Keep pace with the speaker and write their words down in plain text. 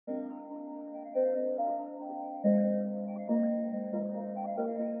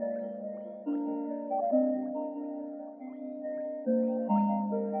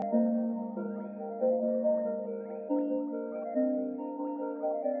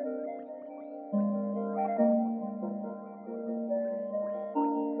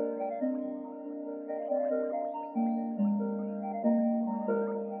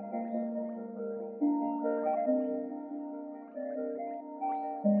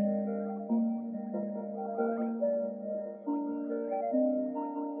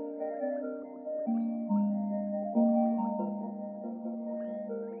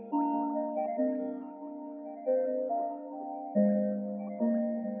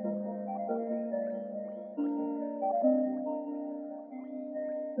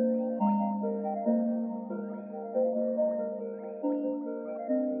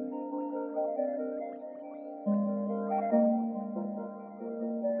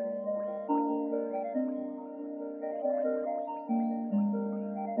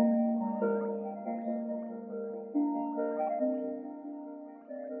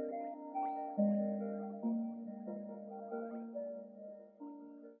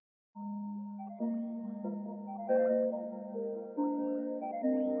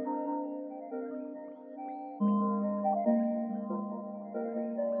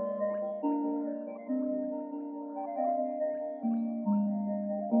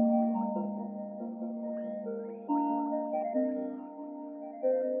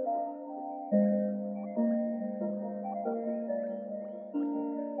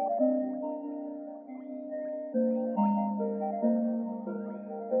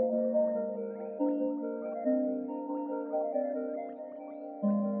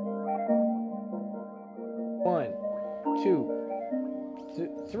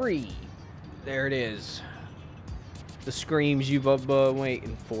3. There it is. The screams you've been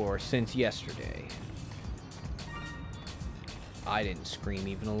waiting for since yesterday. I didn't scream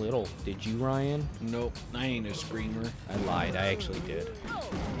even a little. Did you, Ryan? Nope, I ain't a screamer. I lied. I actually did.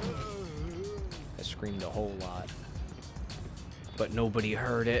 I screamed a whole lot. But nobody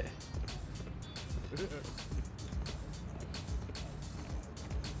heard it.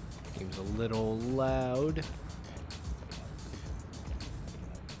 Seems a little loud.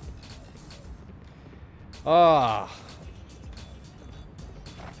 Ah.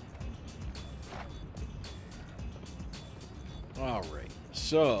 All right,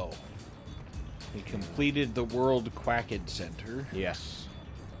 so we completed the World Quacked Center. Yes.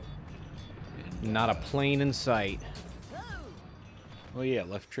 And, Not a plane in sight. oh yeah,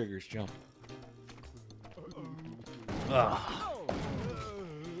 left triggers jump. Ugh.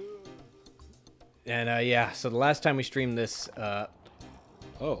 And yeah, so the last time we streamed this,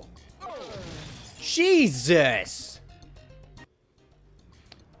 Oh. Jesus!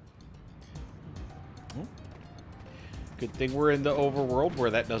 Good thing we're in the overworld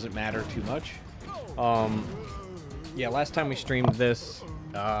where that doesn't matter too much. Yeah, last time we streamed this,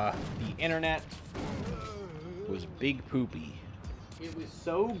 the internet Was big poopy. It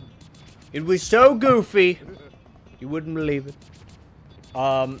was so goofy. You wouldn't believe it.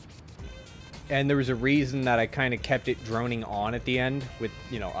 And there was a reason that I kind of kept it droning on at the end with,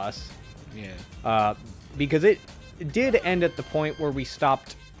 you know, us. Yeah. Because it did end at the point where we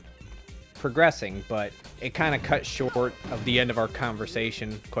stopped progressing, but it kind of cut short of the end of our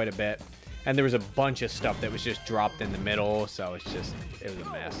conversation quite a bit. And there was a bunch of stuff that was just dropped in the middle, so it was a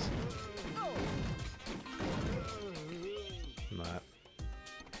mess. But,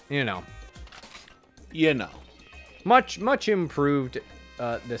 you know. You know. Much improved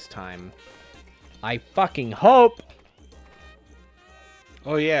this time. I fucking hope.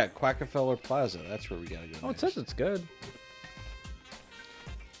 Oh yeah, Quackenfeller Plaza. That's where we gotta go. Oh, it next. says it's good.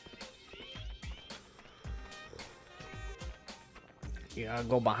 You gotta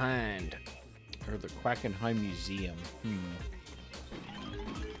go behind. Or the Quackenheim Museum.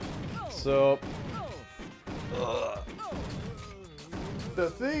 So, the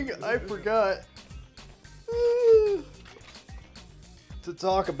thing I forgot to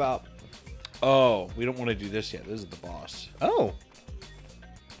talk about. Oh, we don't want to do this yet. This is the boss. Oh.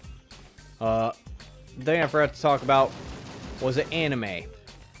 The thing I forgot to talk about was an anime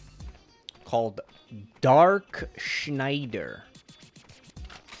called Dark Schneider.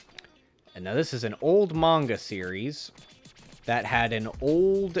 And now this is an old manga series that had an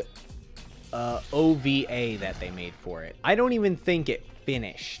old OVA that they made for it. I don't even think it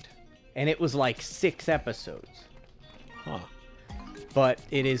finished. And it was like 6 episodes. Huh. But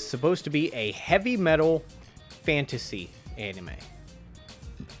it is supposed to be a heavy metal fantasy anime.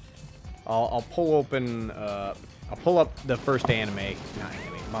 I'll pull open, I'll pull up the first manga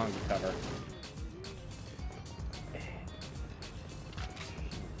cover.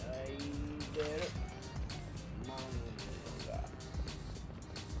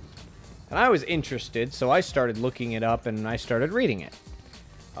 And I was interested, so I started looking it up and I started reading it.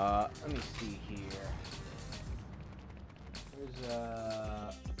 Let me see here. There's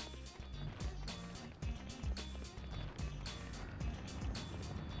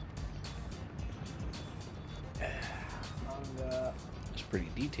manga. It's pretty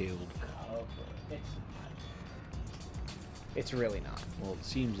detailed. Cover. It's really not. Well, it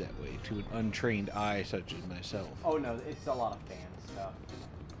seems that way to an untrained eye such as myself. Oh no, it's a lot of fan stuff.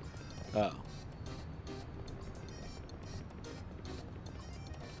 Oh.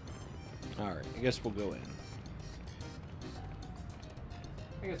 Alright, I guess we'll go in.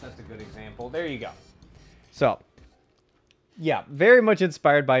 I guess that's a good example. There you go. So, yeah, very much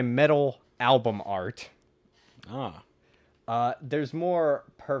inspired by metal album art. Ah. There's more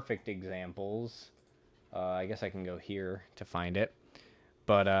perfect examples. I guess I can go here to find it.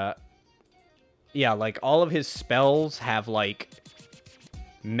 But, yeah, like, all of his spells have, like,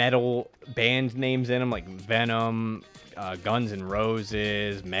 metal band names in them, like Venom, Guns N'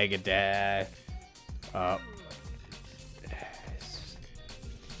 Roses, Megadeth.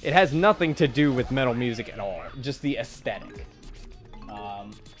 It has nothing to do with metal music at all, just the aesthetic.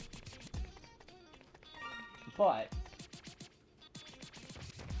 But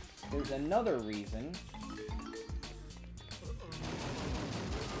there's another reason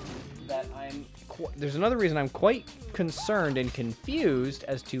that I'm quite concerned and confused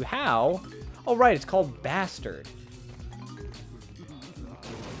as to how. Oh right, it's called Bastard.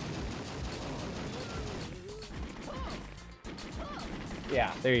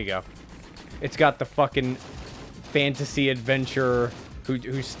 Yeah, there you go. It's got the fucking fantasy adventure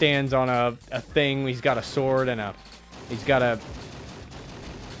who stands on a thing. He's got a sword and he's got a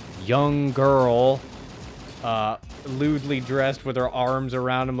young girl, lewdly dressed with her arms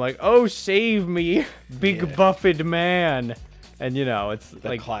around him, like, "Oh, save me, big buffed man." And you know, it's the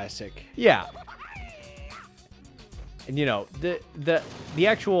like classic. Yeah. And you know, the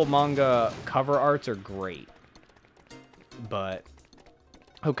actual manga cover arts are great. But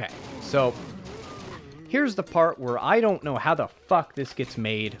okay, so here's the part where I don't know how the fuck this gets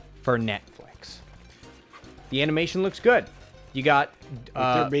made for Netflix. The animation looks good. You got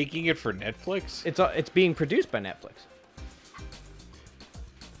They're making it for Netflix? it's being produced by Netflix.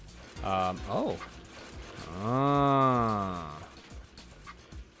 Oh. Ah.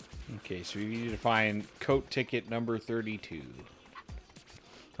 Okay, so we need to find coat ticket number 32.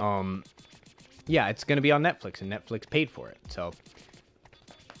 Yeah, it's going to be on Netflix, and Netflix paid for it, so...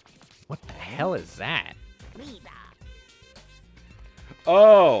 What the hell is that?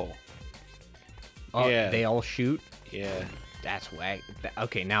 Oh! Yeah. They all shoot? Yeah. That's whack.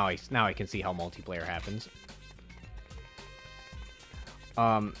 Okay, now I can see how multiplayer happens.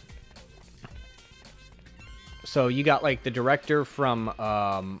 So you got, like, the director from,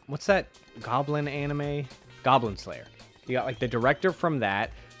 what's that Goblin anime? Goblin Slayer. You got, like, the director from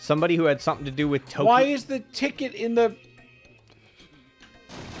that, somebody who had something to do with Tokyo... Why is the ticket in the...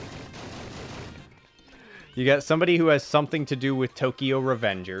 You got somebody who has something to do with Tokyo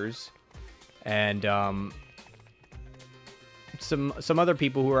Revengers, and, some other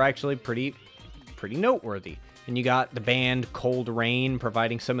people who are actually pretty noteworthy. And you got the band Cold Rain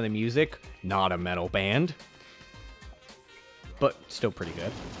providing some of the music. Not a metal band, but still pretty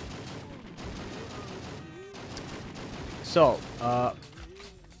good. So,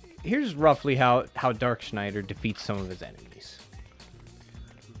 here's roughly how Dark Schneider defeats some of his enemies.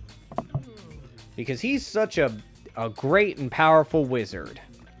 Because he's such a great and powerful wizard.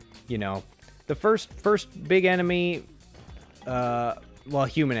 You know, the first big enemy, well,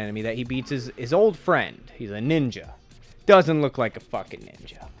 human enemy that he beats is his old friend. He's a ninja. Doesn't look like a fucking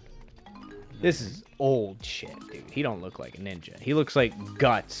ninja. This is old shit, dude. He don't look like a ninja. He looks like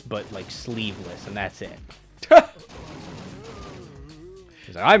Guts, but like sleeveless, and that's it.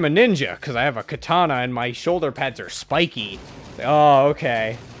 He's like, I'm a ninja because I have a katana and my shoulder pads are spiky. Like, oh,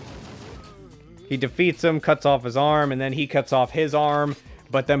 okay. He defeats him, cuts off his arm, and then he cuts off his arm,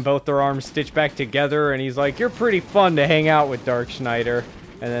 but then both their arms stitch back together, and he's like, you're pretty fun to hang out with, Dark Schneider.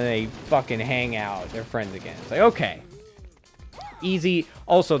 And then they fucking hang out. They're friends again. It's like, okay. Easy.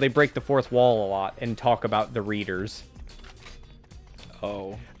 Also, they break the fourth wall a lot and talk about the readers.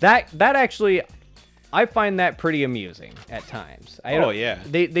 Oh. That actually, I find that pretty amusing at times. Yeah.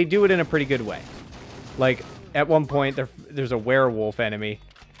 They do it in a pretty good way. Like, at one point, there's a werewolf enemy,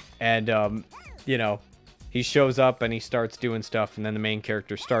 and, you know, he shows up and he starts doing stuff, and then the main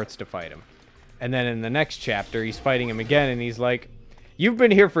character starts to fight him. And then in the next chapter, he's fighting him again, and he's like, you've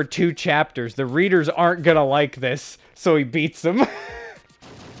been here for 2 chapters. The readers aren't gonna like this. So he beats them.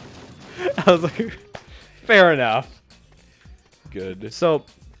 I was like, fair enough. Good. So,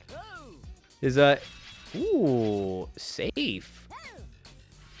 is ooh, safe.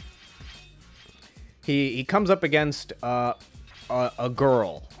 He comes up against a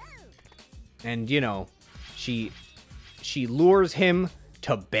girl. And, you know, she lures him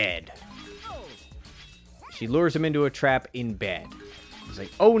to bed. She lures him into a trap in bed. He's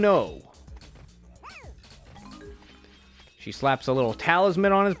like, oh no. She slaps a little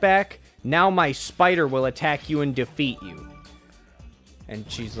talisman on his back. Now my spider will attack you and defeat you. And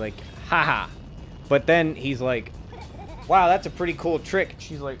she's like, haha. But then he's like, wow, that's a pretty cool trick.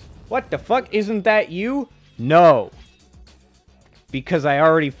 She's like, what the fuck? Isn't that you? No. Because I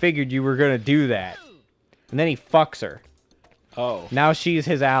already figured you were going to do that. And then he fucks her. Oh. Now she's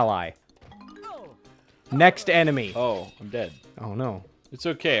his ally. Next enemy. Oh, I'm dead. Oh no. It's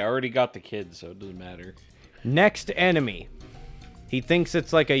okay. I already got the kid, so it doesn't matter. Next enemy. He thinks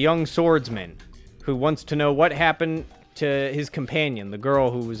it's like a young swordsman who wants to know what happened to his companion, the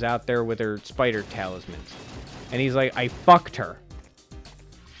girl who was out there with her spider talismans. And he's like, I fucked her.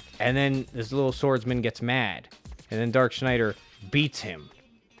 And then this little swordsman gets mad. And then Dark Schneider beats him.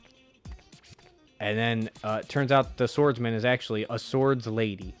 And then it turns out the swordsman is actually a swords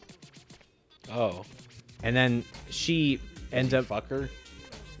lady. Oh. And then she ends up... Fuck her?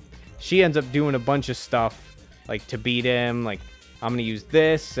 She ends up doing a bunch of stuff, like, to beat him. Like, I'm going to use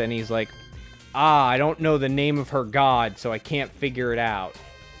this. And he's like, I don't know the name of her god, so I can't figure it out.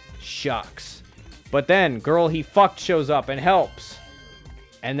 Shucks. But then, girl he fucked shows up and helps.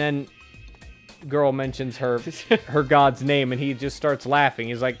 And then, girl mentions her god's name, and he just starts laughing.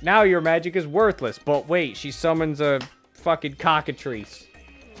 He's like, now your magic is worthless. But wait, she summons a fucking cockatrice.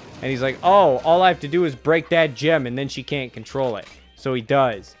 And he's like, oh, all I have to do is break that gem and then she can't control it. So he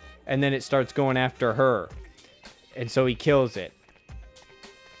does. And then it starts going after her. And so he kills it.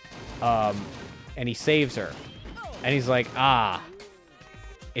 And he saves her. And he's like, ah,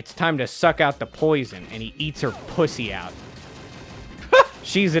 it's time to suck out the poison. And he eats her pussy out.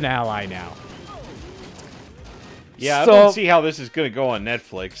 She's an ally now. Yeah, So, I don't see how this is going to go on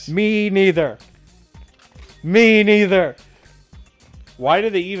Netflix. Me neither. Me neither. Why do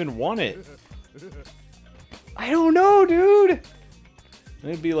they even want it? I don't know, dude.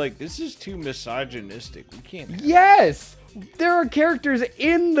 They'd be like, this is too misogynistic. We can't. Yes! There are characters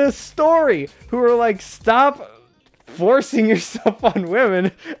in the story who are like, stop forcing yourself on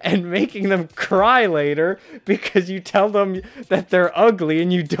women and making them cry later because you tell them that they're ugly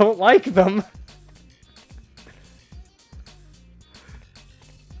and you don't like them.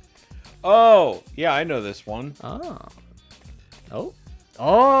 Oh, yeah, I know this one. Oh. Oh.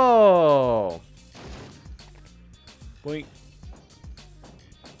 Oh. Boink.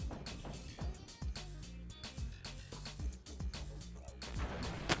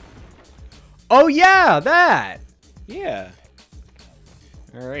 Oh, yeah, that. Yeah.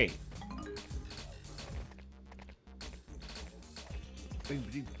 All right.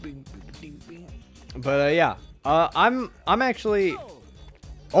 But yeah, I'm actually.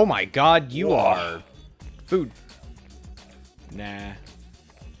 Oh my God, you Whoa. are food. Nah.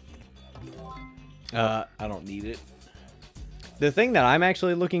 Uh, I don't need it. The thing that I'm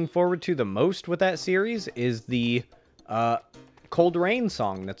actually looking forward to the most with that series is the Cold Rain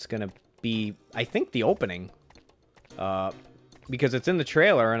song that's gonna be, I think, the opening. Because it's in the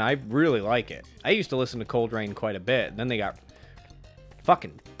trailer and I really like it. I used to listen to Cold Rain quite a bit. Then they got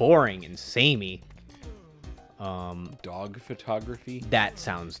fucking boring and samey. Dog photography? That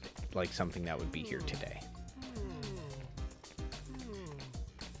sounds like something that would be here today.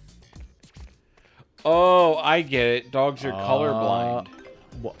 Oh, I get it. Dogs are colorblind.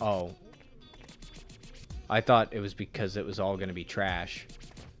 Oh. I thought it was because it was all going to be trash.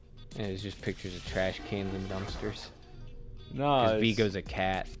 And it was just pictures of trash cans and dumpsters. No, Because Vigo's a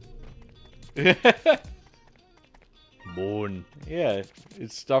cat. Born. Yeah,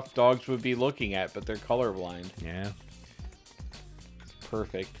 it's stuff dogs would be looking at, but they're colorblind. Yeah. It's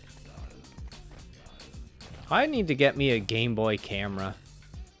perfect. I need to get me a Game Boy camera.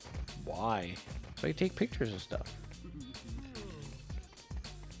 Why? So I take pictures of stuff.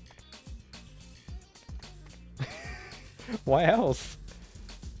 Why else?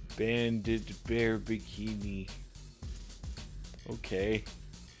 Banded bear bikini. Okay.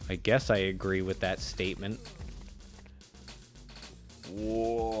 I guess I agree with that statement.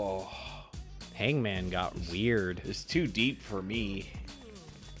 Whoa. Hangman got weird. It's too deep for me.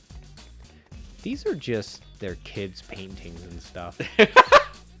 These are just their kids' paintings and stuff.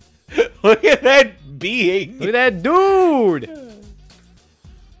 Look at that being. Look at that dude!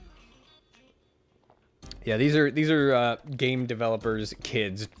 Yeah, these are game developers'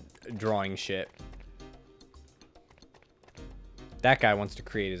 kids drawing shit. That guy wants to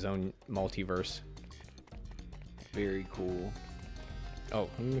create his own multiverse. Very cool. Oh,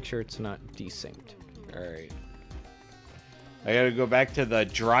 let me make sure it's not desynced. Alright. I gotta go back to the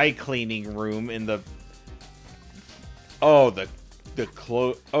dry cleaning room in the... Oh, the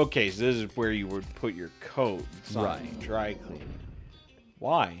Okay, so this is where you would put your coat. It's not Right. dry cleaning.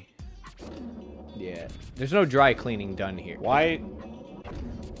 Why? Yeah. There's no dry cleaning done here. Why?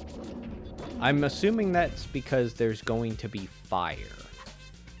 I'm assuming that's because there's going to be fire.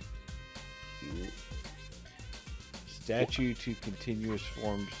 Statue to continuous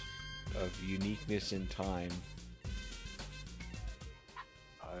forms of uniqueness in time.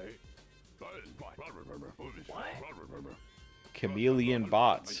 Chameleon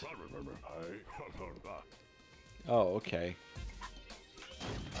bots. Oh, okay.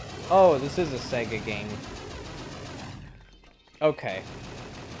 Oh, this is a Sega game. Okay.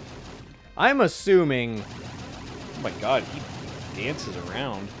 I'm assuming... Oh my god, he dances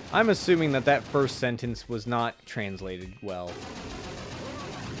around. I'm assuming that that first sentence was not translated well.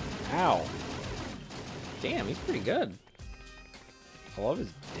 Ow. Damn, he's pretty good. I love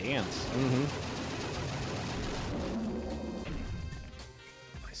his dance. Mm-hmm.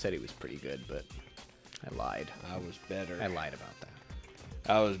 I said he was pretty good, but I lied. I was better. I lied about that.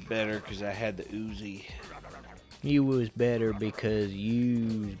 I was better because I had the Uzi. You was better because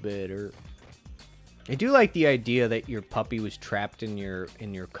you's better. I do like the idea that your puppy was trapped in your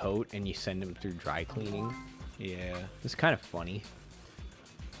coat and you send him through dry cleaning. Yeah. It's kind of funny.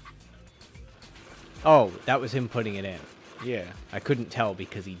 Oh, that was him putting it in. Yeah. I couldn't tell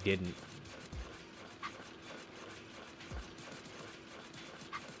because he didn't.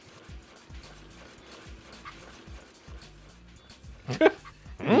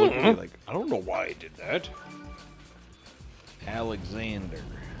 why I did that. Alexander.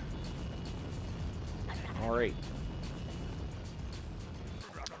 Alright.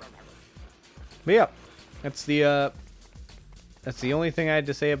 But yeah, that's the only thing I had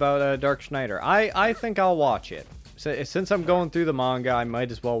to say about Dark Schneider. I think I'll watch it. So, since I'm going through the manga, I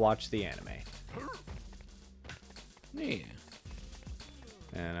might as well watch the anime. Yeah.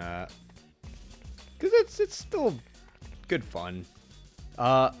 And cause it's still good fun.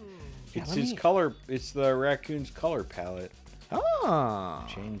 It's his color. It's the raccoon's color palette. Ah,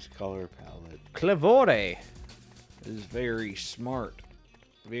 Change color palette. Clevore. Is very smart,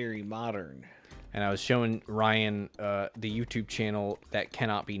 very modern. And I was showing Ryan the YouTube channel that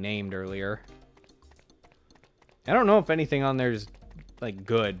cannot be named earlier. I don't know if anything on there is like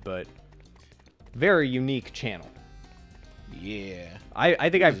good, but very unique channel. Yeah. I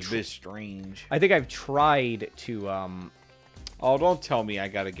think It's a bit strange. I think I've tried to Oh, don't tell me I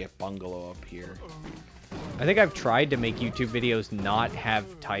gotta get Bungalow up here. I think I've tried to make YouTube videos not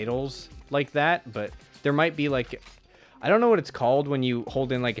have titles like that, but there might be like, I don't know what it's called when you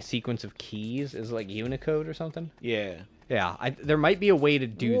hold in like a sequence of keys. Is it like Unicode or something? Yeah. Yeah, there might be a way to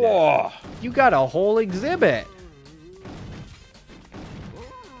do Whoa. that. You got a whole exhibit.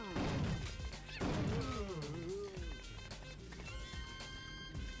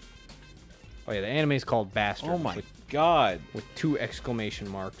 Oh yeah, the anime is called Bastard. Oh my god. With 2 exclamation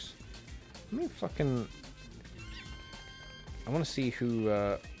marks. Let me fucking... I want to see who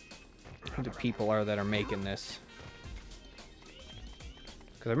the people are that are making this.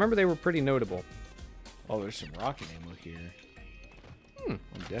 Because I remember they were pretty notable. Oh, there's some rocket ammo here. I'm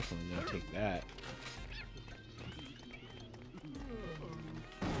definitely gonna take that.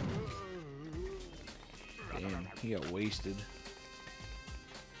 Damn, he got wasted.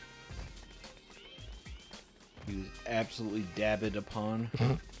 He was absolutely dabbed upon.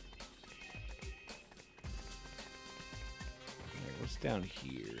 Alright, what's down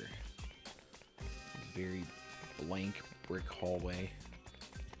here? A very blank brick hallway.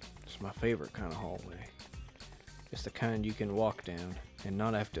 It's my favorite kind of hallway. It's the kind you can walk down and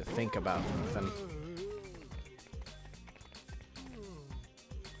not have to think about nothing.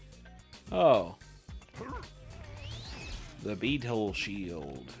 Oh. The Beetle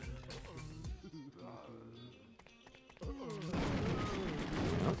Shield.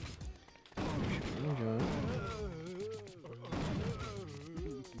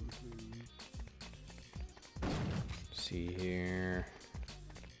 See here.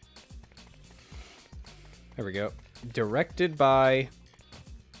 There we go. Directed by...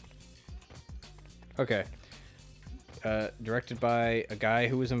 Okay. Directed by a guy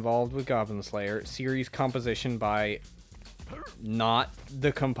who was involved with Goblin Slayer. Series composition by not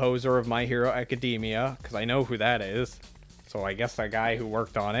the composer of My Hero Academia, because I know who that is. So I guess that guy who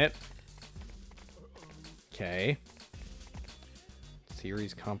worked on it. Okay.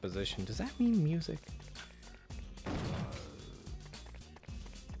 Series composition. Does that mean music?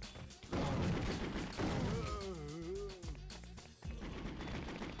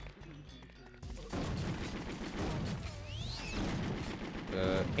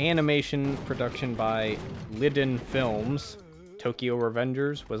 Animation production by Liden Films. Tokyo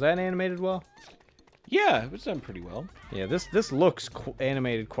Revengers. Was that animated well? Yeah, it was done pretty well. Yeah, this looks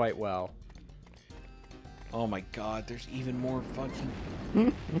animated quite well. Oh my god, there's even more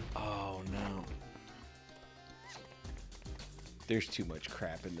fucking... Oh no. There's too much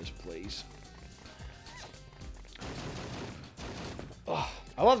crap in this place. Oh,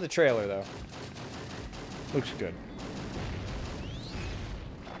 I love the trailer though. Looks good.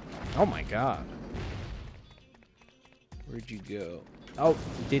 Oh my god. Where'd you go? Oh,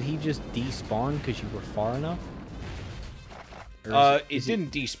 did he just despawn because you were far enough? It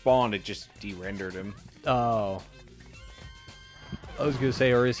didn't despawn, it just de-rendered him. Oh. I was gonna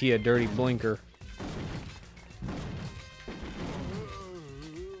say, or is he a dirty blinker?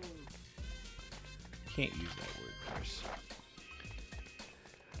 Can't use that word, Chris.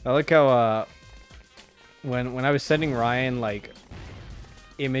 I like how when I was sending Ryan like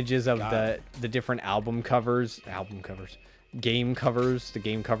images of the different game covers, the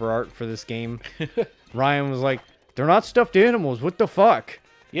game cover art for this game, Ryan was like, "They're not stuffed animals. What the fuck?"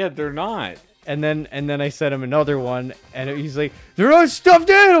 Yeah, they're not. And then I sent him another one, and he's like, "They're not stuffed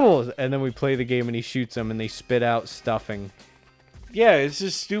animals." And then we play the game, and he shoots them, and they spit out stuffing. Yeah, it's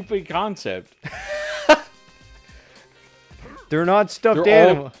a stupid concept. They're not stuffed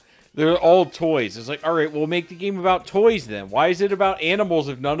animals. They're all toys. It's like, all right, we'll make the game about toys then. Why is it about animals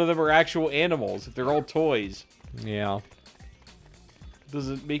if none of them are actual animals? If they're all toys, Yeah.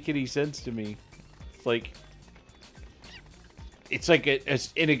 doesn't make any sense to me. It's like, it's like an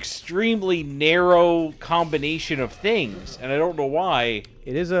extremely narrow combination of things, and I don't know why.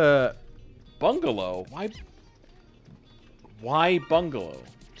 It is a bungalow. Why bungalow?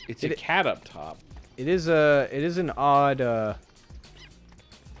 It's a cat up top. It is an odd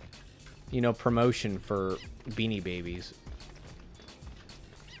you know, promotion for Beanie Babies.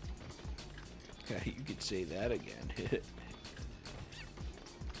 Yeah, you could say that again.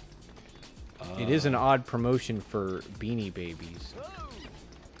 It is an odd promotion for Beanie Babies.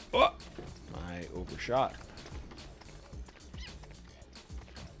 Oh, I overshot.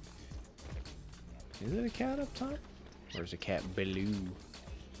 Is it a cat up top? Or is a cat below?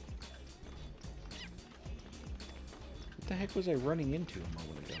 What the heck was I running into a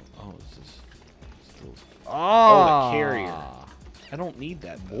moment ago? Oh, this is still... Oh, the carrier. I don't need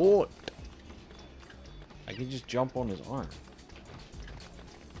that, though. What? I can just jump on his arm.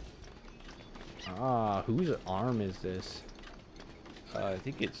 Ah, whose arm is this? I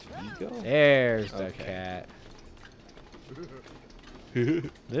think it's Vigo. There's the Okay. cat. This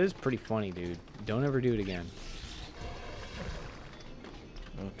is pretty funny, dude. Don't ever do it again.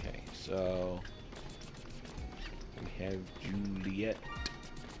 Okay, so we have Juliet.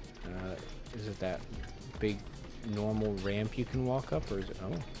 Is it that big normal ramp you can walk up, or is it?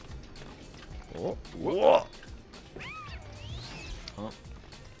 Oh. Whoa! Huh.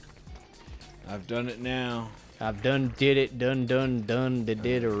 I've done it now. I've done did it, done the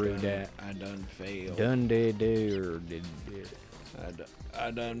did-a-roo that. I done failed. Done did.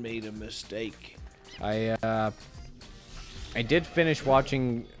 I done made a mistake. I did finish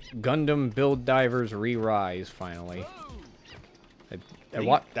watching Gundam Build Divers Re-Rise finally.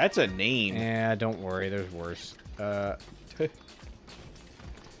 That's a name. Yeah, don't worry, there's worse.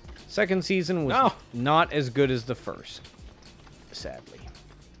 Second season was not as good as the first, sadly.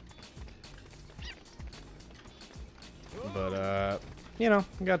 But, you know,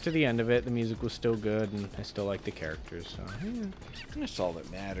 got to the end of it. The music was still good, and I still like the characters, so, yeah. That's all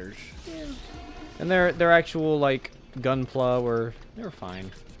that matters. Yeah. And their actual, like, gunpla they were fine.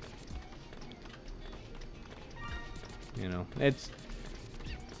 You know, it's...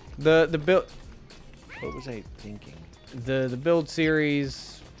 The build... What was I thinking? The build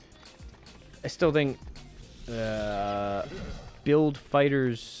series... I still think... Build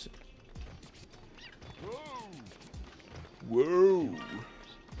Fighters... Whoa!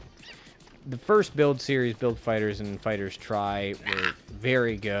 The first build series, Build Fighters and Fighters Try, were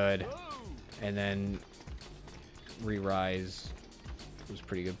very good. And then Re-Rise was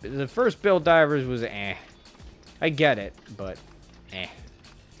pretty good. The first Build Divers was eh. I get it, but eh.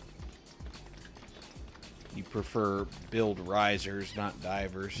 You prefer build risers, not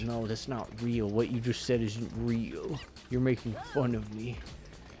divers. No, that's not real. What you just said isn't real. You're making fun of me.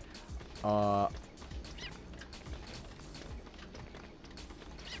 Oh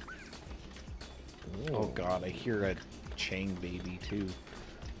god, I hear a Chang baby too.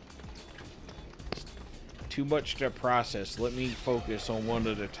 Too much to process. Let me focus on one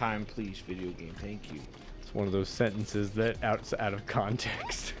at a time, please, video game. Thank you. It's one of those sentences that out of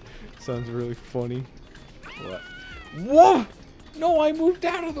context sounds really funny. What? Whoa! No, I moved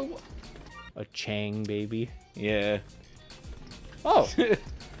out of the... A Chang baby. Yeah. Oh.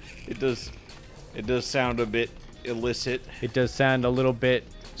 It does sound a bit illicit. It does sound a little bit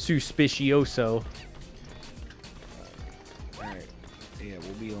suspicioso. Alright. Yeah,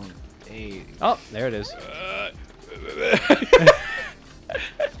 we'll be on A. Oh, there it is.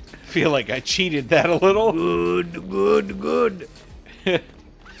 Feel like I cheated that a little. Good.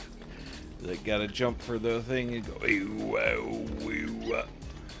 Like, gotta jump for the thing and go.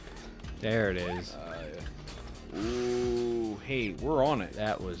 There it is. Ooh, hey, we're on it.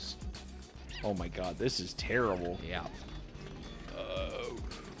 That was... Oh my god, this is terrible. Yeah.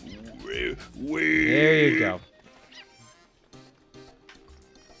 There There you go.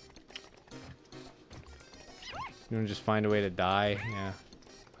 You want to just find a way to die? Yeah.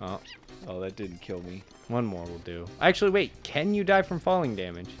 Oh, that didn't kill me. One more will do. Actually, wait. Can you die from falling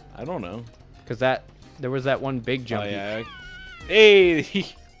damage? I don't know. Because there was that one big jump. Oh, yeah. Hey,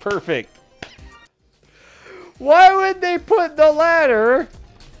 perfect. Why would they put the ladder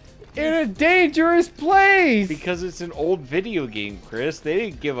in a dangerous place? Because it's an old video game, Chris. They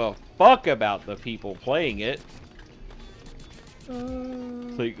didn't give a fuck about the people playing it.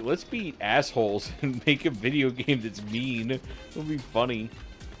 Like, let's be assholes and make a video game that's mean. It'll be funny.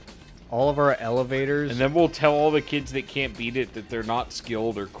 All of our elevators... And then we'll tell all the kids that can't beat it that they're not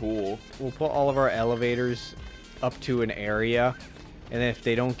skilled or cool. We'll put all of our elevators up to an area, and if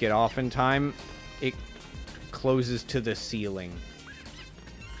they don't get off in time, it closes to the ceiling.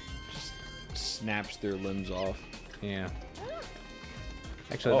 Just snaps their limbs off. Yeah.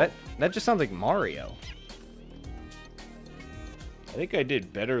 Actually, that just sounds like Mario. I think I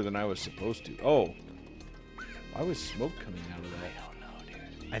did better than I was supposed to. Oh. Why was smoke coming out of that? I don't know,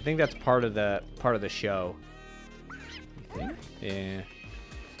 dude. I think that's part of the show. You think? Yeah.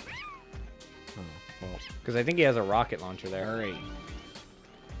 Oh, well. Because I think he has a rocket launcher there. All right.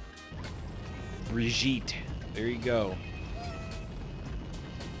 Brigitte. There you go.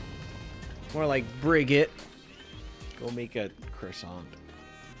 More like Brigitte. Go make a croissant.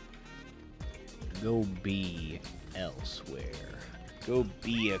 Go be elsewhere. Go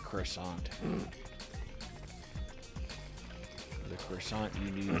be a croissant. The croissant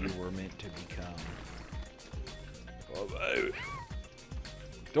you knew you were meant to become.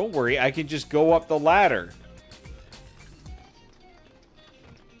 Don't worry, I can just go up the ladder.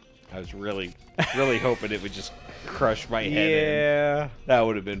 I was really hoping it would just crush my head in. That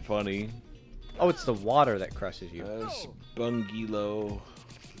would have been funny. Oh, it's the water that crushes you. Bungilo.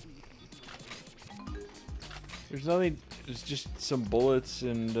 There's nothing. It's just some bullets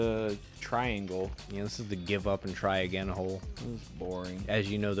and a triangle. Yeah, this is the give up and try again hole. This is boring.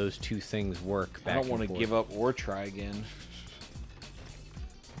 As you know, those two things work back I don't want to give up or try again.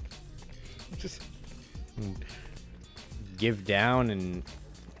 Just give down and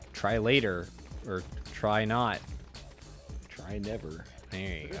try later, or try not. Try never.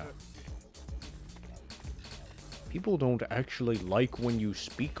 There you go. People don't actually like when you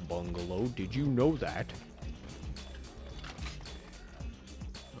speak, Bungalow. Did you know that?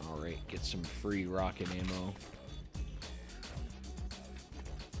 Alright, get some free rocket ammo.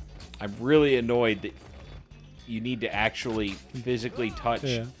 I'm really annoyed that you need to actually physically touch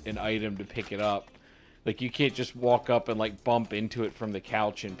an item to pick it up. Like, you can't just walk up and, like, bump into it from the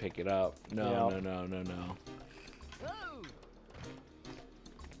couch and pick it up. No, Yep. no.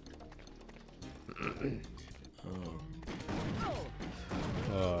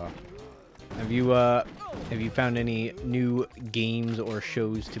 Have you found any new games or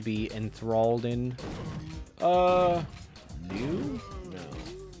shows to be enthralled in? New? No.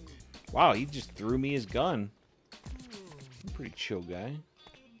 Wow, he just threw me his gun. I'm a pretty chill guy.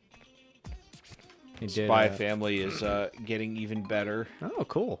 Spy Family is getting even better. Oh,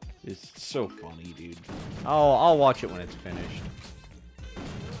 cool. It's so funny, dude. I'll watch it when it's finished.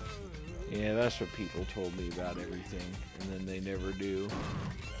 Yeah, that's what people told me about everything, and then they never do.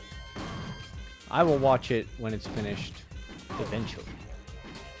 I will watch it when it's finished, eventually.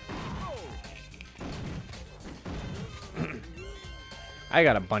 I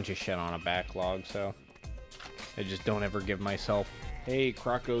got a bunch of shit on a backlog, so I just don't ever give myself Hey,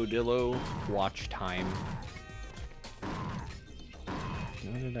 Crocodillo. watch time.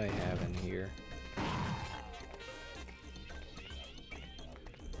 What did I have in here?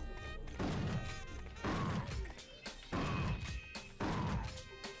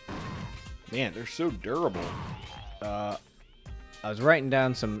 Man, they're so durable. I was writing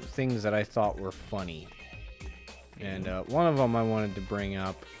down some things that I thought were funny. And one of them I wanted to bring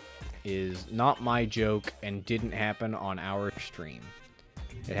up is not my joke and didn't happen on our stream.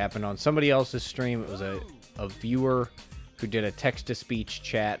 It happened on somebody else's stream. It was a viewer who did a text-to-speech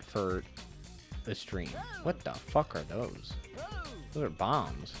chat for the stream. What the fuck are those? Those are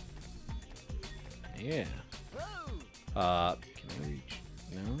bombs. Yeah. Can I reach?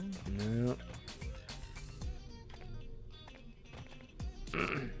 No?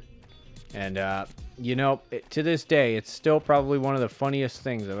 No. And, you know, to this day, it's still probably one of the funniest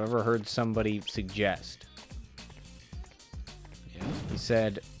things I've ever heard somebody suggest. Yeah? He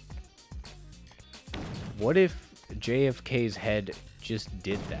said, what if JFK's head just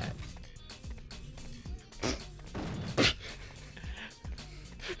did that?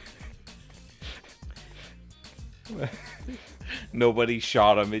 Nobody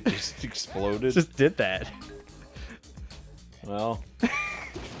shot him, it just exploded. Just did that. Well,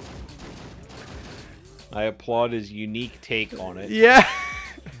 I applaud his unique take on it. Yeah.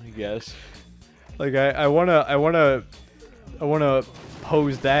 I guess. Like I wanna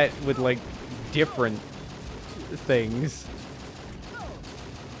pose that with like different things.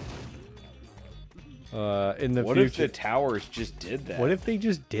 In the what future. if the towers just did that? What if they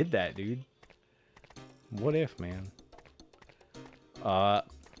just did that, dude? What if, man? All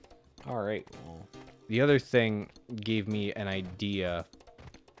right. Well, the other thing gave me an idea.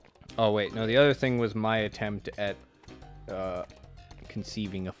 Oh wait, no. The other thing was my attempt at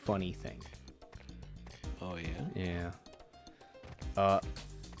conceiving a funny thing. oh yeah. Yeah.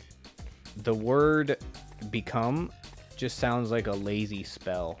 The word "become" just sounds like a lazy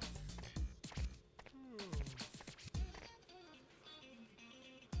spell.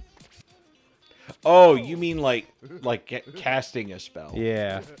 Oh, you mean like casting a spell?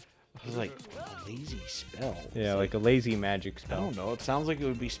 Yeah. I was like, a lazy spell. Yeah, like a lazy magic I spell. don't know. It sounds like it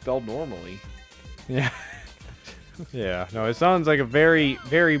would be spelled normally. Yeah. Yeah. No, it sounds like a very,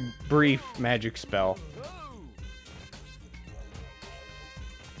 very brief magic spell.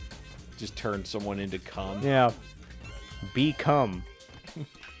 Just turn someone into cum. Yeah. Become.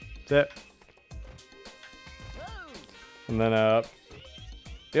 That's it. And then,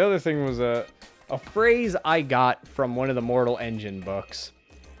 the other thing was a phrase I got from one of the Mortal Engine books.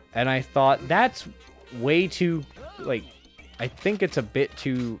 And I thought, that's way too, like, I think it's a bit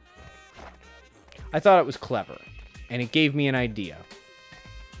too... I thought it was clever. And it gave me an idea.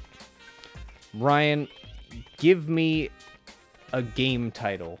 Ryan, give me a game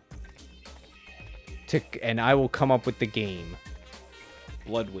title. And I will come up with the game.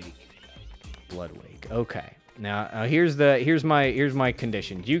 Bloodwake. Bloodwake. Okay. Now here's my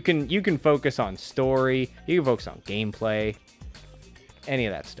conditions. You can focus on story. You can focus on gameplay. Any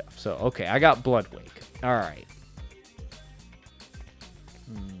of that stuff. So okay, I got Bloodwake. All right.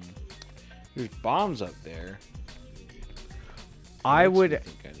 There's bombs up there. I would. I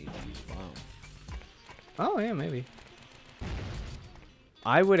think I need to use bomb. Oh yeah, maybe.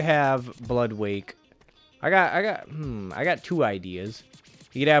 I would have Bloodwake. I got two ideas.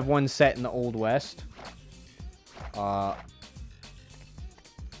 You could have one set in the Old West.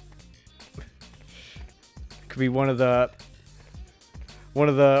 Could be one of the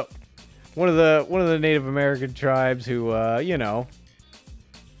Native American tribes who you know,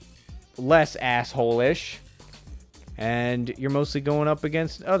 less asshole-ish, and you're mostly going up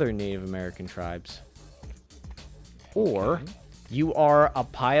against other Native American tribes. Or Okay. you are a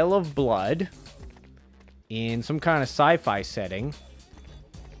pile of blood in some kind of sci-fi setting,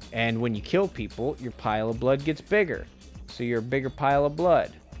 and when you kill people, your pile of blood gets bigger. So you're a bigger pile of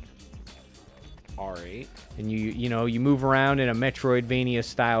blood. R8. And you move around in a Metroidvania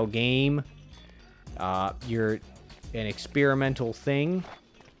style game. You're an experimental thing.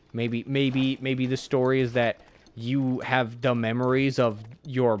 Maybe the story is that you have the memories of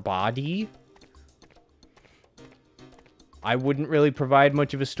your body. I wouldn't really provide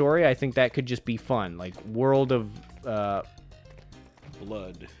much of a story. I think that could just be fun, like World of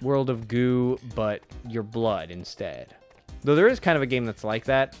Goo, but your blood instead. Though there is kind of a game that's like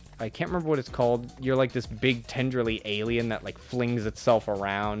that. I can't remember what it's called. You're like this big tenderly alien that like flings itself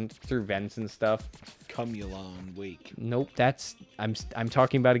around through vents and stuff. Cumulon Wake. Nope, I'm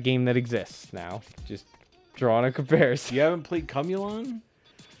talking about a game that exists now. Just drawing a comparison. You haven't played Cumulon?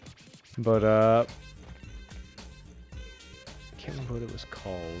 But I can't remember what it was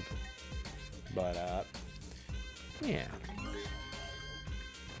called. But yeah.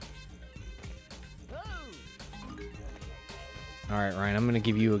 All right, Ryan, I'm gonna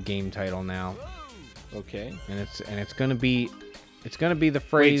give you a game title now, Okay. and it's gonna be the Wait,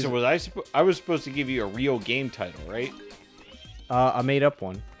 phrase. so I was supposed to give you a real game title, right? I made up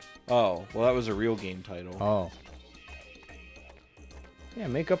one. Oh, well, that was a real game title. Oh. Yeah,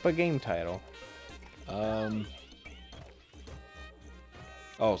 make up a game title.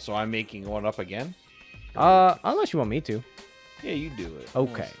 Oh, so I'm making one up again? Unless you want me to. Yeah, you do it.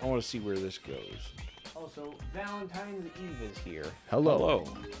 Okay. I want to see where this goes. Also, Valentine's Eve is here. Hello.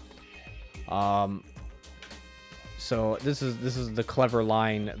 Hello. So this is the clever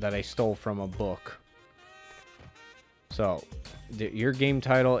line that I stole from a book. So, your game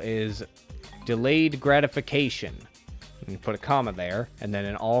title is Delayed Gratification. And put a comma there, and then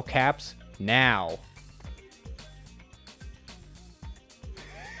in all caps, now.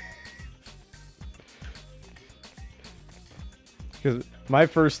 Because my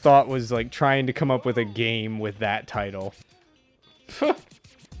first thought was like trying to come up with a game with that title.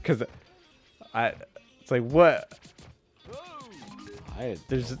 Because it's like, what?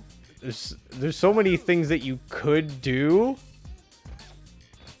 There's so many things that you could do.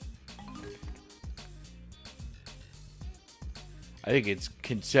 I think it's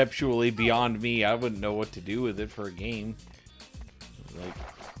conceptually beyond me. I wouldn't know what to do with it for a game. Like,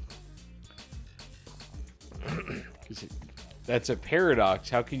 'cause that's a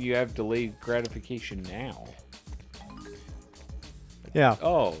paradox. How can you have delayed gratification now? Yeah.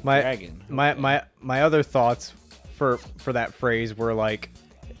 Oh, dragon. Okay. My other thoughts for that phrase were like,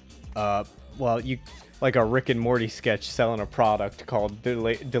 well, you like a Rick and Morty sketch selling a product called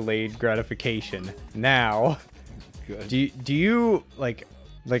delayed gratification. Now, Good. do you like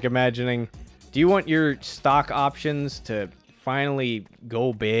imagining? Do you want your stock options to finally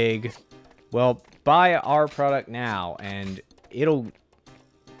go big? Well, buy our product now, and it'll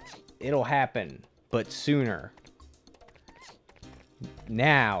happen, but sooner.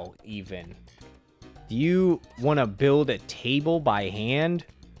 Now, even. Do you want to build a table by hand?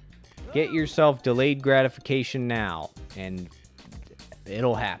 Get yourself delayed gratification now, and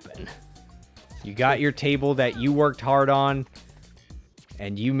it'll happen. You got your table that you worked hard on,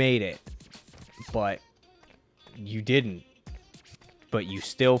 and you made it. But you didn't. But you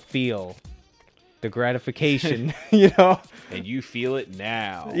still feel the gratification, you know? And you feel it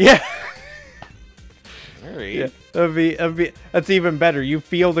now. Yeah. All right. Yeah, that's even better. You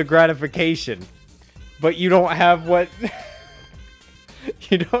feel the gratification, but you don't have what...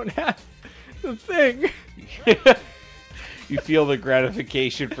 you don't have the thing. You feel the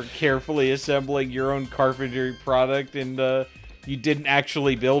gratification for carefully assembling your own carpentry product, and you didn't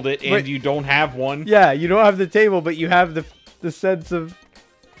actually build it, and you don't have one. Yeah, you don't have the table, but you have the sense of,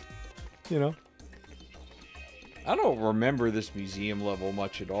 you know. I don't remember this museum level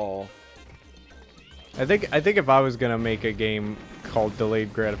much at all. I think if I was gonna make a game called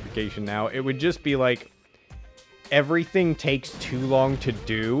Delayed Gratification now, it would just be like everything takes too long to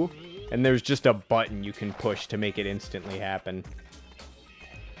do, and there's just a button you can push to make it instantly happen.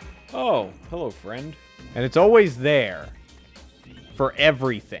 Oh, hello, friend. And it's always there for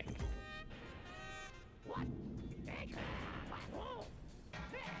everything.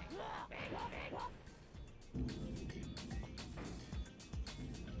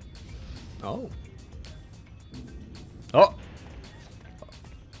 Oh. Oh.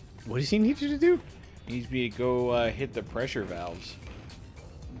 What does he need you to do? He needs me to go hit the pressure valves.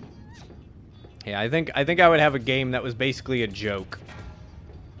 Yeah, I think I would have a game that was basically a joke.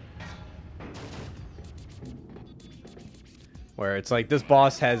 Where it's like this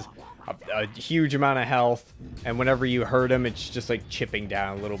boss has a huge amount of health, and whenever you hurt him, it's just like chipping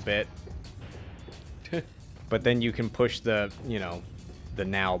down a little bit. But then you can push the, you know, the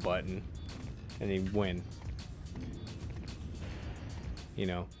now button, and you win. You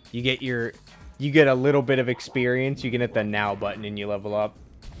know, you get a little bit of experience, you can hit the now button and you level up.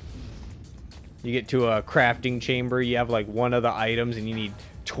 You get to a crafting chamber, you have like one of the items and you need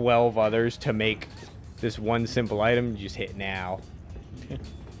 12 others to make this one simple item. You just hit now.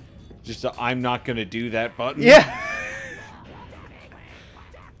 Just a, I'm not gonna do that button. Yeah.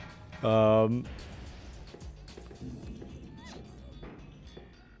 All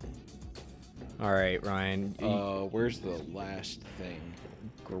right, Ryan. Where's the last thing?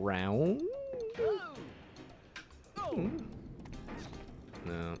 Ground?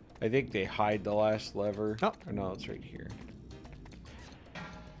 No. I think they hide the last lever. Oh. Or no, it's right here.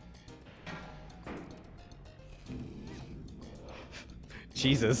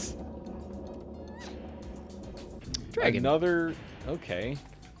 Jesus. Dragon. Another. Okay.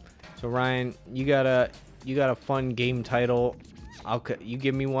 So Ryan, you got a fun game title. You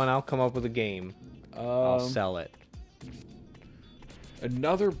give me one, I'll come up with a game. I'll sell it.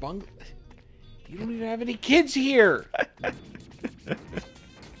 Another bungalow. You don't even have any kids here. I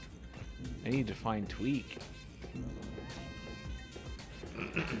need to find Tweak.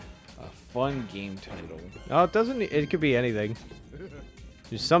 A fun game title. Oh, it doesn't. It could be anything.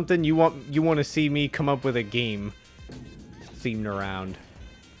 There's something you want to see me come up with a game themed around.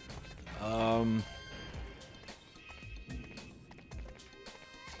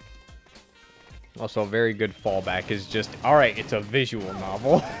 Also, a very good fallback is just, alright, it's a visual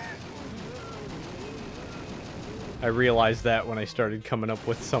novel. I realized that when I started coming up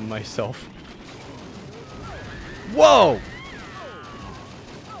with some myself. Whoa!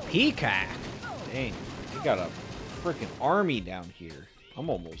 Peacock! Dang, you got a freaking army down here. I'm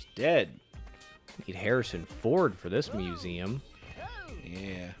almost dead. Need Harrison Ford for this museum.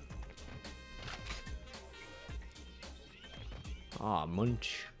 Yeah. Ah,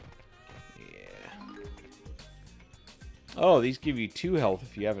 Munch. Yeah. Oh, these give you 2 health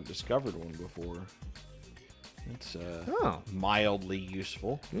if you haven't discovered one before. That's mildly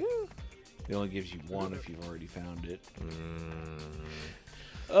useful. It only gives you 1 if you've already found it.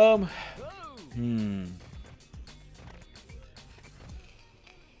 Oh,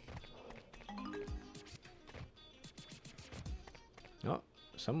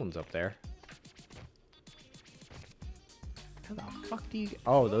 someone's up there. How the fuck do you get...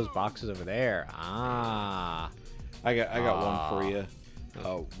 Oh, those boxes over there. Ah. I got one for you.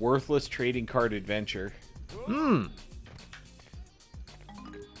 Worthless trading card adventure.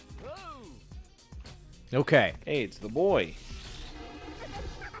 Okay. Hey, it's the boy.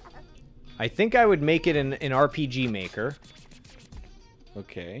 I think I would make it an RPG Maker.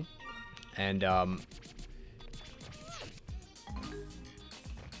 Okay. And,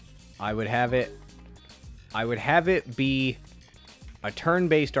 I would have it be a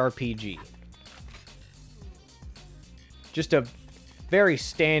turn-based RPG. Just a very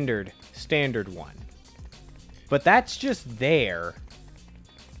standard one. But that's just there.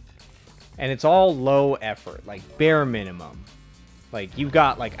 And it's all low effort, like bare minimum. Like, you've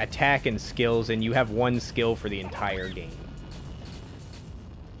got, like, attack and skills, and you have one skill for the entire game.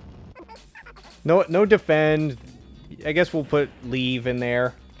 No defend. I guess we'll put leave in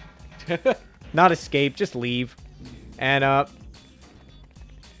there. Not escape, just leave. And,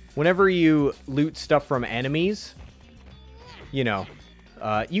 whenever you loot stuff from enemies, you know,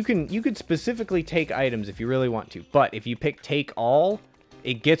 you could specifically take items if you really want to. But if you pick take all,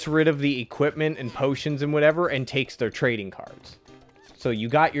 it gets rid of the equipment and potions and whatever and takes their trading cards. So you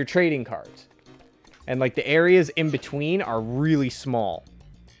got your trading cards. And, like, the areas in between are really small.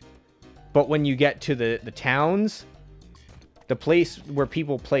 But when you get to the towns, the place where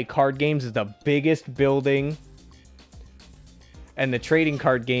people play card games is the biggest building. And the trading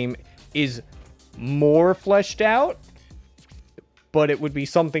card game is more fleshed out. But it would be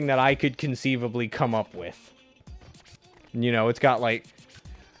something that I could conceivably come up with. You know, it's got, like,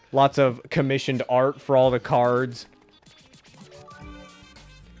 lots of commissioned art for all the cards.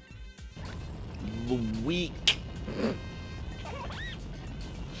 Weak.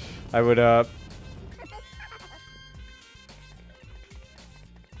 I would, and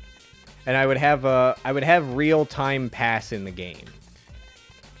I would have real-time pass in the game.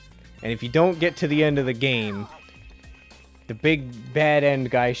 And if you don't get to the end of the game, the big bad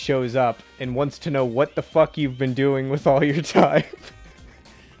end guy shows up and wants to know what the fuck you've been doing with all your time.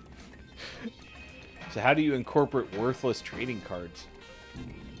 So how do you incorporate worthless trading cards?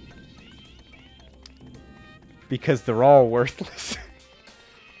 Because they're all worthless.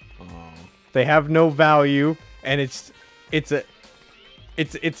 Oh. They have no value, and it's the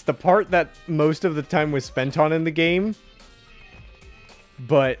part that most of the time was spent on in the game.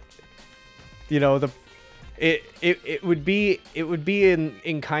 But you know, it would be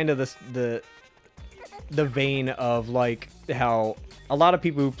in kind of the vein of, like, how a lot of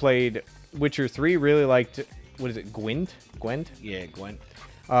people who played Witcher 3 really liked, what is it, Gwent? Yeah, Gwent.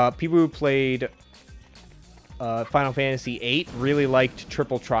 People who played Final Fantasy VIII really liked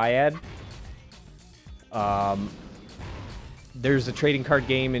Triple Triad. There's a trading card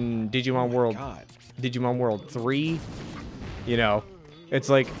game in Digimon World. God. Digimon World 3. You know, it's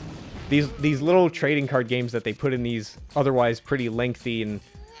like these little trading card games that they put in these otherwise pretty lengthy and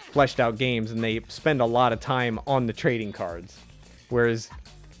fleshed out games, and they spend a lot of time on the trading cards. Whereas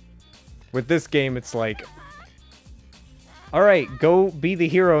with this game, it's like, all right, go be the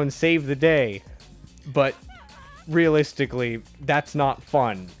hero and save the day. But realistically, that's not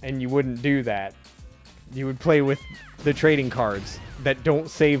fun, and you wouldn't do that. You would play with the trading cards that don't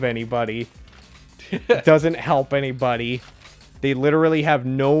save anybody. Doesn't help anybody. They literally have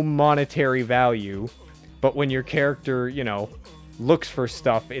no monetary value. But when your character, you know, looks for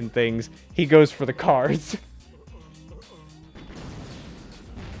stuff in things, he goes for the cards.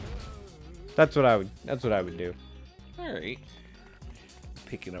 That's what I would do. All right.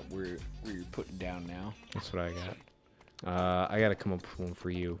 Picking up where you're putting down now. That's what I got. I gotta come up with one for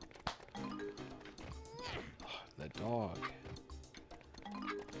you. The dog.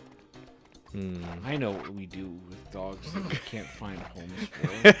 I know what we do with dogs that we can't find homes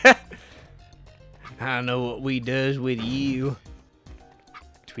for. I know what we does with you.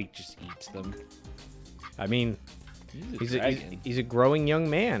 Tweak just eats them. I mean, he's a growing young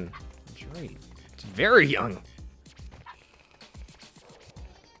man. That's right. He's very young.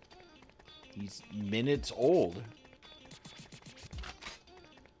 He's minutes old.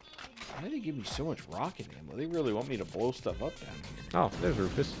 Why do they give me so much rocket ammo? They really want me to blow stuff up down here. Oh, there's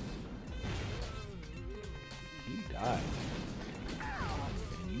Rufus. He died.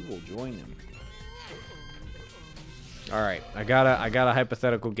 And you will join him. Alright, I got a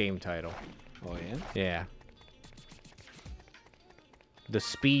hypothetical game title. Oh, yeah? Yeah. The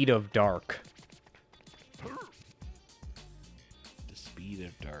Speed of Dark. The Speed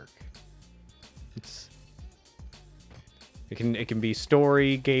of Dark. It can be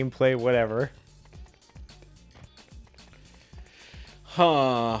story, gameplay, whatever.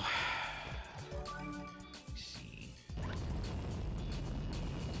 Huh. Let's see.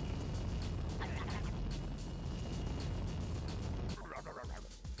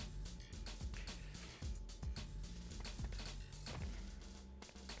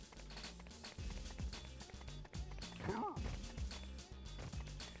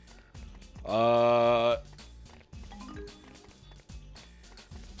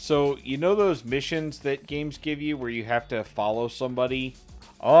 So, you know those missions that games give you where you have to follow somebody?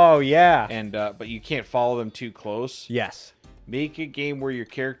 Oh, yeah. And but you can't follow them too close? Yes. Make a game where your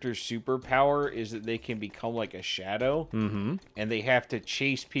character's superpower is that they can become like a shadow, and they have to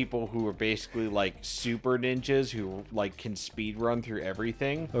chase people who are basically like super ninjas who like can speed run through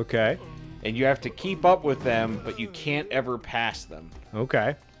everything. Okay. And you have to keep up with them, but you can't ever pass them.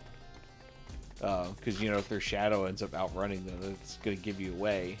 Okay. Because you know if their shadow ends up outrunning them, it's gonna give you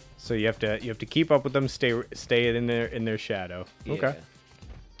away. So you have to keep up with them, stay in their shadow. Yeah. Okay.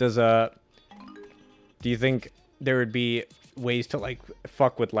 Do you think there would be ways to like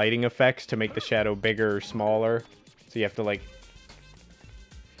fuck with lighting effects to make the shadow bigger or smaller? So you have to like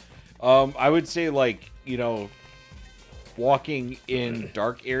I would say like, you know, walking in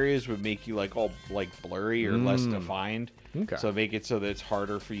dark areas would make you like all like blurry or less defined. Okay. So make it so that it's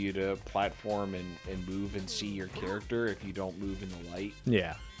harder for you to platform and move and see your character if you don't move in the light.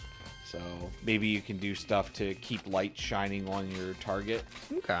 Yeah. So maybe you can do stuff to keep light shining on your target.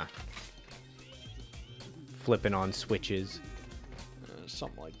 Okay. Flipping on switches.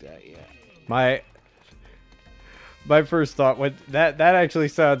 Something like that, yeah. My first thought was that actually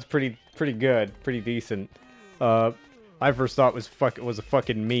sounds pretty good, pretty decent. My first thought was a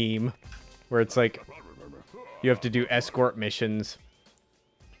fucking meme where it's like you have to do escort missions.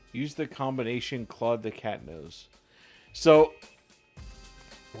 Use the combination Claude the cat nose. So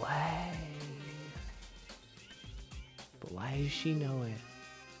Why? But why does she know it?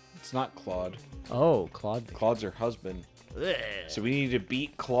 it's not Claude. Oh, Claude. Claude's her husband. So we need to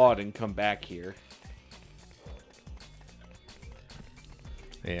beat Claude and come back here.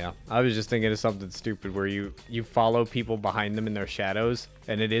 Yeah, I was just thinking of something stupid where you follow people behind them in their shadows,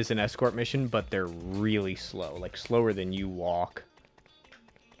 and it is an escort mission, but they're really slow, like slower than you walk.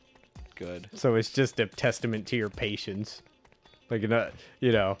 Good. So it's just a testament to your patience. Like,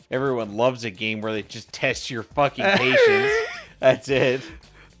 you know. Everyone loves a game where they just test your fucking patience. That's it.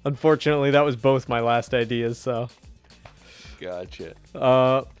 Unfortunately, that was both my last ideas, so. Gotcha.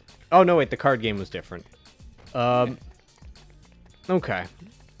 Oh, no, wait, the card game was different. Okay.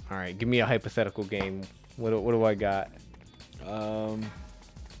 All right, give me a hypothetical game. What do I got?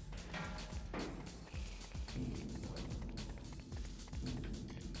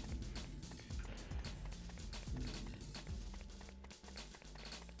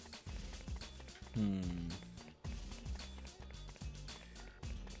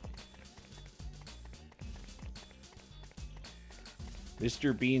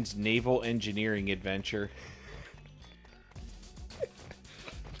 Mr. Bean's naval engineering adventure.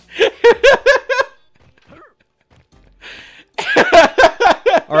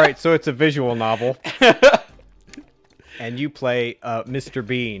 All right, so it's a visual novel. And you play Mr.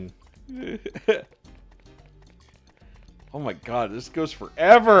 Bean. Oh my god, this goes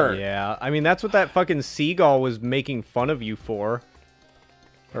forever. Yeah, I mean, that's what that fucking seagull was making fun of you for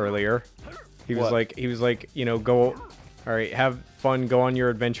earlier. He was like, you know, go, all right, have fun, go on your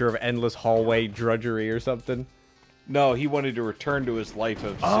adventure of endless hallway drudgery or something. No, he wanted to return to his life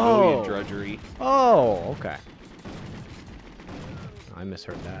of civilian drudgery. Oh, okay. I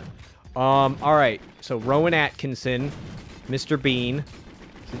misheard that. All right. So Rowan Atkinson, Mr. Bean.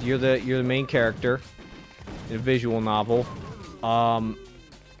 So you're the main character in a visual novel.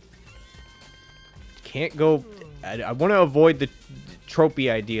 Can't go. I want to avoid the tropey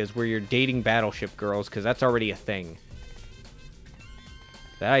ideas where you're dating battleship girls because that's already a thing.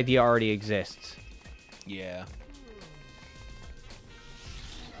 That idea already exists. Yeah.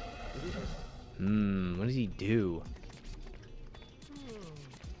 What does he do?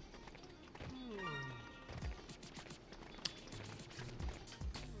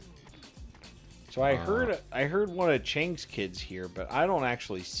 So I heard one of Chang's kids here, but I don't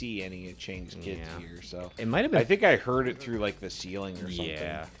actually see any of Chang's kids here. So it might have been. I think I heard it through like the ceiling or something.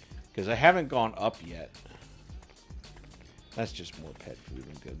 Yeah. Because I haven't gone up yet. That's just more pet food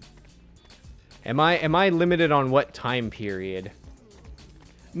and good. Am I limited on what time period?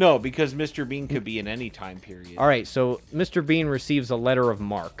 No, because Mr. Bean could be in any time period. All right, so Mr. Bean receives a letter of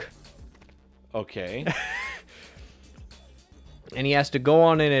marque. Okay. And he has to go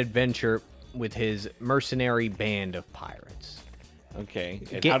on an adventure with his mercenary band of pirates. Okay.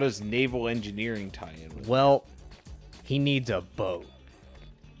 And how does naval engineering tie in with Well, he needs a boat.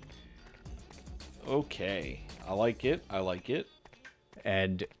 Okay. I like it. I like it.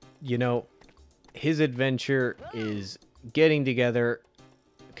 And, you know, his adventure is getting together,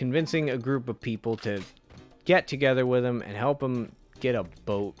 convincing a group of people to get together with him and help him get a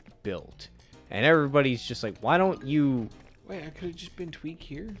boat built. And everybody's just like, why don't you... Wait, I could have just been Tweak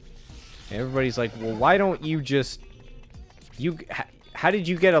here? And everybody's like, well, why don't you just... How did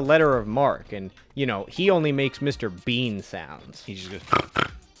you get a letter of marque? And, you know, he only makes Mr. Bean sounds. He just goes...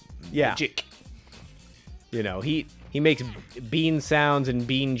 Yeah. Magic. You know, He makes bean sounds and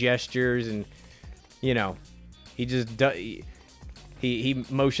bean gestures, and you know, he just does. He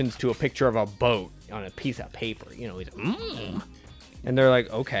motions to a picture of a boat on a piece of paper. You know, he's and they're like,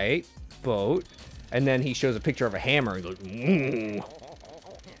 okay, boat. And then he shows a picture of a hammer. He goes,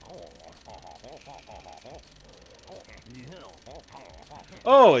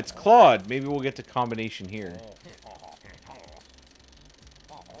 Oh, it's Claude. Maybe we'll get the combination here.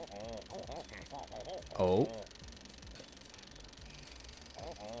 oh.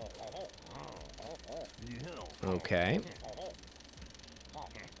 Okay.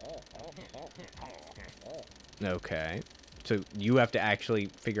 Okay. So you have to actually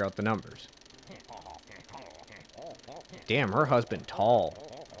figure out the numbers. Damn, her husband tall.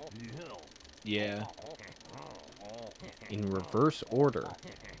 Yeah. In reverse order.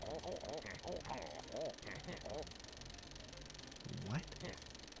 What?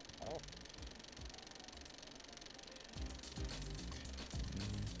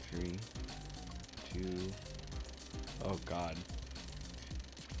 3, 2. Oh God.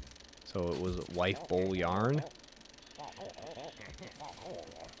 So it was wife bowl yarn.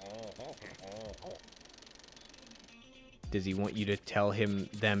 Does he want you to tell him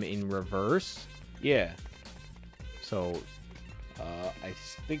them in reverse? Yeah. So, I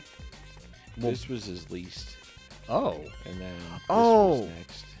think this was his least, oh, and then this Oh. was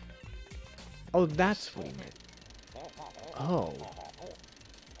next. oh, that's what he meant. Oh,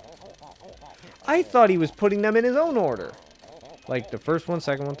 I thought he was putting them in his own order, like the first one,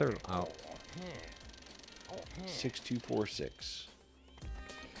 second one, third. Oh, 6246.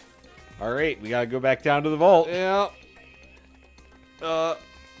 All right, we gotta go back down to the vault. yeah. But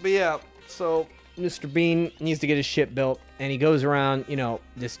yeah, so Mr. Bean needs to get his ship built, and he goes around, you know,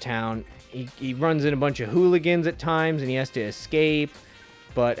 this town. He runs in a bunch of hooligans at times, and he has to escape.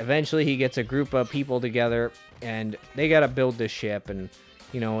 But eventually, he gets a group of people together, and they gotta build this ship. And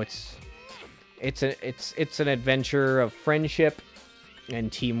you know, it's an adventure of friendship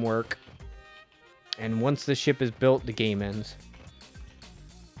and teamwork. And once the ship is built, the game ends.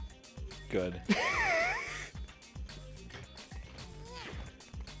 Good.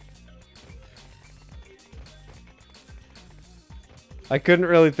 I couldn't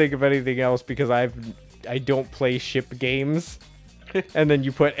really think of anything else because I don't play ship games. And then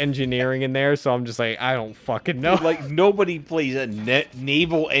you put engineering in there, so I'm just like, I don't fucking know. Like, nobody plays a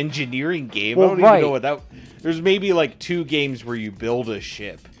naval engineering game. Well, I don't even know what that... There's maybe like 2 games where you build a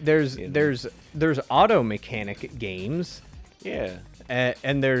ship. There's auto mechanic games. Yeah.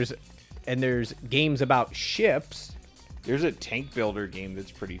 And there's games about ships. There's a tank builder game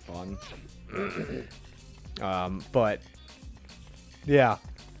that's pretty fun. But yeah.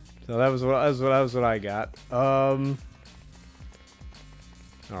 So that was what I got. All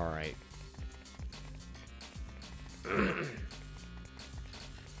right.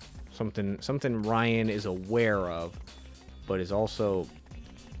 something Ryan is aware of, but is also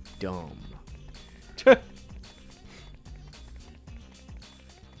dumb.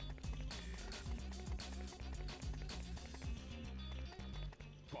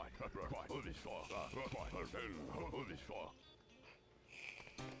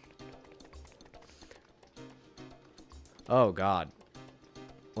 Oh God.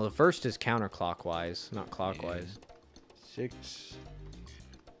 Well, the first is counterclockwise, not clockwise. 6,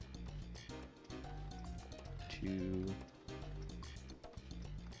 2.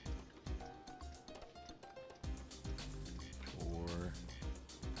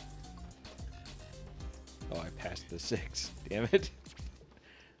 Oh, I passed the 6. Damn it.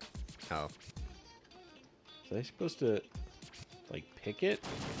 Oh. Was I supposed to, like, pick it?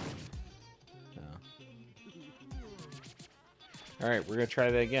 No. Alright, we're going to try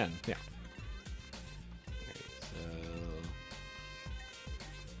that again. Yeah. Alright,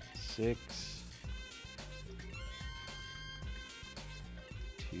 so... 6...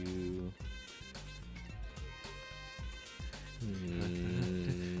 2...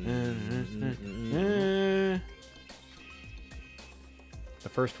 The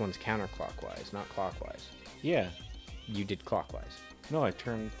first one's counterclockwise, not clockwise. Yeah. You did clockwise. No, I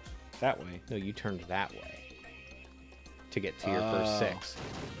turned that way. No, you turned that way to get to your first 6.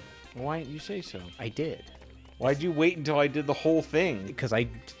 Why didn't you say so? I did. Why'd you wait until I did the whole thing? Because I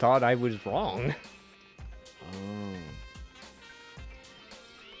thought I was wrong. Oh.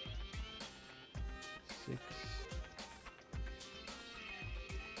 6...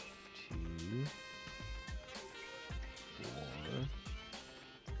 2... 4...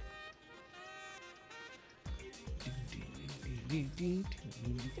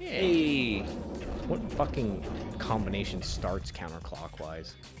 Hey! What fucking combination starts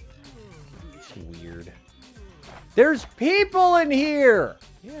counterclockwise? It's weird. There's people in here!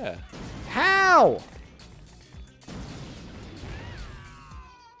 Yeah. How?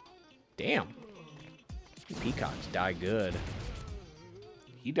 Damn. Peacocks die good.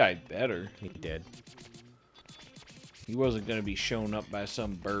 He died better. He did. He wasn't going to be shown up by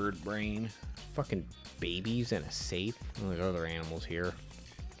some bird brain. Fucking babies in a safe. Oh, there's other animals here.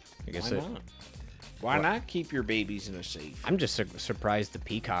 I guess Why not? Why not keep your babies in a safe? I'm just surprised the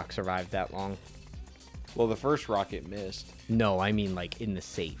peacock survived that long. Well, the first rocket missed. No, I mean like in the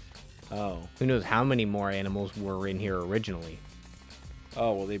safe. Oh. Who knows how many more animals were in here originally?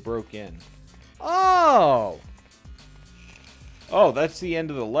 Oh, well, they broke in. Oh! Oh, that's the end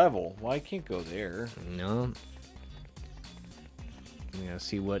of the level. Well, I can't go there. No. I'm gonna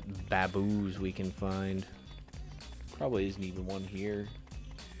see what baboos we can find. Probably isn't even one here.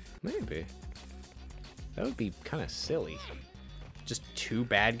 Maybe. That would be kind of silly. Just two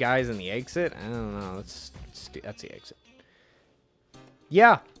bad guys in the exit? I don't know. That's the exit.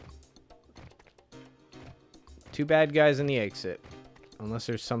 Yeah. Two bad guys in the exit. Unless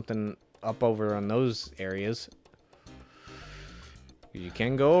there's something up over on those areas. You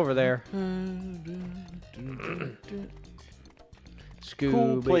can go over there. Scooby.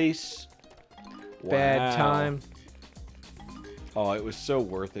 Cool place. Bad Wow. time. Oh, it was so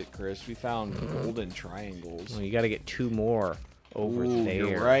worth it, Chris. We found golden triangles. Oh, you got to get two more over there.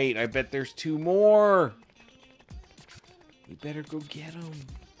 You're right. I bet there's two more. We better go get them.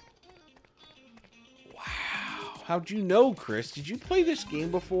 Wow. How'd you know, Chris? Did you play this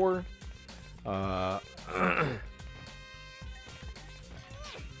game before?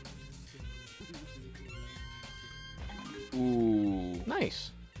 Ooh.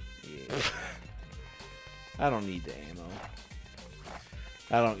 Nice. Yeah. I don't need the ammo.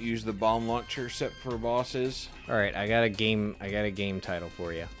 I don't use the bomb launcher except for bosses. All right, I got a game title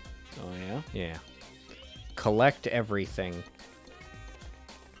for you. Oh yeah? Yeah. Collect everything.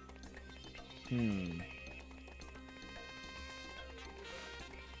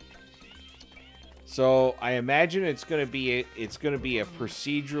 So I imagine it's gonna be a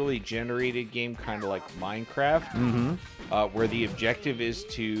procedurally generated game, kind of like Minecraft, where the objective is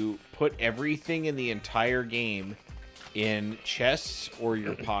to put everything in the entire game in chests or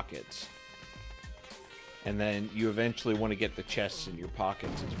your pockets, and then you eventually want to get the chests in your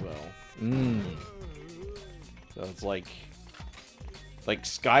pockets as well. So it's like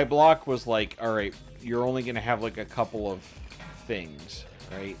Skyblock was like, all right, you're only gonna have like a couple of things,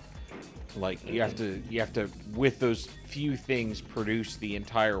 right? Like you have to with those few things produce the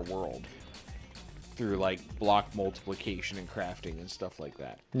entire world through like block multiplication and crafting and stuff like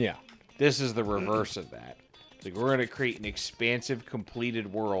that. Yeah. This is the reverse of that. Like we're gonna create an expansive,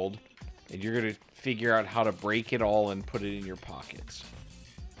 completed world, and you're gonna figure out how to break it all and put it in your pockets.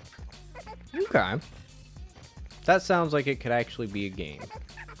 Okay. That sounds like it could actually be a game.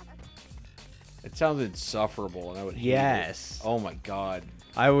 It sounds insufferable, and I would hate Yes. it. Oh my god.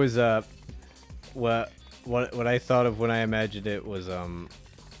 I was what I thought of when I imagined it was Don't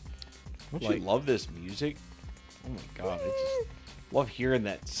like- you love this music? Oh my god, I just love hearing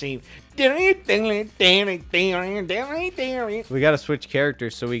that same. we got to switch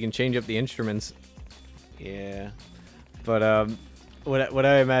characters so we can change up the instruments. Yeah. But what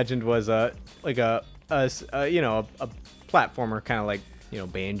I imagined was like a platformer, kind of like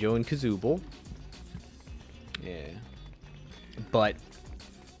Banjo and Kazooie, Yeah. but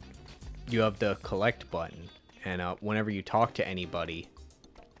you have the collect button, and whenever you talk to anybody,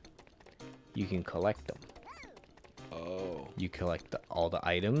 you can collect them. Oh. You collect all the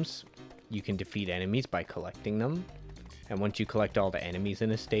items. You can defeat enemies by collecting them. And once you collect all the enemies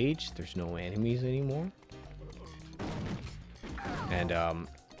in a stage, there's no enemies anymore. And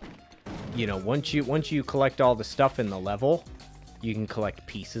once you collect all the stuff in the level, you can collect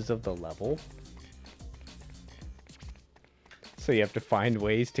pieces of the level. So you have to find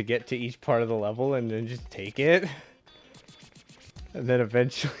ways to get to each part of the level and then just take it. And then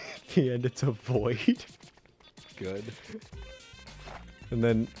eventually at the end it's a void. Good. And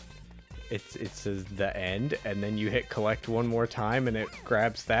then it says the end, and then you hit collect one more time and it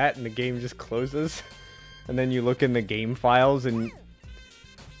grabs that and the game just closes. And then you look in the game files and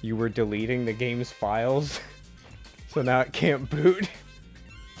you were deleting the game's files. So now it can't boot.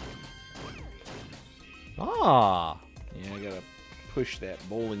 Ah. Yeah, I gotta push that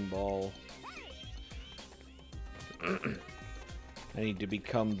bowling ball. I need to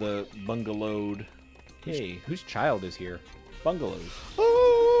become the bungalowed. Hey, Whose child is here? bungalows.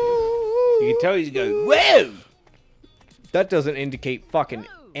 You can tell he's going, whoa! That doesn't indicate fucking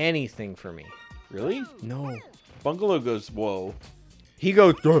anything for me. Really? No. Bungalow goes, whoa. He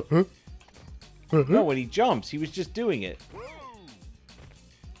goes, huh? No, when he jumps, he was just doing it.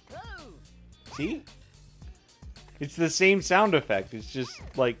 See? It's the same sound effect. It's just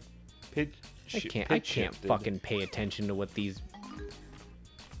like pitch. I can't fucking pay attention to what these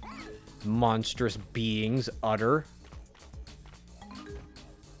monstrous beings utter.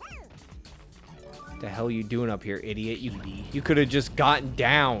 What the hell are you doing up here, idiot? You could have just gotten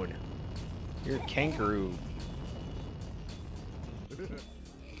down. You're a kangaroo.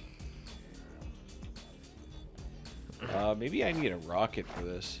 Maybe I need a rocket for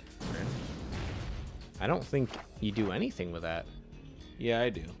this. I don't think you do anything with that. Yeah, I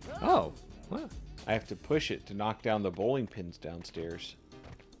do. Oh, what? I have to push it to knock down the bowling pins downstairs.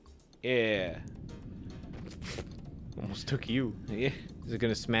 Yeah. Almost took you. Yeah. Is it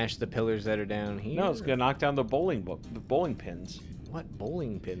gonna smash the pillars that are down here? No, it's gonna knock down the bowling pins. What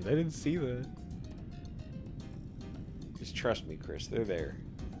bowling pins? I didn't see that. Just trust me, Chris. They're there.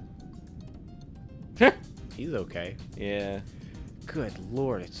 He's okay. Yeah. Good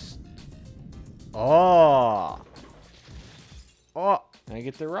lord, it's... Oh! Oh! I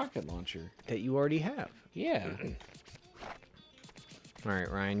get the rocket launcher. That you already have. Yeah. Alright,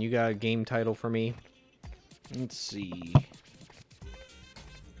 Ryan, you got a game title for me? Let's see.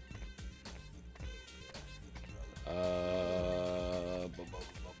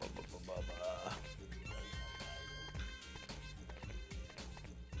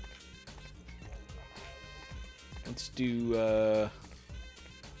 Let's do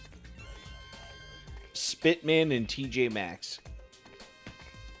Spitman and TJ Maxx.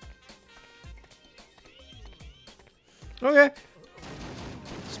 Okay.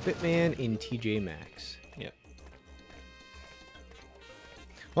 Spitman in TJ Maxx. Yep.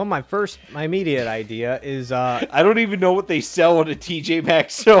 Well, my immediate idea is I don't even know what they sell at a TJ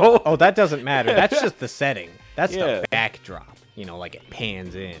Maxx, so oh, that doesn't matter. That's just the setting. That's Yeah. the backdrop. You know, like it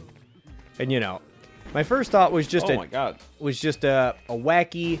pans in. And you know, my first thought was just oh my god. was just a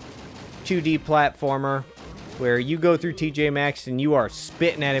wacky 2D platformer where you go through TJ Maxx and you are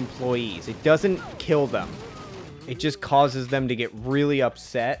spitting at employees. It doesn't kill them. It just causes them to get really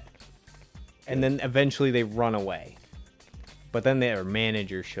upset, and then eventually they run away. But then their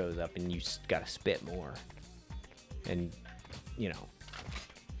manager shows up and you gotta spit more. And, you know,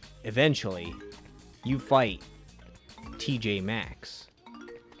 eventually you fight TJ Maxx,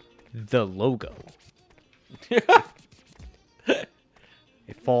 the logo. It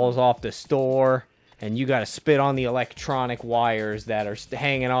falls off the store, and you gotta spit on the electronic wires that are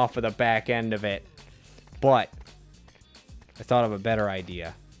hanging off of the back end of it. But I thought of a better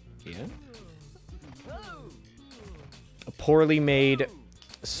idea. Yeah. A poorly made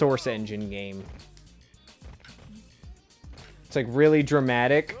Source Engine game. It's like really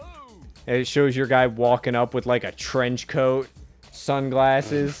dramatic. And it shows your guy walking up with like a trench coat,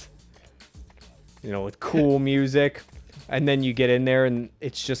 sunglasses, you know, with cool music. And then you get in there and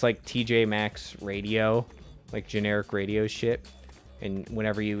it's just like TJ Maxx radio, like generic radio shit. And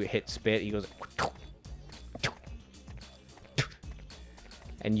whenever you hit spit, he goes...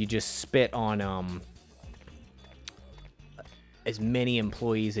 And you just spit on as many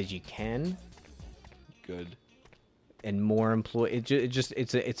employees as you can. Good. And more employees.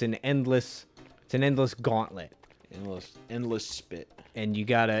 It's an endless gauntlet. Endless spit. And you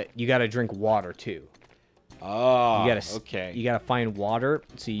gotta drink water too. Oh, okay. You gotta find water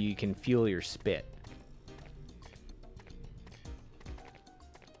so you can fuel your spit.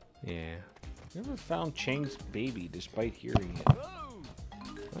 Yeah. Never found Chang's baby despite hearing it.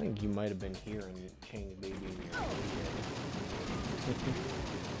 I think you might have been hearing Chang's baby in your head.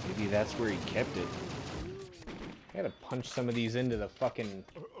 Maybe that's where he kept it. I gotta punch some of these into the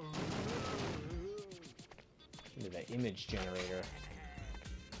image generator.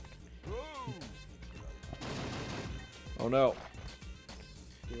 Oh no.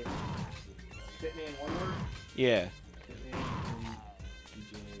 Spitman, one word? Yeah.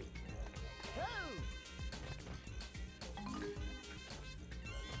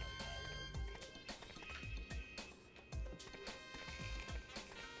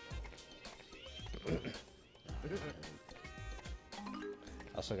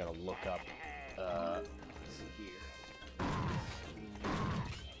 Also gotta look up, let's see here.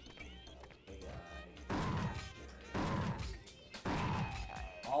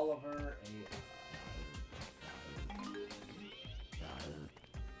 Oliver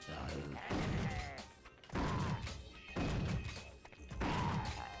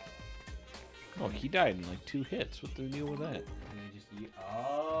Oh, he died in like 2 hits. What's the deal with that?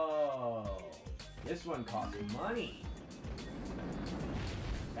 Oh, this one costs money.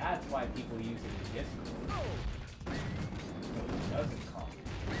 That's why people use it in Discord. It doesn't cost.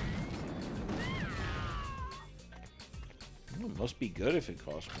 Must be good if it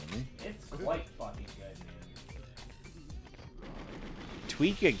costs money. It's quite fucking good, man.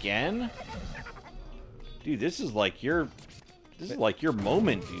 Tweak again? Dude, this is like your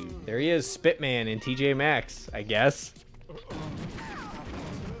moment, dude. There he is, Spitman in TJ Maxx, I guess.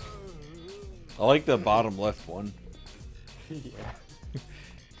 I like the bottom left one. Yeah.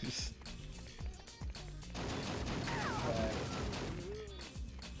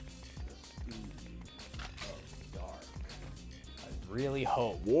 Really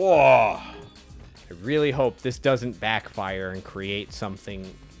hope. Whoa! I really hope this doesn't backfire and create something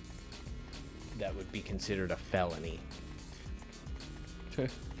that would be considered a felony.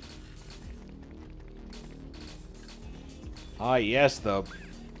 Ah, yes, the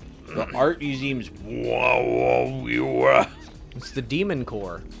art museum's whoa. It's the Demon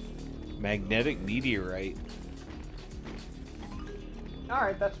Core. Magnetic meteorite.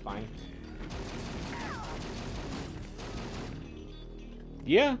 Alright, that's fine.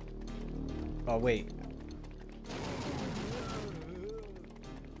 Yeah. Oh, wait.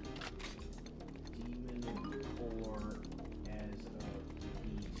 Demon Core as a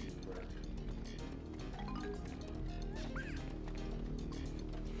VTuber.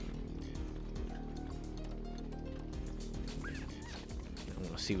 I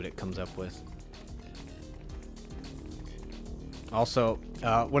want to see what it comes up with. Also,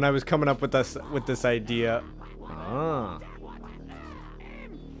 when I was coming up with this idea,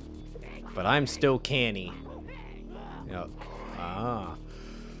 but I'm still canny. Yep.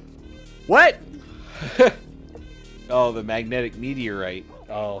 What? Oh, the magnetic meteorite.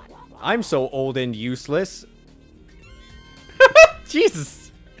 Oh, I'm so old and useless.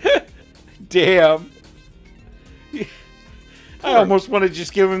 Jesus. Damn. I almost want to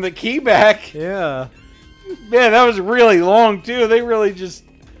just give him the key back. Yeah. Man, that was really long too. They really just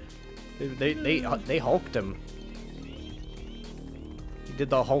they hulked him. He did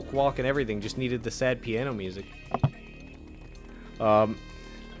the Hulk walk and everything. Just needed the sad piano music. When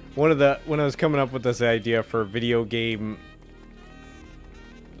I was coming up with this idea for a video game.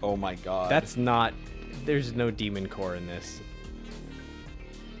 Oh my god. That's not. There's no Demon Core in this.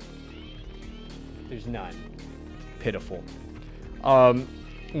 There's none. Pitiful.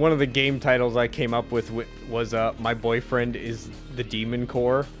 One of the game titles I came up with was My Boyfriend is the Demon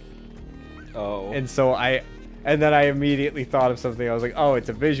Core. Oh. And so then I immediately thought of something. I was like, oh, it's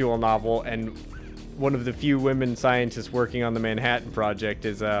a visual novel, and one of the few women scientists working on the Manhattan Project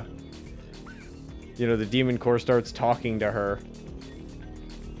is, the Demon Core starts talking to her.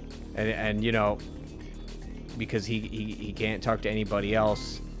 And you know, because he can't talk to anybody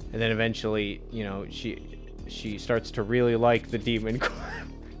else. And then eventually, you know, she starts to really like the Demon Core.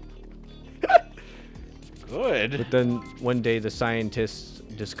 Good. But then one day the scientists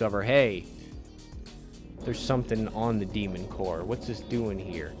discover, hey, there's something on the Demon Core. What's this doing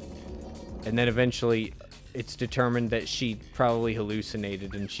here? And then eventually it's determined that she probably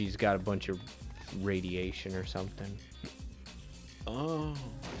hallucinated and she's got a bunch of radiation or something. Oh.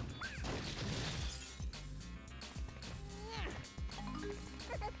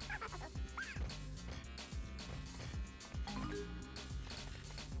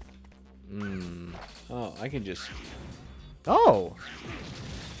 Oh, I can just... Oh!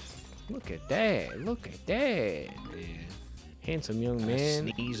 Look at that. Look at that. Yeah. Handsome young I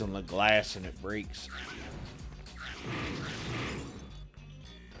man. sneeze on the glass and it breaks.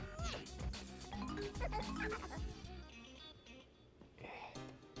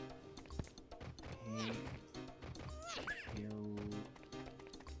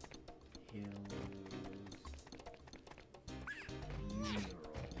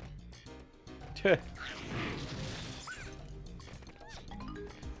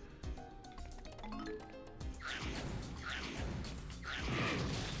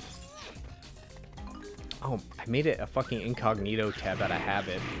 Oh, I made it a fucking incognito tab out of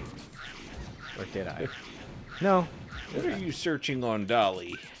habit. Or did I? No. What are you searching on,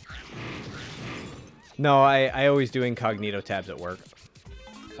 Dolly? No, I always do incognito tabs at work.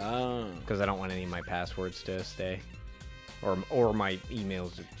 Oh. Because I don't want any of my passwords to stay. Or my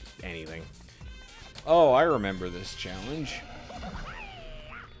emails, or anything. Oh, I remember this challenge.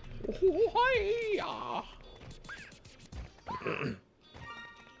 I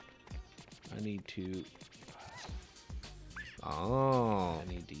need to... Oh. I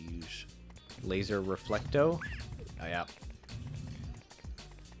need to use... Laser reflecto? Oh, yeah.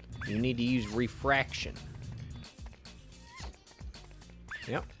 You need to use refraction.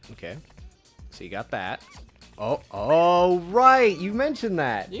 Yep, okay. So you got that. Oh, right! You mentioned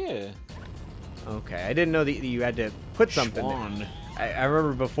that! Yeah. Okay, I didn't know that you had to put something Schwan. there. I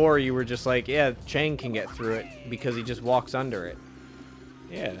remember before you were just like, yeah, Chang can get through it because he just walks under it.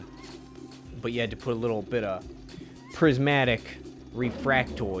 Yeah. But you had to put a little bit of prismatic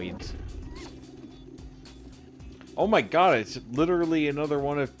refractoids. Oh my god, it's literally another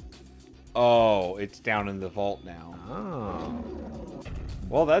one of... Oh, it's down in the vault now. Oh.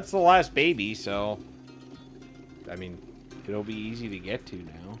 Well, that's the last baby, so... I mean, it'll be easy to get to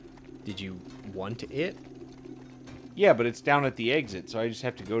now. did you want it? Yeah, but it's down at the exit, so I just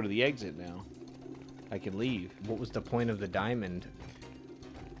have to go to the exit now. I can leave. What was the point of the diamond?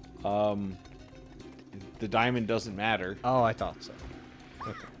 The diamond doesn't matter. Oh, I thought so.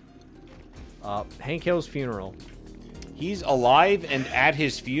 Okay. Hank Hill's funeral. He's alive and at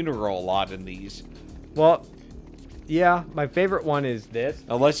his funeral a lot in these. Well, yeah, my favorite one is this.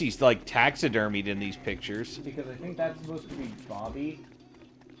 Unless he's, like, taxidermied in these pictures. Because I think that's supposed to be Bobby.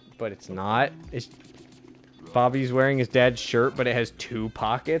 But it's not. It's Bobby's wearing his dad's shirt, but it has 2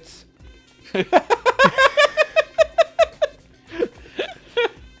 pockets.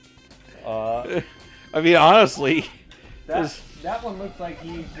 I mean, honestly... That one looks like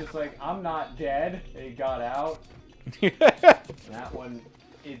he's just like, I'm not dead. And he got out. That one,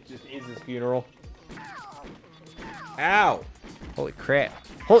 it just is his funeral. Ow! Holy crap.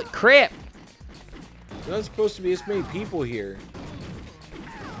 Holy crap! There's not supposed to be this many people here.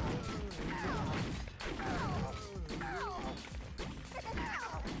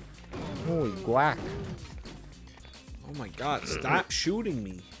 Holy guac. Oh my god, stop shooting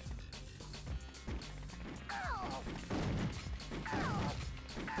me.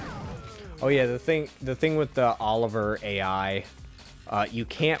 Oh yeah, the thing with the Oliver AI, you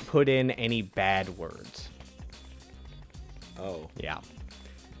can't put in any bad words. Oh. Yeah.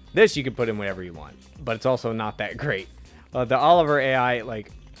 This you can put in whatever you want, but it's also not that great. The Oliver AI,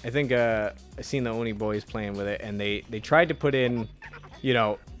 like, I think I seen the Oni boys playing with it, and they tried to put in, you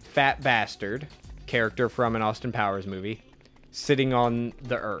know, fat bastard, character from an Austin Powers movie, sitting on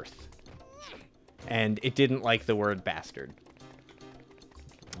the earth. And it didn't like the word bastard.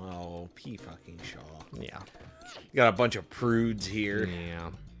 Oh, P fucking Shaw. Yeah. You got a bunch of prudes here.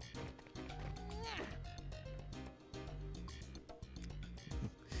 Yeah.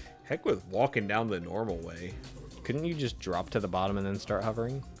 Heck with walking down the normal way. Couldn't you just drop to the bottom and then start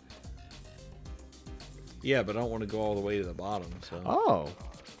hovering? Yeah, but I don't want to go all the way to the bottom, so... Oh.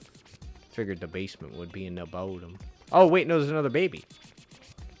 Figured the basement would be in the bottom. Oh, wait, no, there's another baby.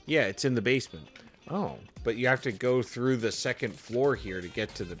 Yeah, it's in the basement. Oh. But you have to go through the second floor here to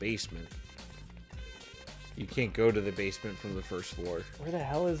get to the basement. You can't go to the basement from the first floor. Where the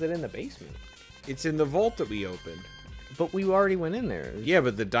hell is it in the basement? It's in the vault that we opened. But we already went in there. Yeah,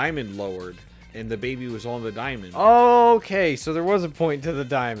 but the diamond lowered, and the baby was on the diamond. Oh, okay, so there was a point to the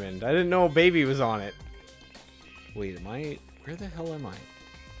diamond. I didn't know a baby was on it. Wait, am I... Where the hell am I?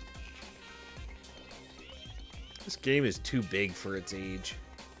 This game is too big for its age.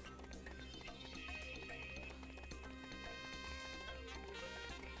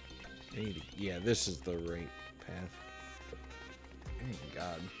 Yeah, this is the right path. Oh my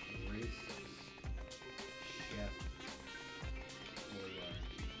god.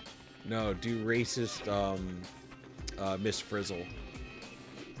 No, do racist, Miss Frizzle.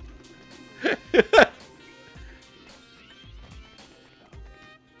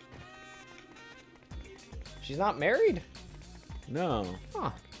 She's not married? No.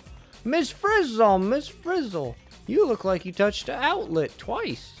 Huh. Miss Frizzle, Miss Frizzle. You look like you touched an outlet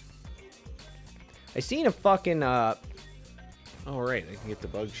twice. I seen a fucking, Oh, right, I can get the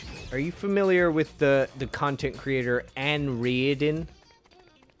bug shield. Are you familiar with the content creator Anne Riordan?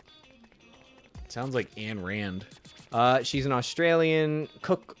 Sounds like Ayn Rand. She's an Australian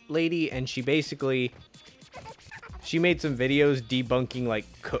cook lady, and she basically... She made some videos debunking, like,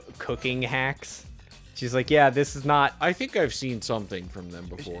 cooking hacks. She's like, yeah, this is not... I think I've seen something from them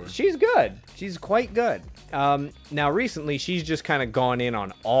before. She's good. She's quite good. Now, recently, she's just kind of gone in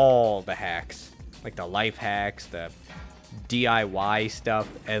on all the hacks. Like, the life hacks, the DIY stuff.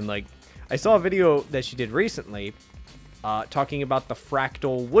 And, like, I saw a video that she did recently talking about the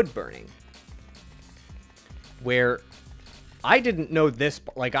fractal wood burning. Where I didn't know this...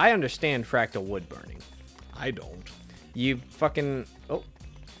 Like, I understand fractal wood burning. I don't. You fucking... Oh.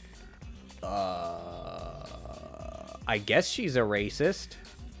 I guess she's a racist.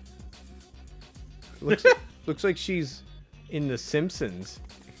 Looks like she's in The Simpsons.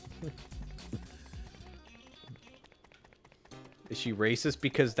 Is she racist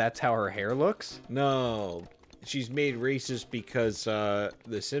because that's how her hair looks? No. She's made racist because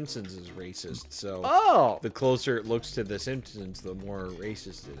The Simpsons is racist, so... Oh! The closer it looks to The Simpsons, the more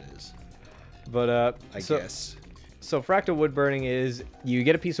racist it is. But, I guess. So fractal wood burning is you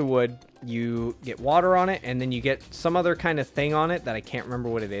get a piece of wood, you get water on it, and then you get some other kind of thing on it that I can't remember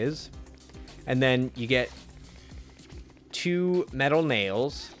what it is. And then you get 2 metal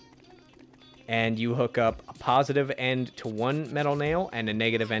nails, and you hook up a positive end to one metal nail and a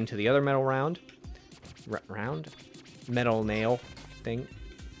negative end to the other metal metal nail thing.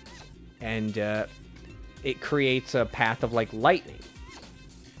 And it creates a path of like lightning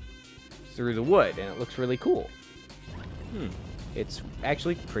through the wood, and it looks really cool. It's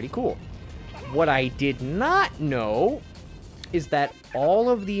actually pretty cool. What I did not know is that all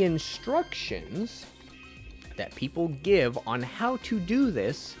of the instructions that people give on how to do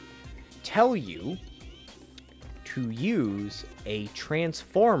this tell you to use a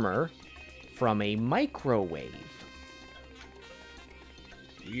transformer from a microwave.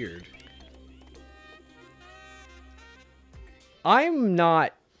 Weird. I'm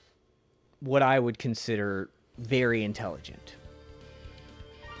not what I would consider very intelligent.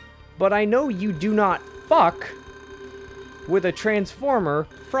 But I know you do not fuck with a transformer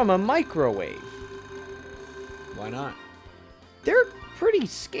from a microwave. Why not? They're pretty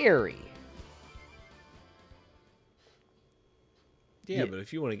scary. Yeah, but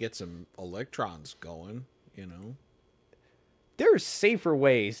if you want to get some electrons going, you know. There's safer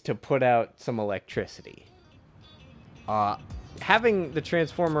ways to put out some electricity. Having the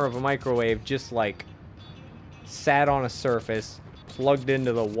transformer of a microwave just like sat on a surface, plugged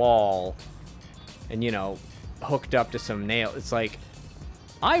into the wall, and, you know, hooked up to some nail. It's like,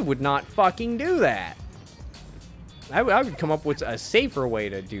 I would not fucking do that. I would come up with a safer way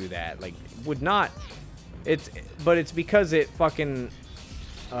to do that. Like, would not. But it's because it fucking,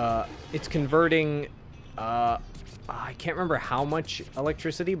 it's converting, I can't remember how much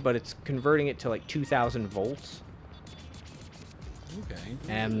electricity, but it's converting it to like 2,000 volts. Okay.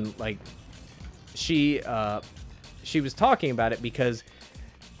 And like, she was talking about it because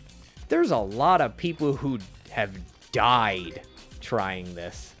there's a lot of people who have died trying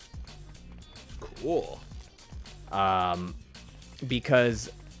this. Cool.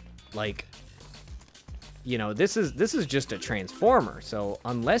 Because, like, you know, this is just a transformer. So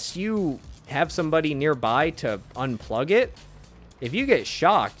unless you have somebody nearby to unplug it, if you get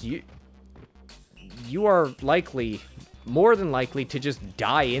shocked, you are more than likely to just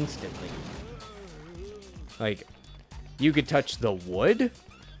die instantly. Like, you could touch the wood.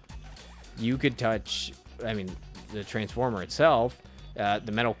 You could touch, I mean, the transformer itself,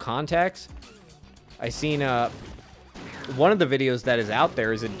 the metal contacts. I seen one of the videos that is out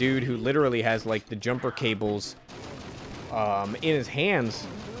there is a dude who literally has like the jumper cables in his hands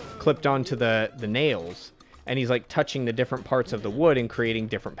clipped onto the nails, and he's like touching the different parts of the wood and creating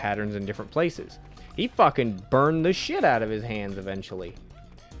different patterns in different places. He fucking burned the shit out of his hands eventually.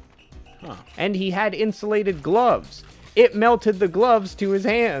 Huh. And he had insulated gloves. It melted the gloves to his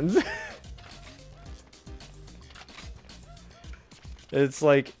hands. It's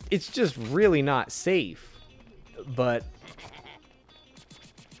like, it's just really not safe. But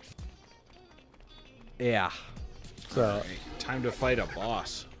yeah. So All right, time to fight a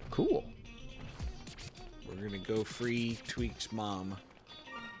boss. cool. We're gonna go free Tweak's mom.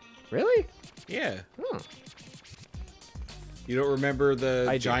 Really? Yeah. Huh. You don't remember the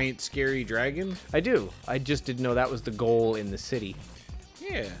I do. giant scary dragon? I do. I just didn't know that was the goal in the city.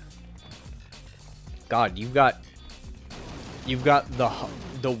 Yeah. God, you've got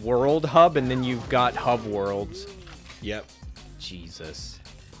the world hub, and then you've got hub worlds. Yep. Jesus.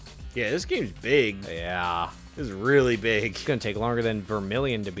 Yeah, this game's big. Yeah. This is really big. It's gonna take longer than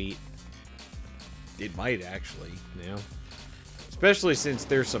Vermilion to beat. It might actually. Yeah. Especially since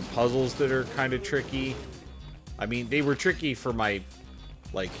there's some puzzles that are kind of tricky. I mean, they were tricky for my,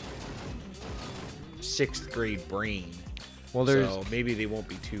 like, 6th grade brain. Well, there's So maybe they won't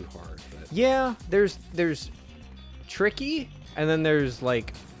be too hard. But yeah, there's tricky, and then there's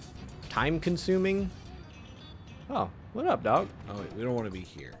like time consuming. Oh, what up, dog? oh, wait, we don't want to be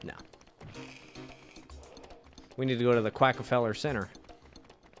here. No. We need to go to the Quackafeller Center.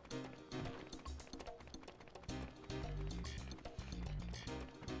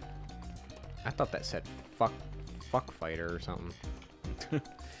 I thought that said fuck fighter or something.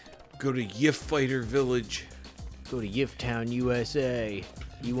 Go to Yif Fighter Village. Go to Yiftown, USA.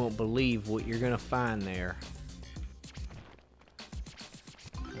 You won't believe what you're gonna find there.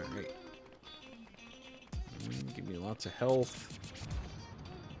 Alright. Give me lots of health.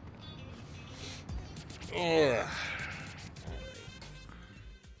 Ugh.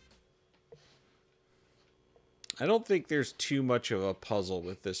 I don't think there's too much of a puzzle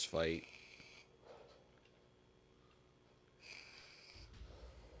with this fight.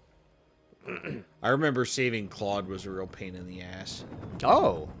 I remember saving Claude was a real pain in the ass.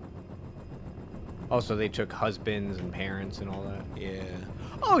 Oh. Oh, so they took husbands and parents and all that? Yeah.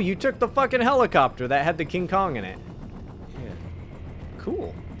 Oh, you took the fucking helicopter that had the King Kong in it. Yeah.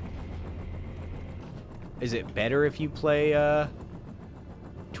 Cool. Is it better if you play,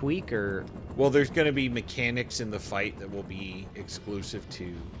 Tweak, or... Well, there's going to be mechanics in the fight that will be exclusive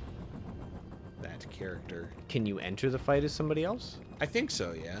to that character. Can you enter the fight as somebody else? I think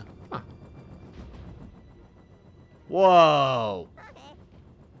so, yeah. Huh. Whoa!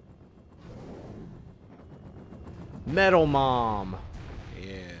 Metal Mom.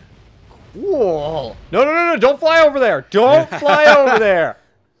 Yeah. Whoa! No! Don't fly over there! Don't fly over there!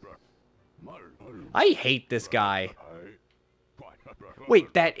 I hate this guy.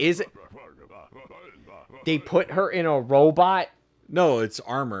 Wait, that is... They put her in a robot? No, it's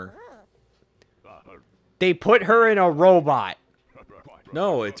armor. They put her in a robot.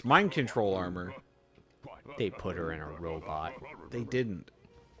 No, it's mind control armor. They put her in a robot. They didn't.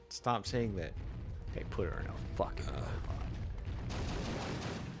 Stop saying that. They put her in a fucking robot.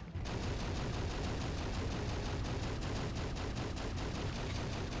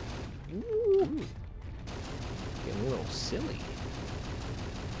 Ooh. Getting a little silly.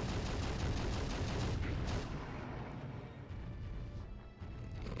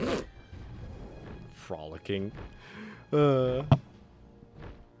 Frolicking. This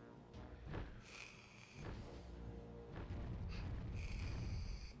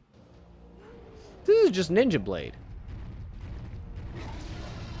is just Ninja Blade.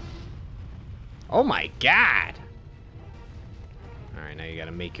 Oh my god! Alright, now you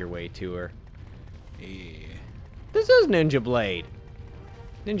gotta make your way to her. Yeah. This is Ninja Blade.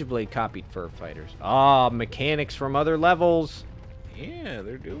 Ninja Blade copied Fur Fighters. Ah, mechanics from other levels. Yeah,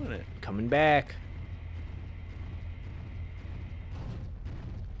 they're doing it. Coming back.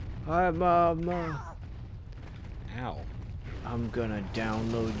 Ow. I'm gonna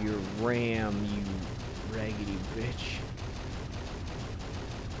download your RAM, you raggedy bitch.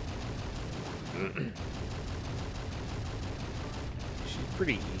 She's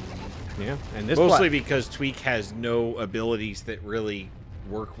pretty easy. Yeah, and this mostly because Tweak has no abilities that really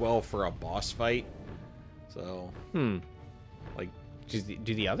work well for a boss fight. So, like,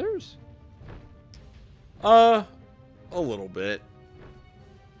 do the others? A little bit.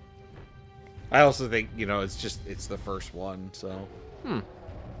 I also think, you know, it's the first one, so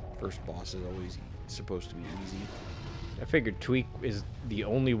first boss is always supposed to be easy. I figured Tweak is the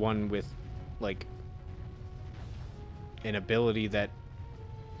only one with, like, an ability that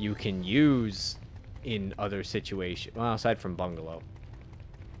you can use in other situations. Well, aside from Bungalow.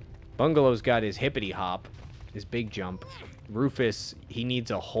 Bungalow's got his hippity hop, his big jump. Rufus, he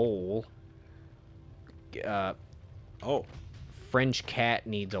needs a hole. French Cat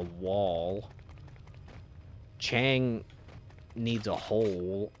needs a wall. Chang needs a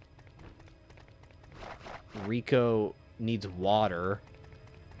hole. Rico needs water.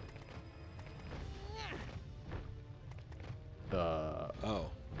 I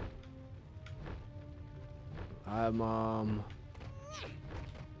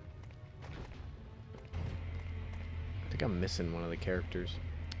think I'm missing one of the characters.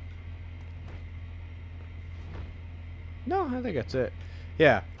 No, I think that's it.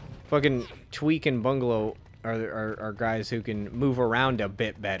 Yeah, fucking Tweak and Bungalow are guys who can move around a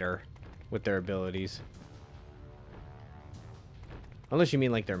bit better with their abilities. Unless you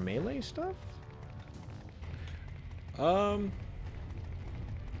mean like their melee stuff?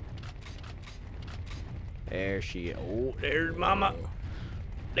 There she is. Oh, there's Mama.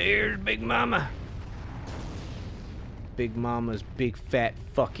 There's Big Mama. Big Mama's big fat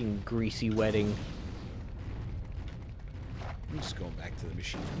fucking greasy wedding. I'm just going back to the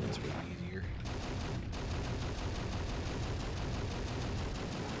machine. That's way easier.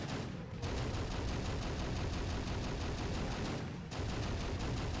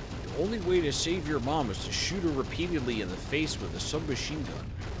 The only way to save your mom is to shoot her repeatedly in the face with a submachine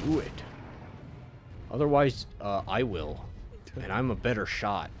gun. Do it. Otherwise, I will. And I'm a better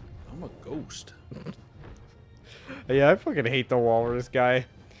shot. I'm a ghost. Yeah, I fucking hate the Walrus guy.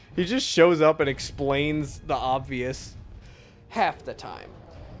 He just shows up and explains the obvious half the time.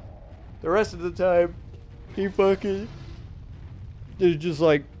 The rest of the time, he fucking is just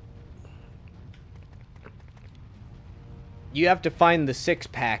like... You have to find the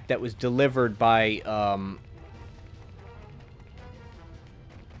six-pack that was delivered by,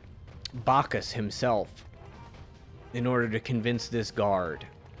 Bacchus himself in order to convince this guard.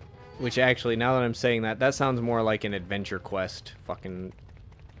 Which actually, now that I'm saying that, that sounds more like an adventure quest fucking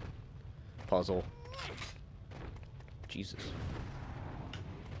puzzle. Jesus.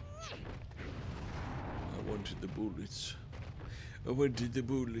 wanted the bullets. I wanted the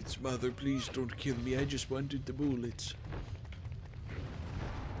bullets. Mother, please don't kill me. I just wanted the bullets.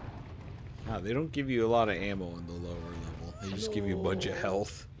 Ah, they don't give you a lot of ammo in the lower level. They just give you a bunch of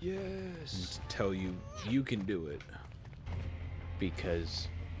health. Yes. And tell you you can do it. Because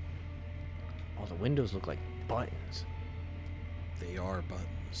all the windows look like buttons. They are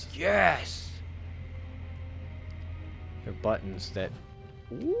buttons. Yes. They're buttons that.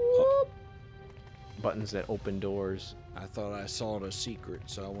 Whoop, buttons that open doors. I thought I saw a secret,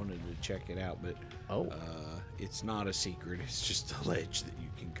 so I wanted to check it out, but it's not a secret. It's just a ledge that you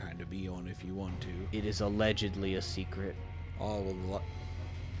can kind of be on if you want to. It is allegedly a secret. Oh, well,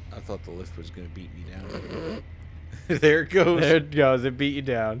 I thought the lift was going to beat me down. There it goes. There it goes. It beat you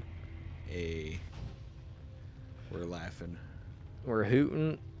down. Hey. We're laughing. We're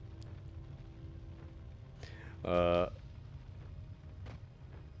hooting.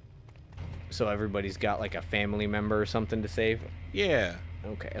 So everybody's got like a family member or something to save? Yeah.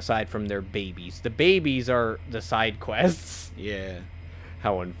 Okay, aside from their babies. The babies are the side quests. Yeah.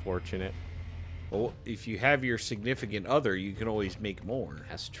 How unfortunate. Well, if you have your significant other, you can always make more.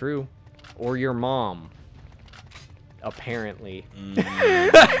 That's true. Or your mom. Apparently.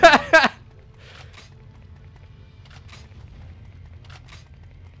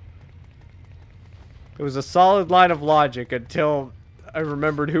 It was a solid line of logic until I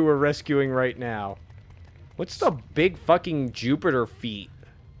remembered who we're rescuing right now. What's the big fucking Jupiter feet?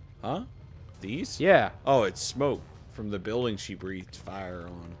 Huh? These? Yeah. Oh, it's smoke from the building she breathed fire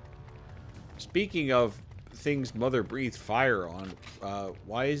on. Speaking of things Mother breathed fire on,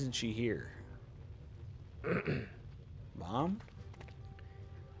 why isn't she here? Mom?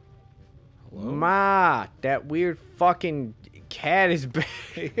 Hello? Ma, that weird fucking cat is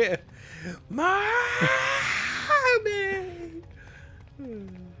back. Mommy!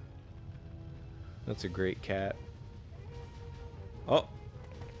 That's a great cat. Oh.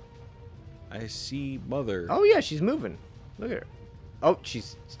 I see Mother. Oh yeah, she's moving. Look at her. Oh,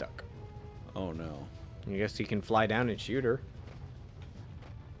 she's stuck. Oh no. I guess he can fly down and shoot her.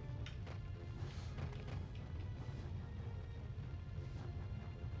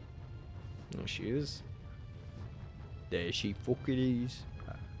 There she is. There she fucking is.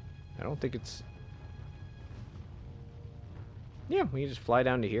 I don't think it's... Yeah, we can just fly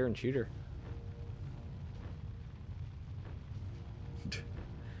down to here and shoot her.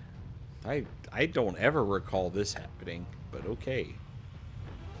 I don't ever recall this happening, but okay.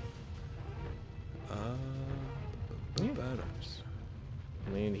 Yeah.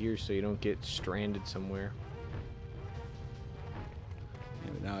 Land here so you don't get stranded somewhere.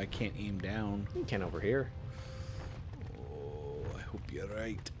 Yeah, but now I can't aim down. You can over here. Oh, I hope you're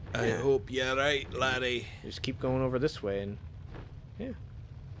right. I hope you're right, laddie. Just keep going over this way and... Yeah.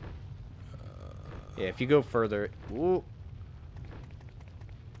 Yeah, if you go further... Whoa.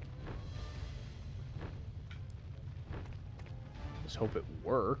 Just hope it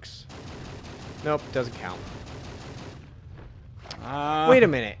works. Nope, doesn't count. Wait a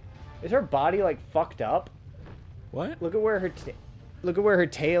minute. Is her body like fucked up? What? Look at where her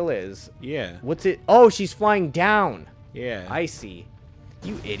tail is. Yeah. What's it? Oh, she's flying down. Yeah. I see.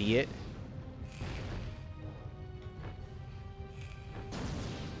 You idiot.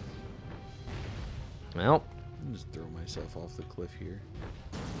 Well, I'll just throw myself off the cliff here.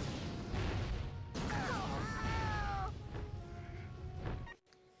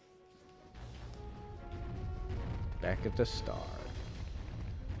 back at the start.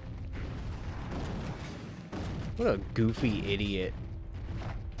 What a goofy idiot.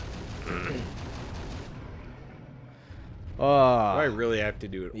 Do I really have to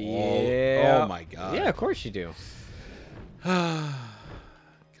do it all? Yeah. Oh my god. Yeah, of course you do. Can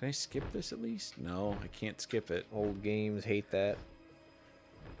I skip this at least? No, I can't skip it. Old games hate that.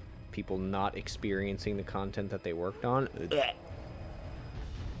 People not experiencing the content that they worked on.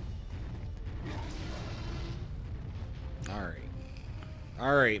 Alright.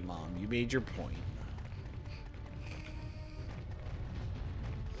 Alright, Mom. You made your point.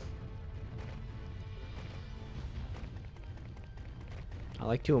 I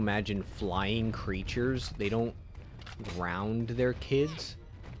like to imagine flying creatures. They don't ground their kids.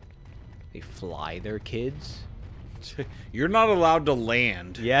 They fly their kids. You're not allowed to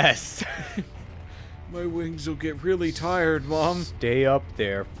land. Yes. My wings will get really tired, Mom. Stay up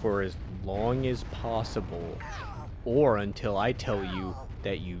there for as long as possible, or until I tell you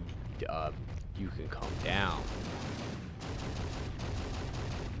that you can come down.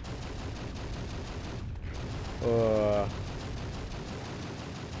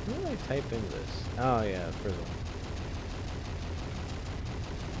 Where do I type in this? Oh yeah, Frizzle.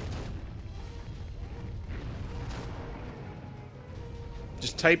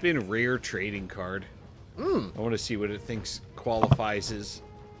 type in rare trading card. I want to see what it thinks qualifies as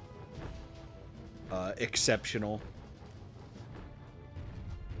exceptional.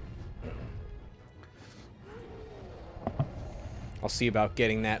 I'll see about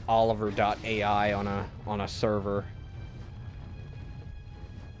getting that Oliver.ai on a server.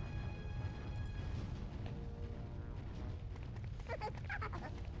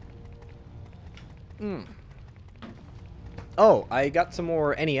 Oh, I got some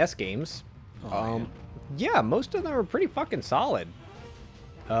more NES games. Yeah, most of them are pretty fucking solid.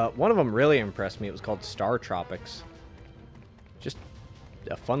 One of them really impressed me. It was called Star Tropics. Just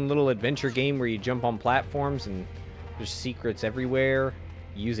a fun little adventure game where you jump on platforms and there's secrets everywhere.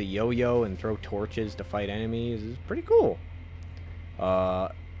 You use a yo-yo and throw torches to fight enemies. It's pretty cool.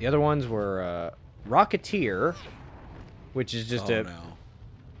 The other ones were Rocketeer, which is just no.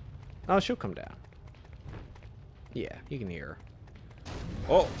 Oh, she'll come down. Yeah, you can hear her.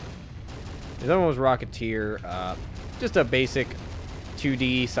 Oh. The other one was Rocketeer. Just a basic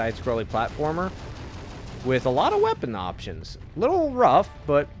 2D side-scrolling platformer with a lot of weapon options. Little rough,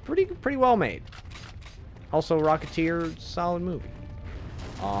 but pretty well made. Also, Rocketeer, solid movie.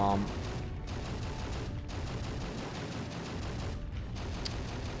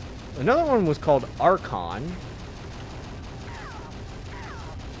 Another one was called Archon.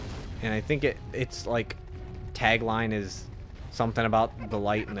 And I think it's like tagline is something about the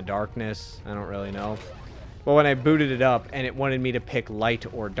light and the darkness. I don't really know. But when I booted it up and it wanted me to pick light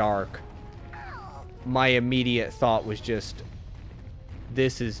or dark, my immediate thought was just,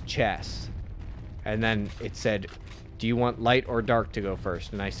 this is chess. And then it said, do you want light or dark to go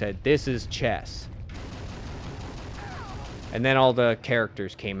first? And I said, this is chess. And then all the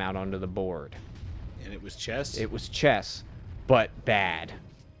characters came out onto the board. And it was chess? It was chess, but bad.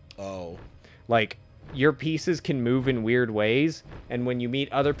 Oh. Like, your pieces can move in weird ways, and when you meet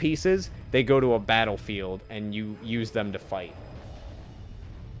other pieces, they go to a battlefield, and you use them to fight.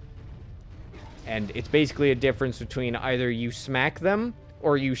 And it's basically a difference between either you smack them,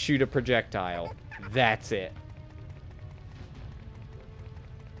 or you shoot a projectile. That's it.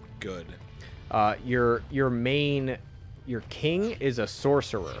 Good. Your king is a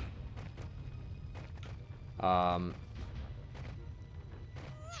sorcerer. And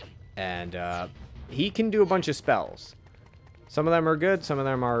he can do a bunch of spells. Some of them are good, some of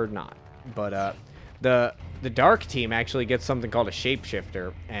them are not. But the dark team actually gets something called a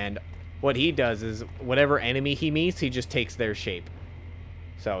shapeshifter, and what he does is whatever enemy he meets, he just takes their shape.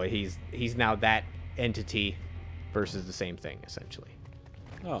 So he's now that entity versus the same thing, essentially.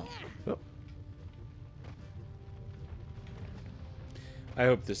 Oh. Oh. I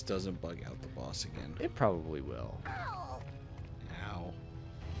hope this doesn't bug out the boss again. It probably will. Ow.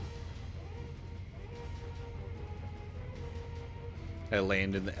 I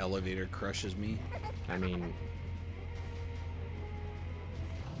land and the elevator crushes me. I mean,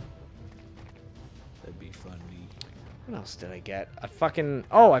 That'd be funny. what else did I get?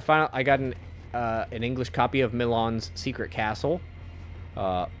 I got an English copy of Milan's Secret Castle.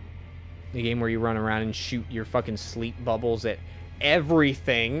 The game where you run around and shoot your fucking sleep bubbles at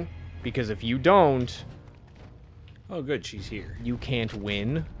everything, because if you don't, Oh, good, she's here. you can't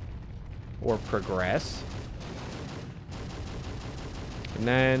win or progress. And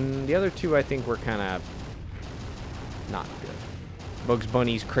then the other two I think were kind of not good. Bugs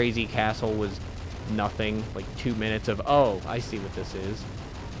Bunny's Crazy Castle was nothing. Like 2 minutes of, oh, I see what this is.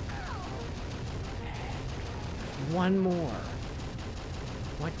 One more.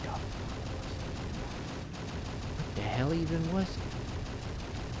 What the hell even was it?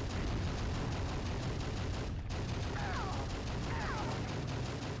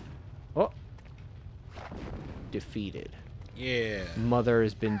 Oh. Defeated. Yeah. Mother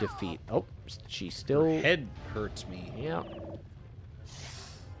has been defeated. Oh, she's still... Her head hurts me. Yeah.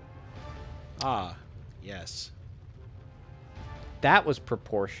 Ah, yes. That was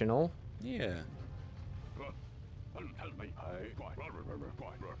proportional. Yeah.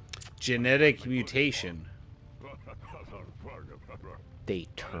 Genetic mutation. They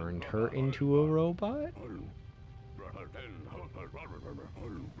turned her into a robot?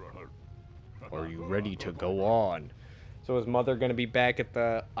 Are you ready to go on? So is Mother going to be back at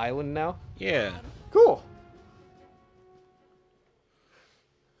the island now? Yeah. Cool.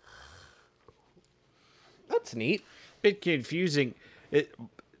 That's neat. Bit confusing.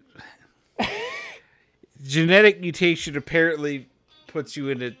 Genetic mutation apparently puts you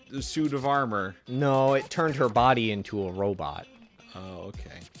in a suit of armor. No, it turned her body into a robot. Oh,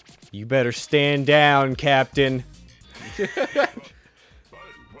 okay. You better stand down, Captain.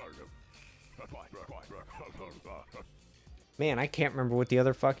 Man, I can't remember what the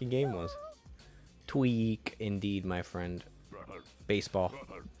other fucking game was. Tweak, indeed, my friend. Baseball.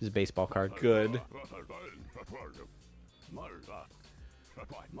 This is a baseball card. Good.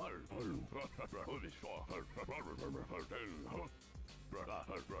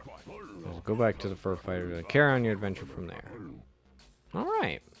 Let's go back to the fur fighter to carry on your adventure from there.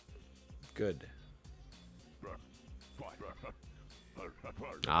 Alright. Good.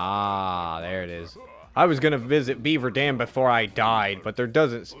 Ah, there it is. I was gonna visit Beaver Dam before I died, but there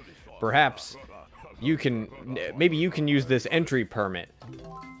doesn't... Perhaps you can... Maybe you can use this entry permit.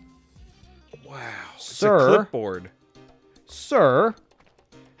 Wow. It's Sir. a clipboard. Sir,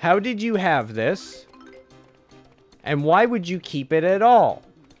 how did you have this? And why would you keep it at all?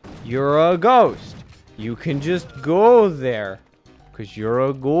 You're a ghost. You can just go there. Because you're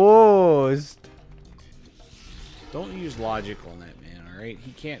a ghost. Don't use logic on that man, alright?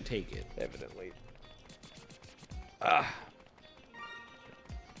 He can't take it. Evidently.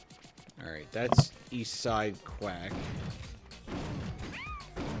 Alright, that's East Side Quack.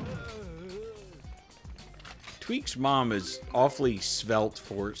 Tweak's mom is awfully svelte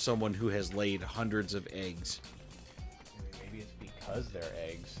for someone who has laid hundreds of eggs. Maybe it's because they're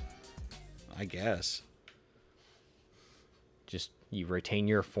eggs. I guess. Just, you retain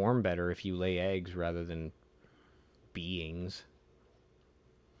your form better if you lay eggs rather than beings.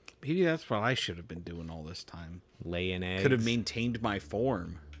 Maybe that's what I should have been doing all this time. Laying eggs. Could have maintained my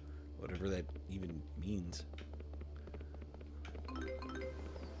form. Whatever that even means.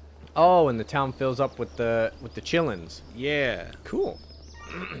 Oh, and the town fills up with the chillins. Yeah. Cool.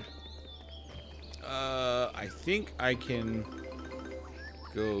 I think I can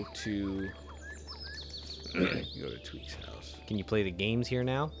go to Tweak's house. Can you play the games here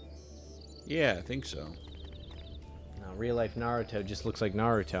now? Yeah, I think so. No, real life Naruto just looks like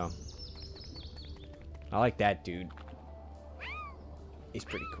Naruto. I like that dude. He's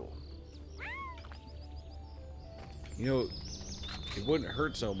pretty cool. You know, it wouldn't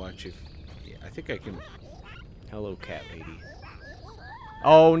hurt so much if... Yeah, I think I can... Hello, cat lady.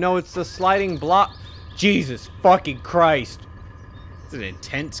 Oh, no, it's the sliding block. Jesus fucking Christ. It's an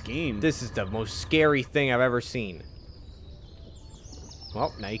intense game. This is the most scary thing I've ever seen.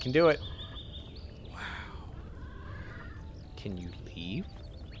 Well, now you can do it. Wow. Can you leave?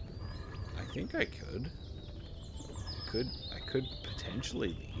 I think I could. I could potentially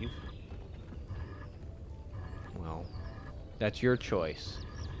leave. Well, that's your choice.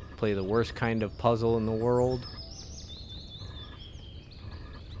 Play the worst kind of puzzle in the world.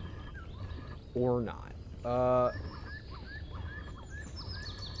 Or not.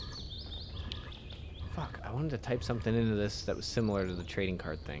 Fuck, I wanted to type something into this that was similar to the trading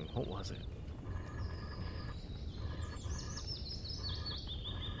card thing. What was it?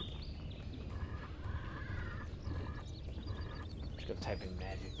 Just go type in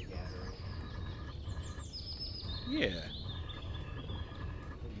Magic the Gathering. Yeah.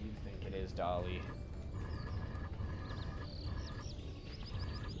 What do you think it is, Dolly?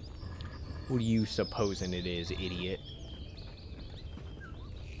 What are you supposing it is, idiot?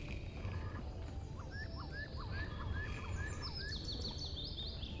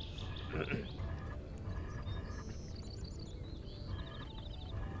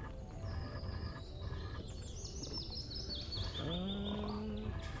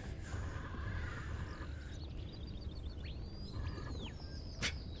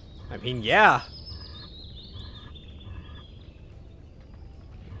 I mean, yeah.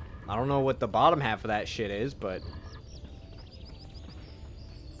 I don't know what the bottom half of that shit is, but...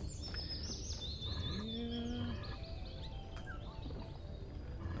 Yeah.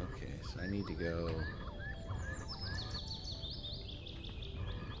 Okay, so I need to go...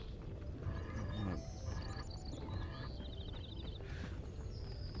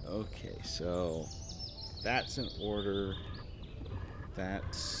 Okay, so that's in order.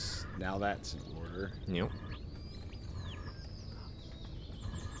 Now that's in order. Yep.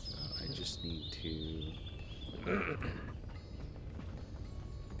 I just need to...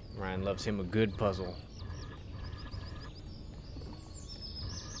 Ryan loves him a good puzzle.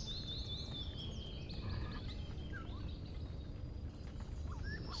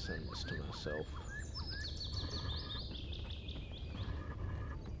 I'll send this to myself.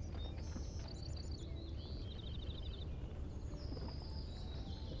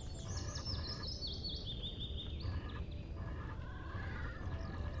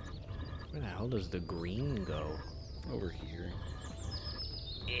 Where the hell does the green go? over here.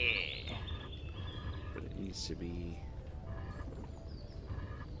 Yeah. But it needs to be...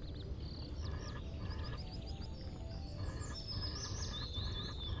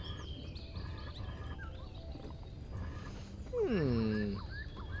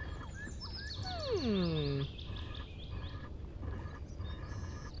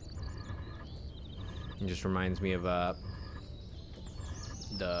 just reminds me of that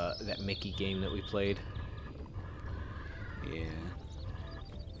Mickey game that we played. Yeah.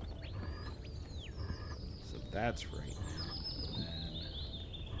 So that's right. And then...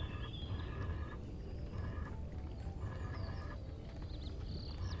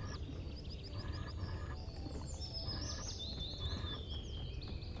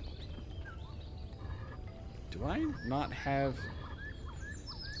 Do I not have...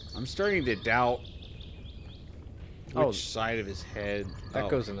 I'm starting to doubt which side of his head... That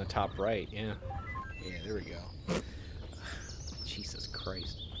goes in the top right, yeah. Yeah, there we go. Jesus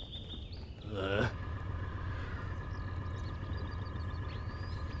Christ.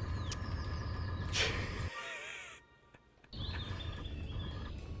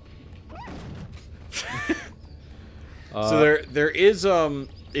 So there is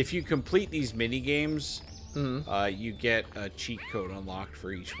if you complete these mini games, you get a cheat code unlocked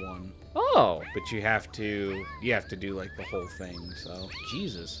for each one. Oh, But you have to do like the whole thing. So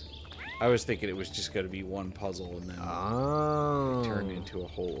Jesus. I was thinking it was just going to be one puzzle and then Oh. it turned into a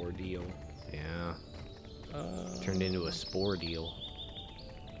whole ordeal. Yeah. Turned into a spore deal.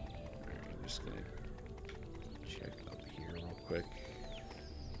 I'm just gonna check up here real quick.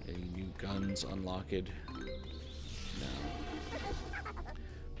 Any new guns unlocked? No.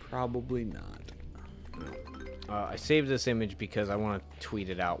 Probably not. I saved this image because I want to tweet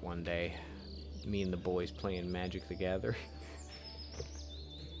it out one day. Me and the boys playing Magic the Gathering.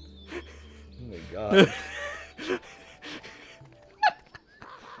 Oh my god.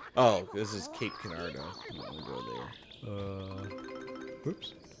 Oh, this is Cape Canardo. I'm gonna go there.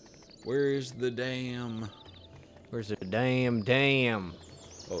 Whoops. Where's the dam? Where's the damn dam?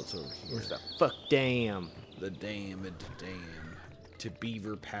 Oh, it's over here. Where's the fuck dam? The dam and dam to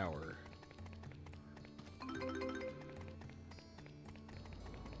Beaver Power.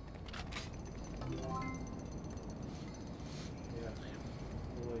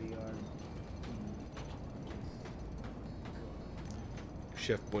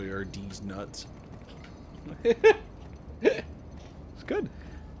 Chef Boyardee's nuts. It's good.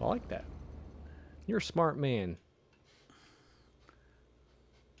 I like that. You're a smart man.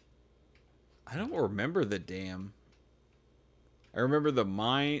 I don't remember the dam. I remember the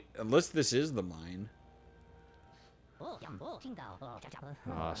mine, unless this is the mine.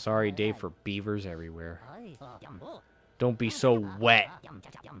 Sorry, Dave, for beavers everywhere. Don't be so wet.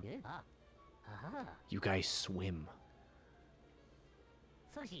 You guys swim.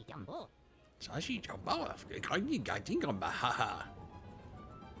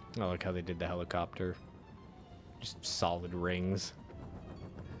 I like how they did the helicopter. Just solid rings.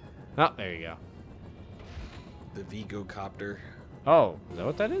 Oh, there you go. The Vigo copter. Oh, is that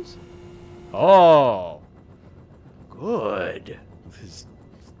what that is? Oh. Good. With his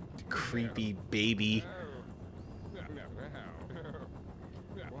creepy baby.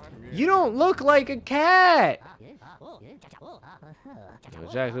 You don't look like a cat! I know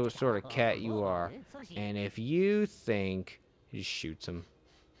exactly what sort of cat you are. And if you think... He just shoots him.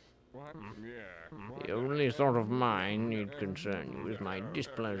 The only sort of mind need concern you is my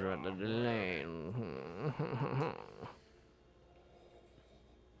displeasure at the delay.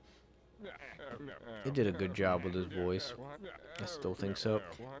 He did a good job with his voice. I still think so.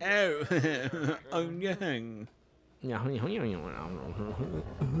 Oh, oh young.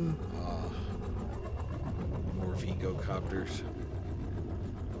 More Vigo copters.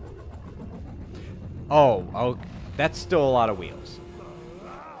 Oh, that's still a lot of wheels.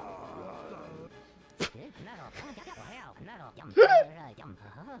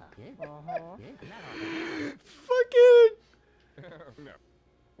 Fucking.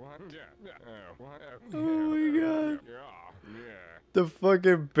 Oh my god. The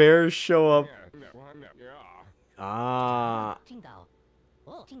fucking bears show up. Ah.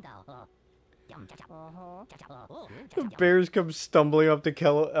 The bears come stumbling up the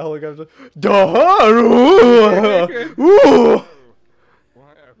helicopter.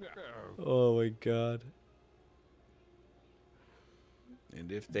 Oh my god.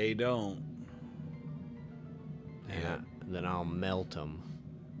 And if they don't... Yeah, then I'll melt them.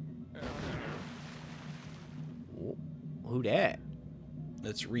 Who that?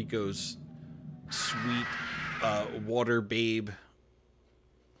 That's Rico's sweet water babe.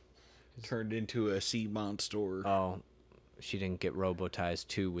 Turned into a sea monster. Oh, she didn't get robotized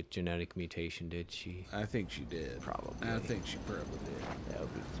too with genetic mutation, did she? I think she did. Probably. I think she probably did. That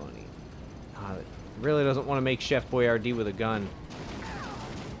would be funny. Really doesn't want to make Chef Boyardee with a gun.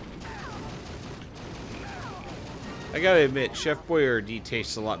 I gotta admit, Chef Boyardee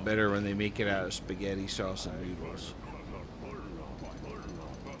tastes a lot better when they make it out of spaghetti sauce and noodles.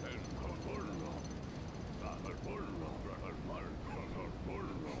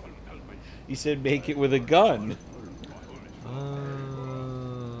 He said make it with a gun.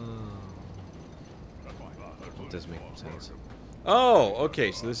 That does make sense. Oh,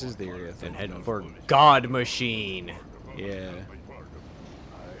 okay, so this is the area. And head for God Machine. Yeah.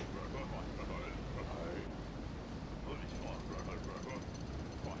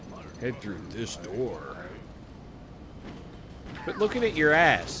 Head through this door. Quit looking at your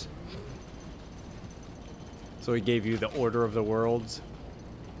ass. So he gave you the Order of the Worlds.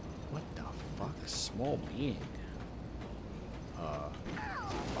 What the fuck? A small being.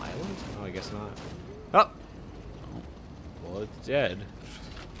 Violent? Oh, I guess not. Oh! Well, it's dead.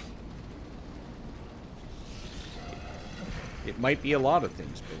 It might be a lot of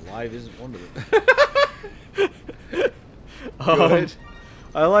things, but alive isn't one of them. Good.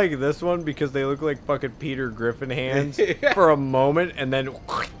 I like this one because they look like fucking Peter Griffin hands Yeah. for a moment, and then...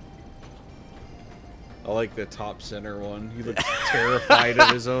 I like the top center one. He looks terrified of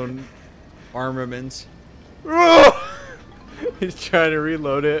his own armaments. He's trying to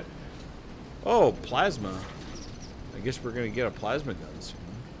reload it. Oh, plasma. I guess we're going to get a plasma gun soon.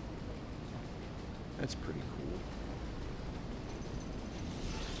 That's pretty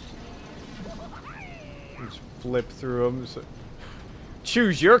cool. Just flip through them. So...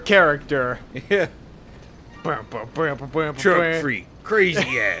 Choose your character. Yeah. Truck Truck freak.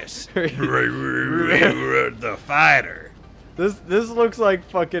 Crazy ass. The fighter. This looks like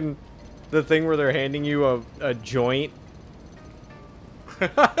fucking the thing where they're handing you a joint.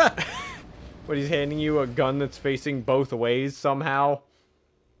 But he's handing you a gun that's facing both ways somehow.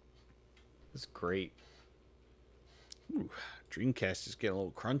 It's great. Ooh, Dreamcast is getting a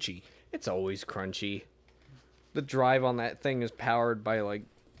little crunchy. It's always crunchy. The drive on that thing is powered by like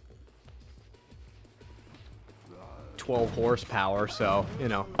 12 horsepower, so you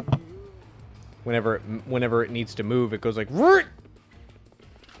know, whenever it needs to move, it goes like Bear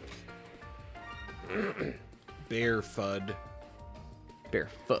Fud. Bear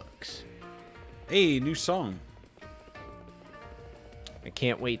fucks. Hey, new song. I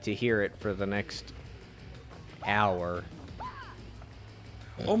can't wait to hear it for the next hour.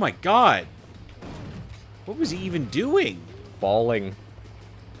 Oh my god. What was he even doing? Falling.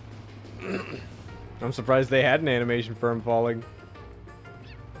 I'm surprised they had an animation for him falling.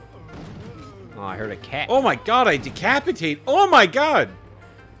 Oh, I heard a cat. Oh my god, I decapitate. Oh my god.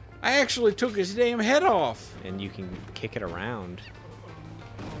 I actually took his damn head off. And you can kick it around.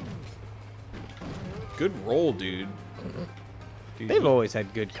 Good roll, dude. Dude, They've always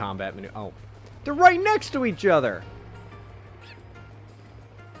had good combat maneuvers. Oh, they're right next to each other.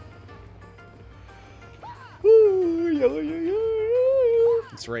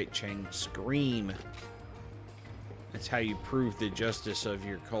 That's right, Chang. Scream. That's how you prove the justice of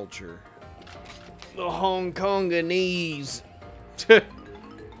your culture. The Hong Konganese.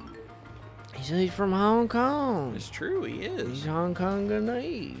 He's from Hong Kong. It's true, he is. He's Hong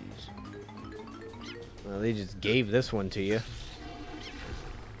Konganese. Well, they just gave this one to you.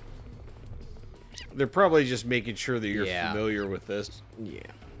 They're probably just making sure that you're Yeah. familiar with this. Yeah,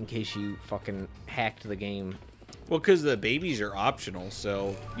 in case you fucking hacked the game. Well, because the babies are optional,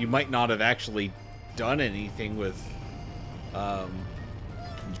 so you might not have actually done anything with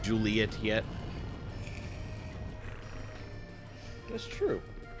Juliet yet. That's true.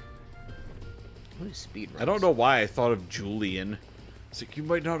 What is speedrun? I don't know why I thought of Julian. It's like, you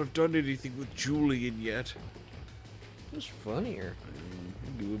might not have done anything with Julian yet. It's funnier.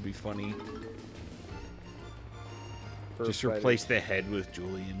 It would be funny. Fur Just Fighter- replace the head with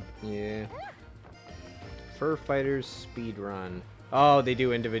Julian. Yeah. Fur Fighters speedrun. Oh, they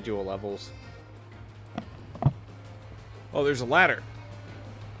do individual levels. Oh, there's a ladder.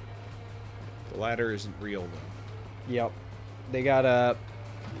 The ladder isn't real, though. Yep. They got a...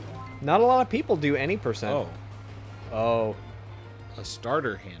 Not a lot of people do any percent. Oh, Oh. a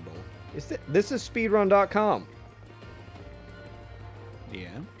starter handle. This is speedrun.com. Yeah.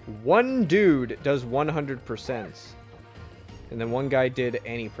 One dude does 100%. And then one guy did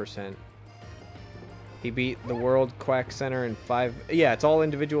any percent. He beat the World Quack Center in 5... Yeah, it's all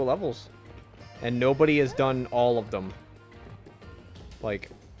individual levels. And nobody has done all of them.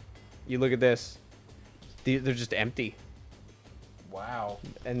 Like, you look at this. They're just empty. Wow.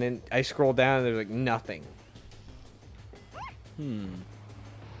 And then I scroll down and there's like nothing.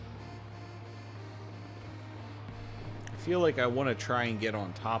 I feel like I want to try and get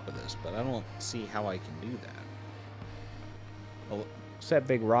on top of this, but I don't see how I can do that. Oh, What's that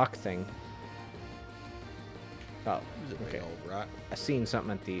big rock thing? Oh, okay. okay. Right. I seen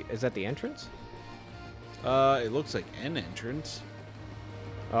something at the... Is that the entrance? It looks like an entrance.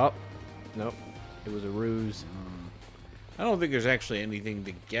 Oh, nope. It was a ruse. I don't think there's actually anything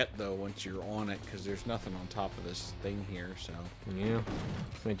to get, though, once you're on it, because there's nothing on top of this thing here, so... Yeah.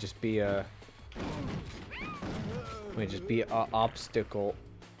 Might just be a... Might just be a obstacle.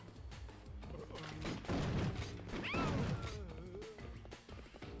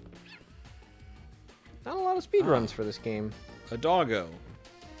 Not a lot of speed runs for this game. A doggo. What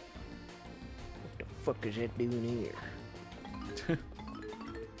the fuck is that doing here?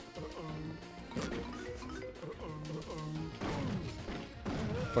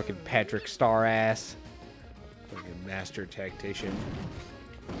 Fucking Patrick Star ass. Fucking master tactician.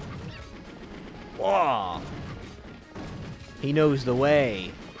 Whoa! He knows the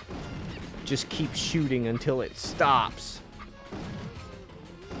way. Just keep shooting until it stops.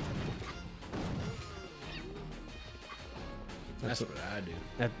 That's what I do.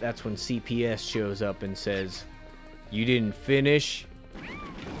 That's when CPS shows up and says, "You didn't finish."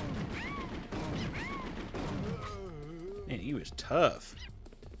 Man, he was tough.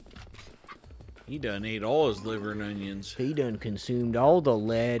 He done ate all his liver and onions. He done consumed all the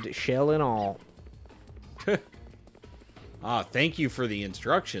lead, shell and all. Ah, thank you for the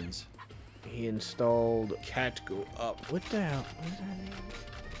instructions. He installed... Cat go up. What the hell? What is that name?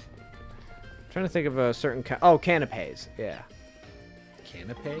 Trying to think of a certain kind... Oh, canapes. Yeah.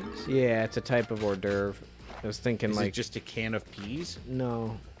 Canapes? Yeah, it's a type of hors d'oeuvre. I was thinking Is like... it just a can of peas?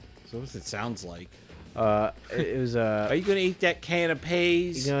 No. So what it sounds like. It was Are you gonna eat that can of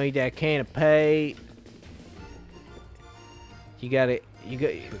peas? You gonna eat that canapé? You got it. You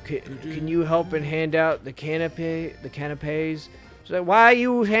got. Can you help and hand out the canapé? The canapés? She's like, why are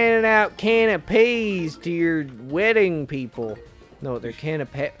you handing out canapés to your wedding people? No, they're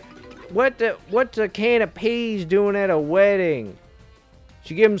canapé. What's a can of peas doing at a wedding?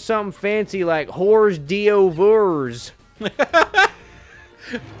 She give him something fancy like hors d'oeuvres.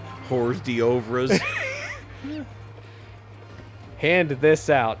 Hors d'oeuvres. Hand this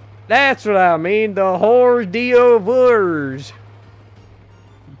out. That's what I mean. The hors d'oeuvres.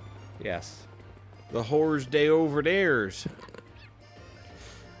 Yes. The hors d'oeuvres.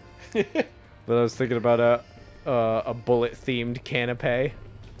 But I was thinking about a bullet-themed canapé.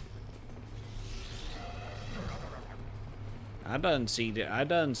 I done seed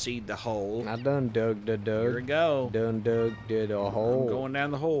the hole. I done dug the dug. Here we go. Done dug did a hole. I'm going down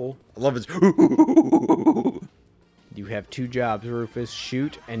the hole. I love it. You have two jobs, Rufus.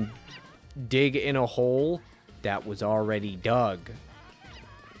 Shoot and dig in a hole that was already dug.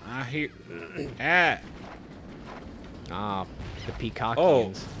 I hear. Ah. Ah, the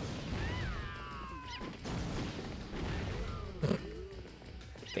Peacockians. Oh.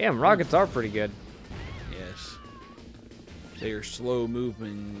 Damn, rockets are pretty good. Yes. They are slow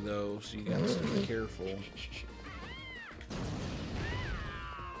moving though, so you gotta be careful.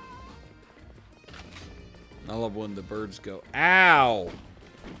 I love when the birds go, ow!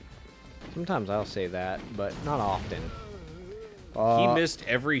 Sometimes I'll say that, but not often. He missed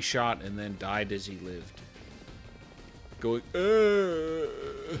every shot and then died as he lived. Going,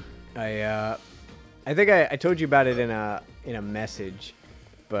 I think I told you about it in a message,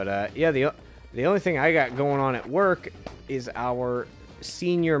 but yeah, the only thing I got going on at work is our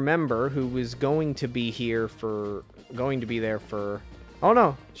senior member who was going to be there for oh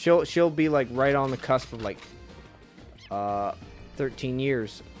no, she'll be like right on the cusp of like 13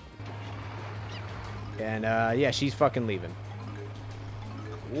 years. And yeah, she's fucking leaving.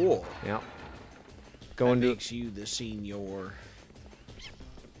 Cool. Yeah. That makes you the senior.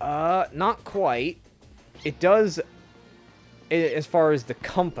 Not quite. It does as far as the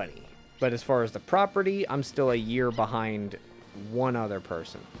company, but as far as the property, I'm still a year behind one other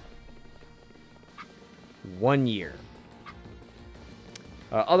person. 1 year.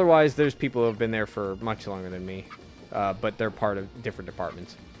 Otherwise, there's people who have been there for much longer than me, but they're part of different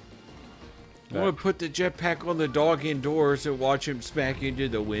departments. I'm gonna put the jetpack on the dog indoors and watch him smack into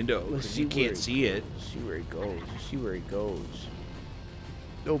the window. Because you can't see it. See where he goes. See where he goes.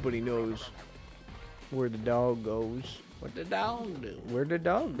 Nobody knows where the dog goes. What the dog do? Where the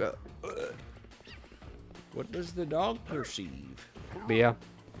dog go? What does the dog perceive? But yeah.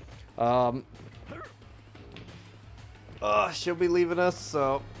 She'll be leaving us,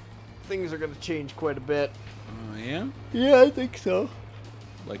 so things are gonna change quite a bit. Oh, yeah? Yeah, I think so.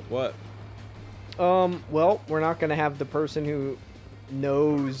 Like what? Well, we're not gonna have the person who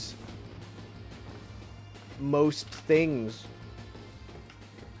knows most things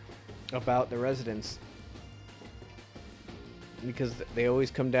about the residents, because they always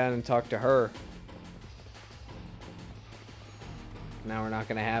come down and talk to her. Now we're not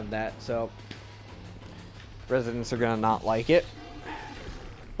gonna have that, so residents are gonna not like it,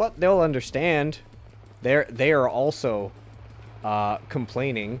 but they'll understand. They are also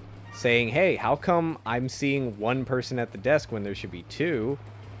complaining, saying, hey, how come I'm seeing one person at the desk when there should be two?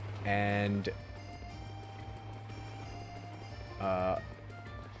 And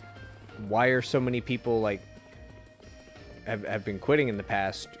why are so many people, like, have been quitting in the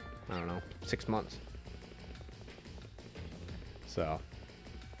past, I don't know, 6 months? So,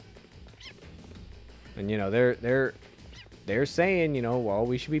 and you know, they're saying, you know, well,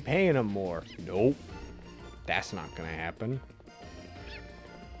 we should be paying them more. Nope, that's not gonna happen.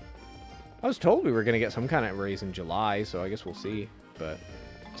 I was told we were gonna get some kind of raise in July, so I guess we'll see, but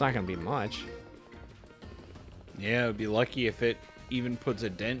it's not gonna be much. Yeah, it'd be lucky if it even puts a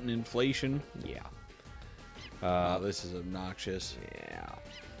dent in inflation. Yeah. This is obnoxious. Yeah.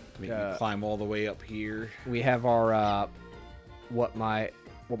 Make me climb all the way up here. We have our what my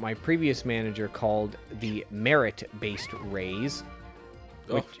previous manager called the merit-based raise.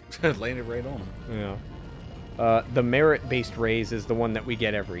 Oh, landed right on. Yeah. The merit-based raise is the one that we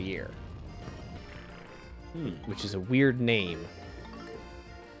get every year. Which is a weird name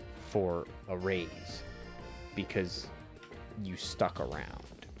for a raise because you stuck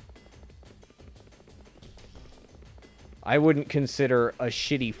around. I wouldn't consider a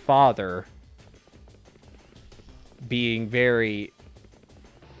shitty father being very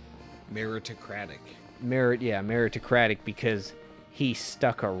Meritocratic. meritocratic because he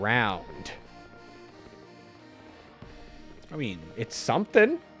stuck around. I mean, It's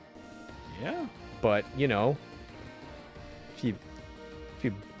something, yeah. but you know, if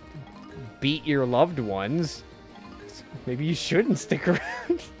you beat your loved ones, maybe you shouldn't stick around.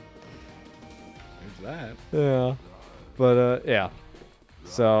 There's that. Yeah. But yeah.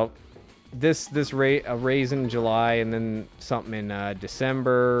 So this a raise in July and then something in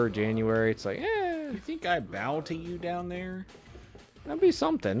December, January. It's like, You think I bow to you down there? that'd be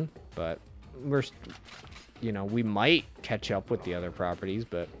something. But we're, you know, we might catch up with the other properties,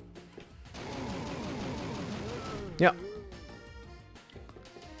 but yeah.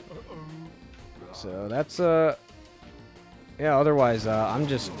 So that's yeah. Otherwise, I'm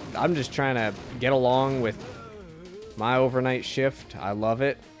just trying to get along with my overnight shift. I love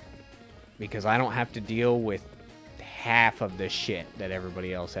it because I don't have to deal with half of the shit that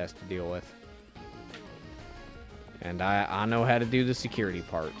everybody else has to deal with. And I know how to do the security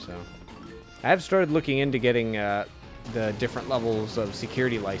part, so. I have started looking into getting the different levels of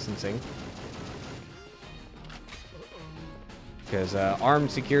security licensing. Because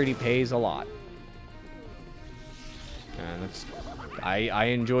armed security pays a lot. And that's, I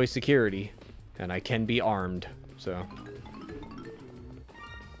enjoy security, and I can be armed. So,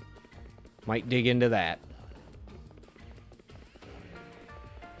 might dig into that.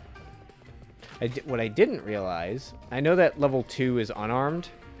 What I didn't realize, I know that level 2 is unarmed.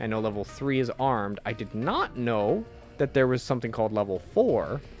 I know level 3 is armed. I did not know that there was something called level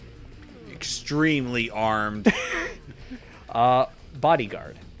 4. Extremely armed.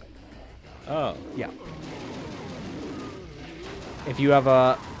 Bodyguard. Oh. Yeah. If you have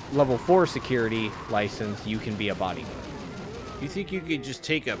a level 4 security license, you can be a bodyguard. You think you could just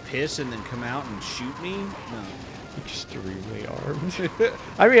take a piss and then come out and shoot me? No. Extremely armed.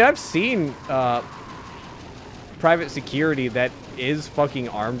 I mean, I've seen private security that is fucking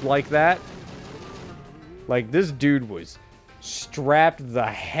armed like that. Like, this dude was strapped the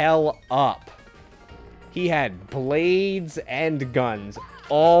hell up. He had blades and guns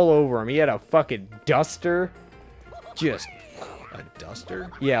all over him. He had a fucking duster. Just a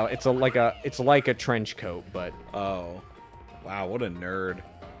duster? Yeah, it's like a trench coat, but oh, wow, what a nerd.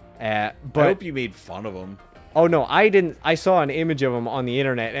 But I hope you made fun of him. Oh no, I didn't. I saw an image of him on the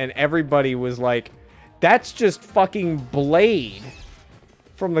internet, and everybody was like, "That's just fucking Blade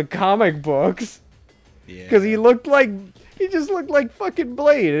from the comic books." Yeah. Because he just looked like fucking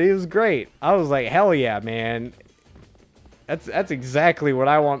Blade, and he was great. I was like, "Hell yeah, man!" That's exactly what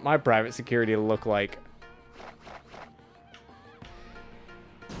I want my private security to look like.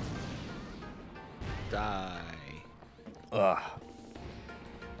 Die. Ugh.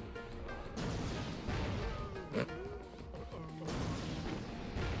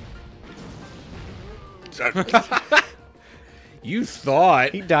 You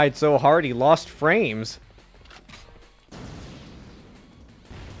thought. He died so hard he lost frames.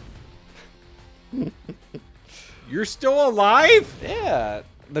 You're still alive? Yeah.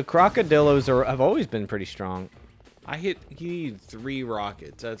 The crocodillos have always been pretty strong. He needed 3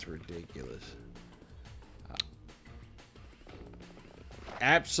 rockets. That's ridiculous.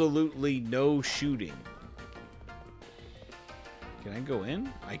 Absolutely no shooting. Can I go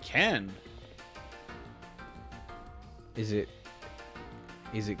in? I can. Is it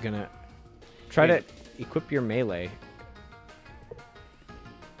gonna try to equip your melee?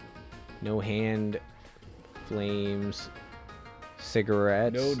 No hand flames.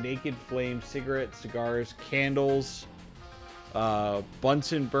 Cigarettes. No naked flames, cigarettes, cigars, candles,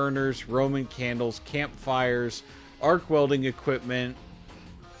 Bunsen burners, Roman candles, campfires, arc welding equipment,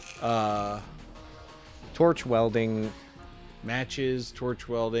 Torch welding. matches, torch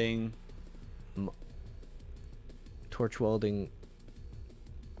welding. Torch welding.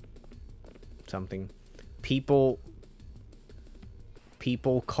 Something. People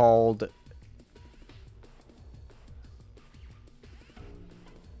called.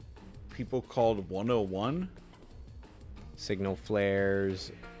 People called 101. Signal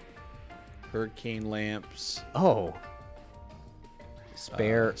flares. Hurricane lamps. Oh.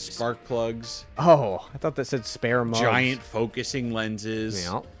 Spare. Spark plugs. Oh, I thought that said spare mugs. Giant focusing lenses.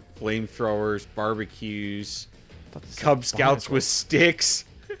 Yeah. Flamethrowers. Barbecues. Thought that said Cub Scouts with sticks.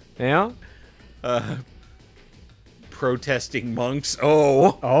 Yeah. Protesting monks.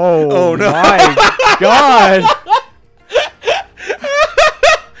 Oh. Oh no. My God.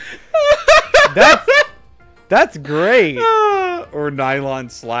 That's great. Or nylon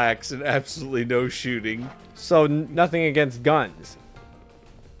slacks and absolutely no shooting. So nothing against guns.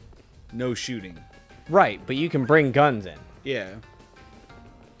 No shooting. Right, but you can bring guns in. Yeah.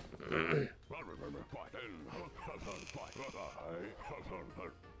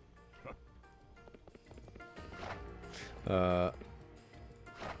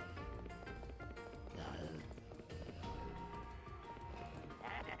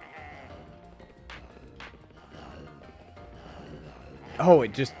 Oh,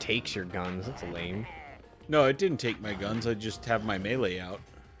 it just takes your guns. That's lame. No, it didn't take my guns. I just have my melee out.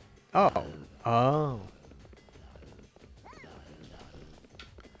 Oh. Oh.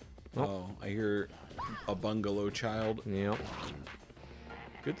 Oh, I hear a bungalow child. Yep.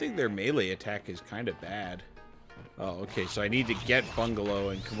 Good thing their melee attack is kind of bad. Oh, okay, so I need to get bungalow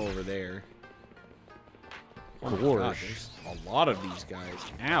and come over there. Oh my God, there's a lot of these guys.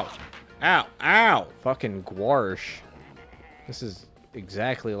 Ow. Ow. Ow. Fucking gouache. This is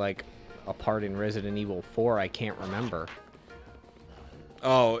exactly like a part in Resident Evil 4 I can't remember.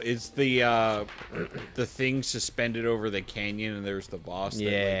 Oh, it's the thing suspended over the canyon, and there's the boss.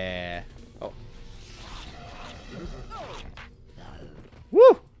 Yeah. That, like,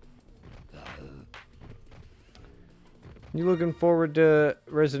 Woo! You looking forward to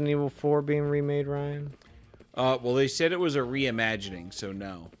Resident Evil 4 being remade, Ryan? well, they said it was a reimagining, so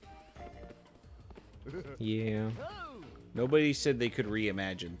no. Yeah. Nobody said they could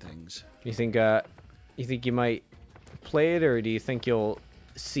reimagine things. You think you might play it, or do you think you'll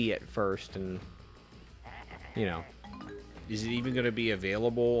see it first and, you know? Is it even going to be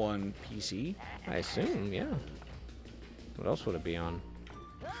available on PC? I assume, yeah. What else would it be on?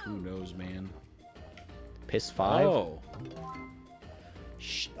 Who knows, man. PIS 5? Oh.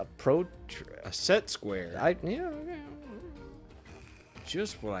 A Pro... A set square. Yeah.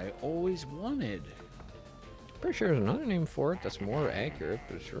 Just what I always wanted. Pretty sure there's another name for it that's more accurate,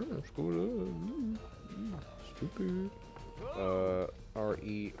 but sure, let's go to... Stupid.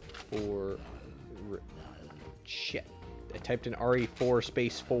 RE4... Shit. I typed in RE4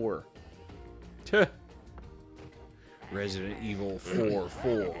 space 4. Resident Evil 4.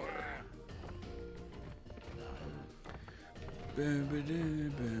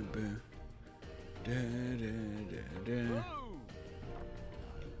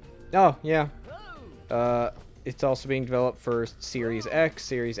 Oh, yeah. It's also being developed for Series X,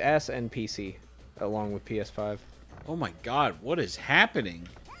 Series S, and PC, along with PS5. Oh my God, what is happening?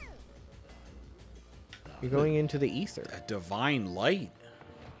 You're going into the ether. A divine light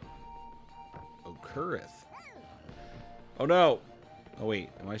occurreth. Oh no! Oh wait,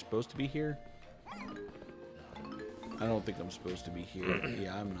 am I supposed to be here? I don't think I'm supposed to be here.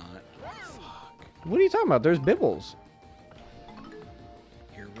 Yeah, I'm not. Fuck. What are you talking about? There's bibbles.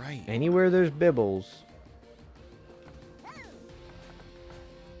 You're right. Anywhere there's bibbles.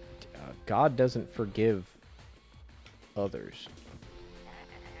 God doesn't forgive others.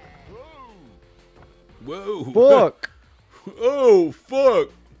 Whoa! Fuck! Oh, fuck!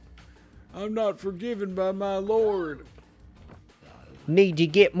 I'm not forgiven by my lord. Need to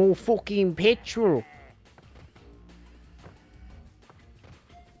get more fucking petrol.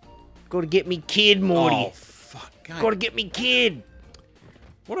 Gotta get me kid, Morty. Oh, fuck. God. Gotta get me kid.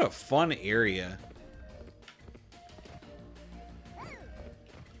 What a fun area.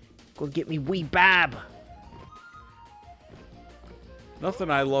 Gotta get me wee bab.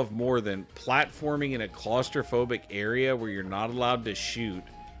 Nothing I love more than platforming in a claustrophobic area where you're not allowed to shoot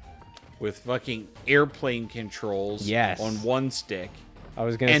with fucking airplane controls on one stick. I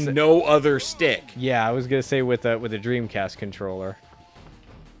was gonna say, no other stick. yeah, I was gonna say with a Dreamcast controller.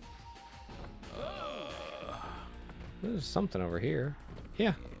 There's something over here.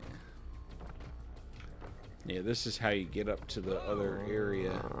 Yeah. Yeah, this is how you get up to the other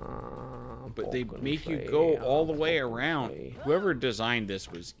area. But they Broken make you tray, go all the way broken around. tray. Whoever designed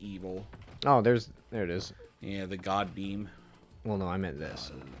this was evil. Oh, there it is. Yeah, the God beam. Well, no, I meant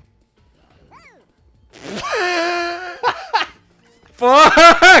this.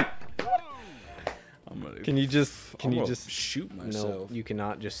 Fuck! Can you just shoot No, myself? you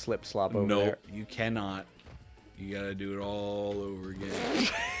cannot just slip slop over No, there. you cannot. You gotta do it all over again.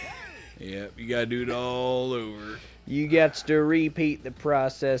 Yep, you gotta do it all over. You got to repeat the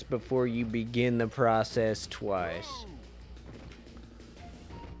process before you begin the process twice.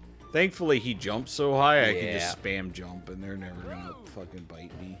 Thankfully, he jumps so high, I can Yeah. just spam jump, and they're never gonna fucking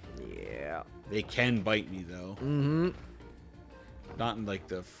bite me. Yeah. They can bite me though, Mm-hmm. not in like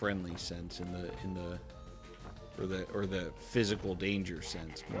the friendly sense, in the or the physical danger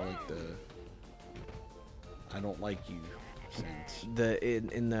sense, more like the I don't like you sense.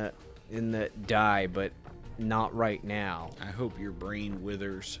 In the die, but not right now. I hope your brain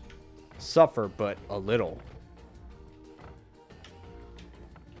withers. Suffer, but a little.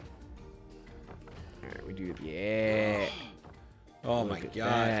 Alright, we do yeah. Oh Look my at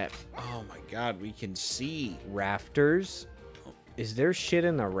god. that. Oh my god, we can see. Rafters. Is there shit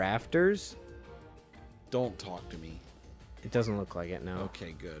in the rafters? Don't talk to me. It doesn't look like it, no.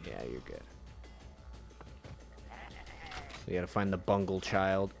 Okay, good. Yeah, you're good. We gotta find the bungle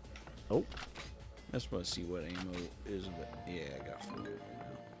child. Oh. I just want to see what ammo is. Yeah, I got 4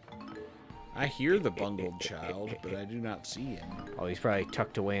 ammo. I hear the bungled child, but I do not see him. Oh, he's probably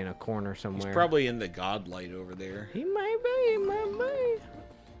tucked away in a corner somewhere. He's probably in the godlight over there. He might be, he might be.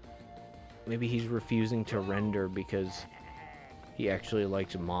 Maybe he's refusing to render because he actually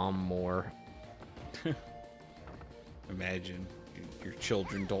likes mom more. Imagine your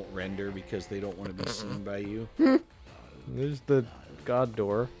children don't render because they don't want to be seen by you. There's the god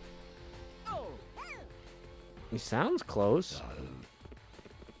door. He sounds close.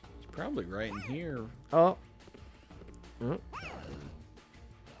 He's probably right in here. Oh.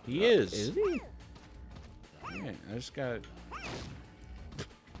 He is. Is he? Yeah, I just gotta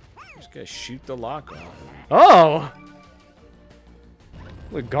shoot the lock off. Oh!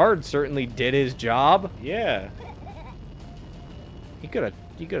 The guard certainly did his job. Yeah. He could have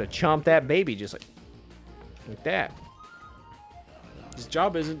chomped that baby just like that. His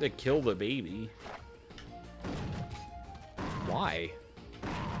job isn't to kill the baby. Why?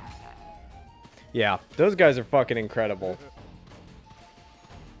 Yeah, those guys are fucking incredible.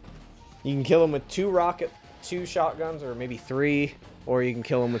 You can kill them with 2 shotguns, or maybe 3, or you can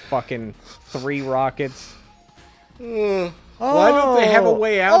kill them with fucking 3 rockets. Why don't they have a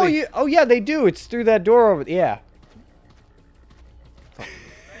way out? Oh yeah, they do. It's through that door over. Yeah.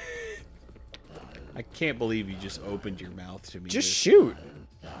 I can't believe you just opened your mouth to me. Just shoot.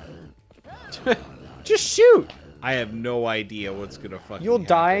 Just shoot. I have no idea what's gonna fucking You'll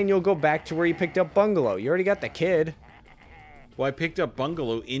die happen. and you'll go back to where you picked up Bungalow. You already got the kid. Well, I picked up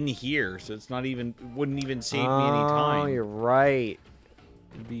Bungalow in here, so it's not even wouldn't even save me any time. Oh, you're right.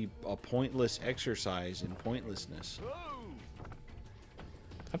 It'd be a pointless exercise in pointlessness.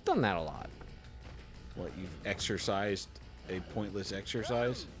 I've done that a lot. What, you've exercised a pointless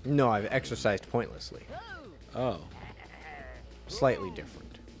exercise? No, I've exercised pointlessly. Oh. Slightly different.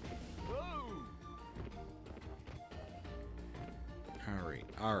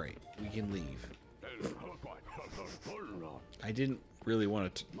 Alright, we can leave. I didn't really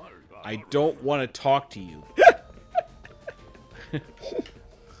want to... I don't want to talk to you.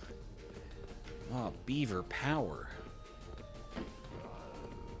 Oh, beaver power.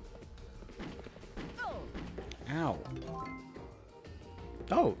 Ow.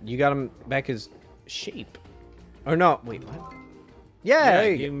 Oh, you got him back his shape. Or no, wait, what? Yeah, there I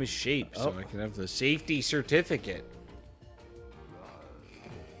you gave go. him a shape so Oh. I can have the safety certificate.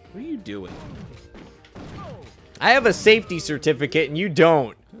 What are you doing? I have a safety certificate and you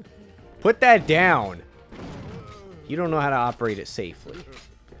don't. Put that down. You don't know how to operate it safely.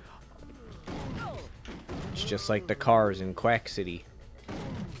 It's just like the cars in Quack City.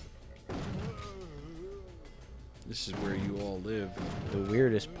 This is where you all live. The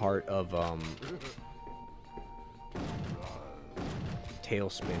weirdest part of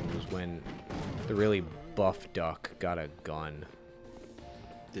Tailspin was when the really buff duck got a gun.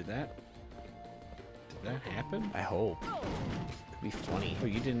 Did that happen? I hope. It'd be funny. Oh,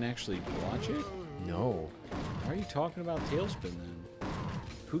 you didn't actually watch it? No. Why are you talking about Tailspin then?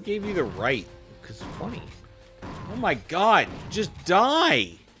 Who gave you the right? Because it's funny. Oh my god, just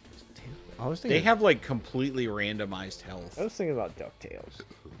die! I was thinking. They have like completely randomized health. I was thinking about DuckTales.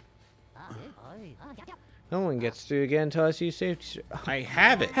 No one gets through again until I see safety. I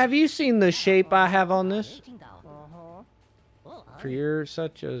have it. Have you seen the shape I have on this? For your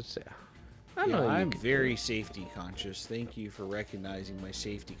such as... I Yeah, know I'm very safety conscious. Thank you for recognizing my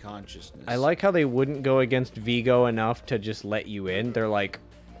safety consciousness. I like how they wouldn't go against Vigo enough to just let you in. They're like,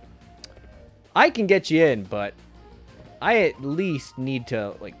 I can get you in, but I at least need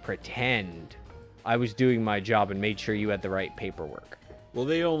to, like, pretend I was doing my job and made sure you had the right paperwork. Well,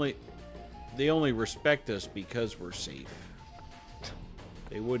 they only respect us because we're safe.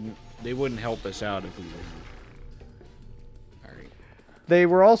 They wouldn't help us out if we were. All right. They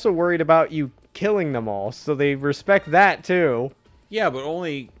were also worried about you killing them all, so they respect that too. Yeah, but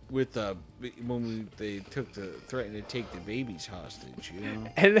only with they threatened to take the babies hostage, you know.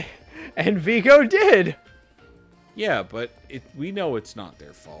 And Vigo did. Yeah, but we know it's not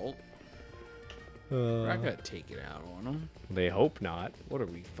their fault. We're not gonna take it out on them. They hope not. What are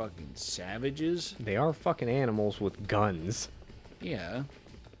we, fucking savages? They are fucking animals with guns. Yeah.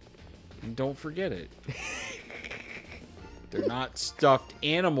 And don't forget it. They're not stuffed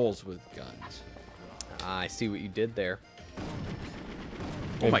animals with guns. I see what you did there.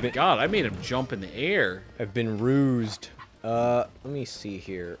 Oh my god, I made him jump in the air. I've been rused. Let me see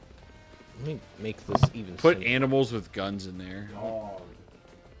here. Let me make this even Put simpler. animals with guns in there.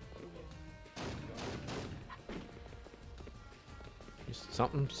 Just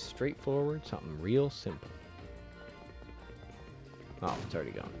something straightforward, something real simple. Oh, it's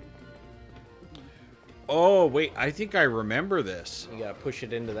already gone. Oh, wait, I think I remember this. You gotta push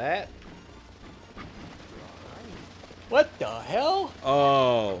it into that. What the hell?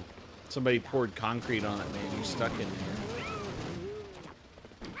 Oh. Somebody poured concrete on it, man. He's stuck in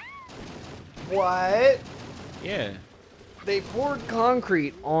there. What? Yeah. They poured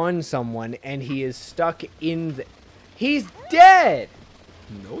concrete on someone and he is stuck in the... He's dead!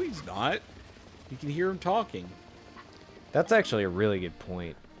 No, he's not. You can hear him talking. That's actually a really good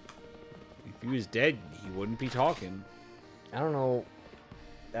point. If he was dead, he wouldn't be talking. I don't know.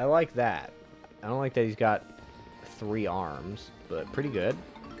 I like that. I don't like that he's got 3 arms, but pretty good.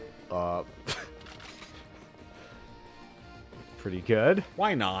 Pretty good.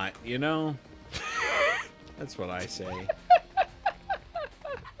 Why not, you know? That's what I say.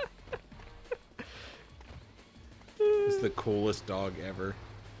 It's the coolest dog ever.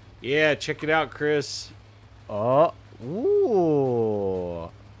 Yeah, check it out, Chris. Oh. Ooh.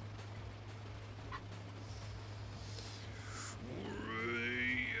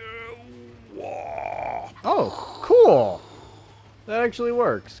 Oh, cool. That actually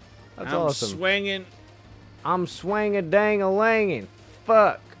works. That's awesome. Swinging. I'm swang-a-dang-a-langin'.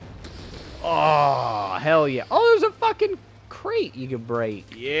 Fuck. Oh, hell yeah. Oh, there's a fucking crate you can break.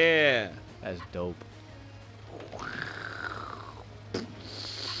 Yeah. That's dope.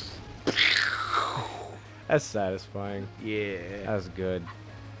 That's satisfying. Yeah. That's good.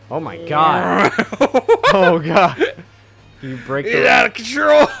 Oh my god. Oh god. Can you break Get out of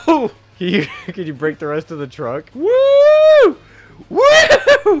control. Can you break the rest of the truck? Woo!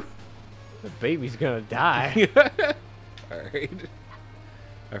 Woo! The baby's gonna die. Alright.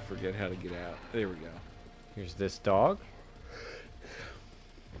 I forget how to get out. There we go. Here's this dog.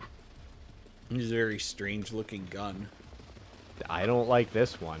 He's a very strange looking gun. I don't like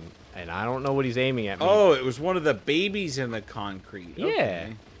this one. And I don't know what he's aiming at me. Oh, it was one of the babies in the concrete. Yeah.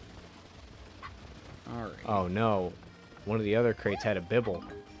 Okay. Alright. Oh no. One of the other crates had a bibble.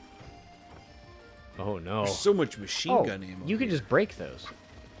 Oh no. There's so much machine gun ammo. You can here. just break those.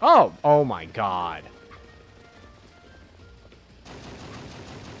 Oh! Oh my god.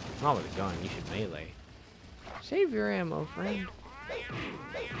 Not with a gun, you should melee. Save your ammo, friend.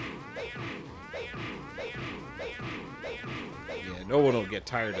 Yeah, no one will get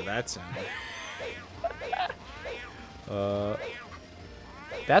tired of that sound.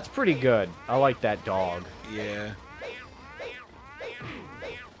 That's pretty good. I like that dog. Yeah.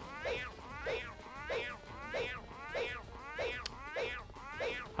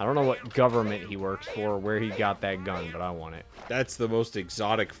 I don't know what government he works for or where he got that gun, but I want it. That's the most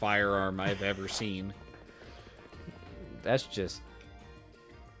exotic firearm I've ever seen. That's just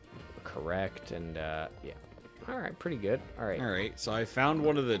correct and, yeah. Alright, pretty good. Alright. Alright, so I found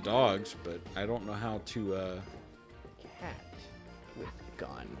one of the dogs, but I don't know how to, Cat with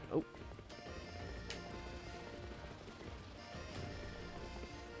gun. Oh.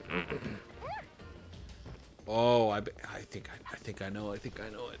 Oh, I think I know. I think I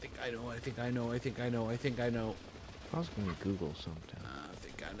know. I was gonna Google sometime.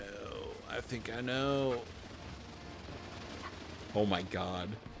 I think I know. Oh my god.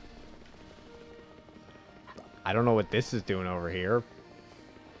 I don't know what this is doing over here,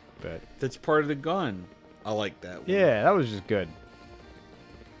 but That's part of the gun. I like that one. Yeah, that was just good.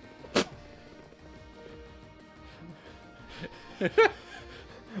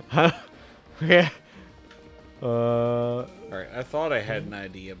 Huh? Yeah. Alright, I thought I had an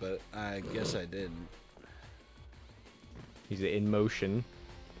idea, but I guess I didn't. He's in motion.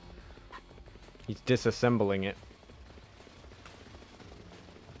 He's disassembling it.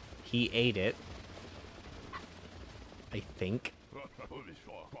 He ate it. I think.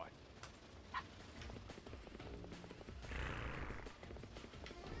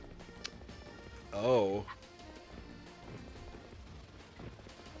 Oh.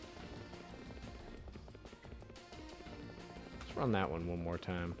 Let's run that one more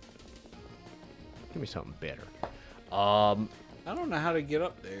time. Give me something better. I don't know how to get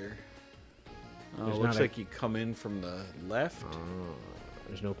up there. Oh, There's looks not a- like you come in from the left.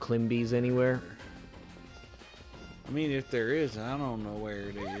 There's no Climbies anywhere. I mean, if there is, I don't know where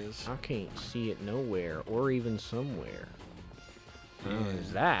it is. I can't see it nowhere or even somewhere. Yeah.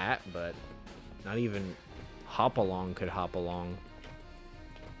 There's that, but not even Hopalong could hop along.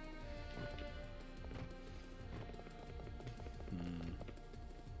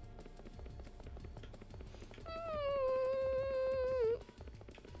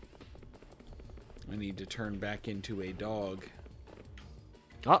 I need to turn back into a dog.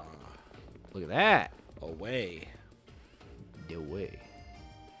 Oh, look at that. Away. The way.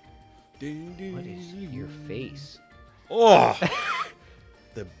 What is your face? Oh!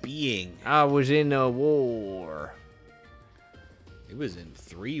 The being. I was in a war. It was in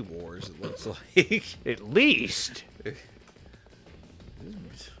 3 wars, it looks like. At least.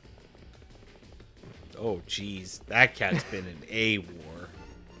 Oh, jeez. That cat's been in a war.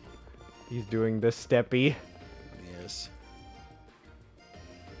 He's doing the steppy. Yes.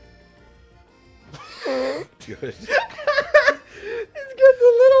 Good. He's got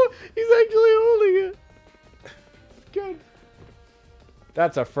the little. He's actually holding it. Good.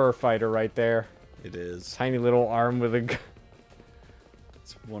 That's a fur fighter right there. It is. Tiny little arm with a.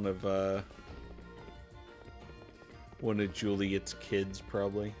 It's one of Juliet's kids,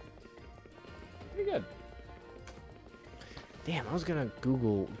 probably. Pretty good. Damn, I was gonna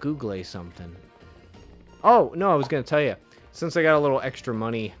Google something. Oh no, I was gonna tell you. Since I got a little extra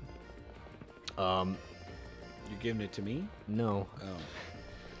money. You're giving it to me? No. Oh.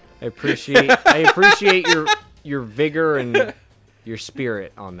 I appreciate your vigor and your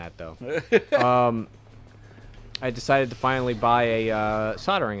spirit on that though. I decided to finally buy a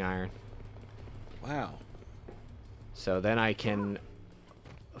soldering iron. Wow. So then I can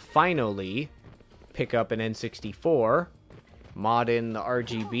finally pick up an N64, mod in the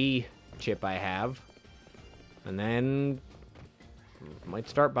RGB chip I have, and then might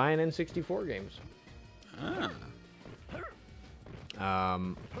start buying N64 games. Yeah.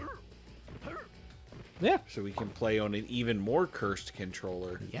 So we can play on an even more cursed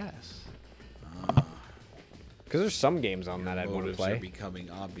controller. Yes. Because there's some games on that I'd want to Motives play. are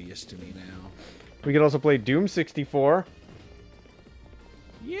becoming obvious to me now. We could also play Doom 64.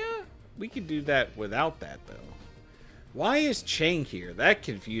 Yeah, we could do that without that, though. Why is Chang here? That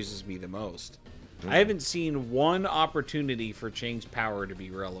confuses me the most. I haven't seen one opportunity for Chang's power to be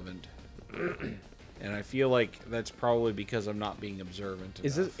relevant. And I feel like that's probably because I'm not being observant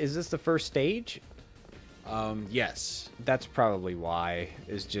enough. Is this the first stage? Yes. That's probably why.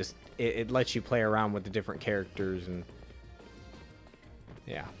 Is just it lets you play around with the different characters and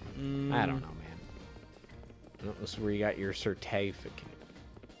yeah. I don't know, man. Oh, this is where you got your certificate.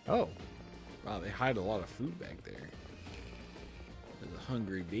 Oh. Wow, they hide a lot of food back there. There's a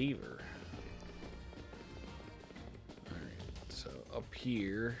hungry beaver. Alright, so up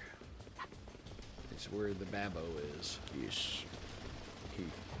here is where the Babbo is. Yes.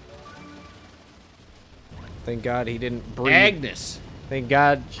 Thank God he didn't breathe. Agnes! Thank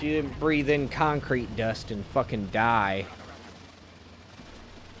God she didn't breathe in concrete dust and fucking die.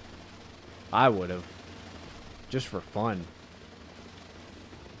 I would have. Just for fun.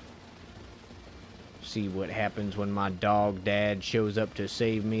 See what happens when my dog dad shows up to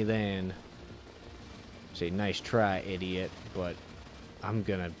save me then. Say, nice try, idiot, but I'm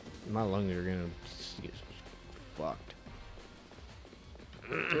gonna... My lungs are gonna get fucked.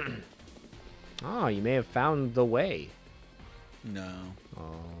 Oh, you may have found the way. No.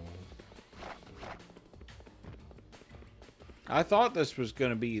 Oh. I thought this was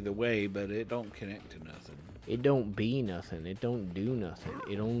going to be the way, but it don't connect to nothing. It don't be nothing. It don't do nothing.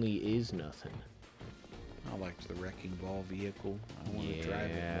 It only is nothing. I liked the wrecking ball vehicle. I want to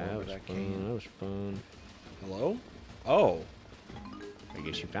drive it that more, was but I fun. can't. That was fun. Hello? Oh. I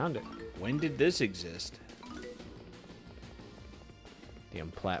guess you found it. When did this exist?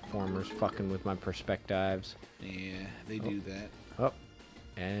 Damn platformers fucking with my perspectives. Yeah, they do that. Oh,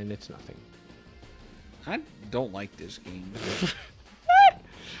 and it's nothing. I don't like this game.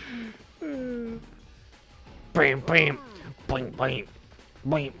 Bam, bam, boing, boing,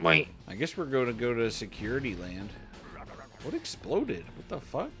 boing, boing. I guess we're going to go to security land. What exploded? What the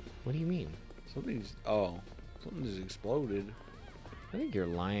fuck? What do you mean? Something's... Oh. Something just exploded. I think you're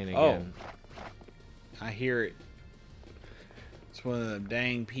lying Oh. again. I hear it. It's one of them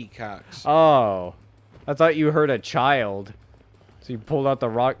dang peacocks. Oh. I thought you heard a child. So you pulled out the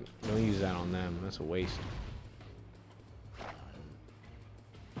rock. Don't use that on them. That's a waste.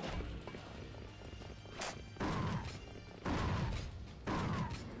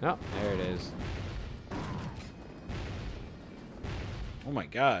 Oh, there it is. Oh my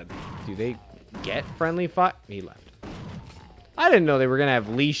god. Do they get friendly fire? He left. I didn't know they were gonna have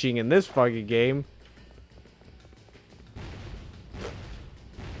leashing in this fucking game.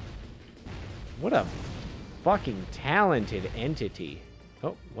 What a fucking talented entity.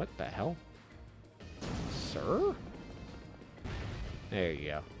 Oh, what the hell? Sir? There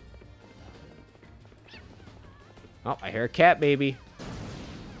you go. Oh, I hear a cat baby.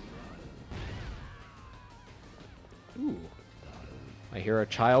 Ooh. I hear a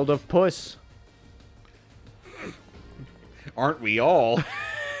child of puss. Aren't we all?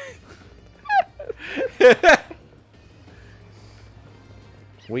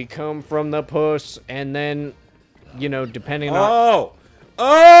 We come from the puss, and then, you know, depending on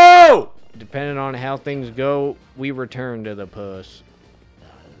depending on how things go, we return to the puss.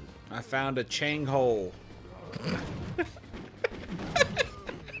 I found a Chang hole.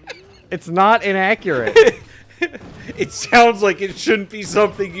 It's not inaccurate. It sounds like it shouldn't be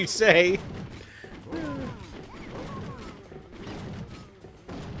something you say.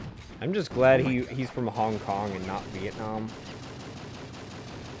 I'm just glad he's from Hong Kong and not Vietnam.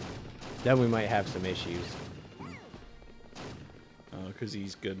 Then we might have some issues. Oh, because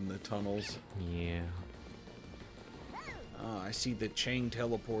he's good in the tunnels. Yeah. Oh, I see the Chang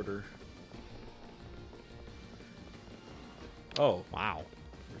teleporter. Oh, Wow.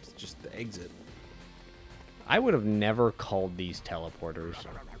 it's just the exit. I would have never called these teleporters.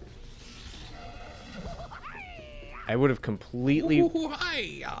 I would have completely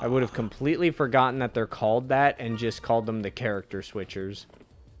forgotten that they're called that and just called them the character switchers.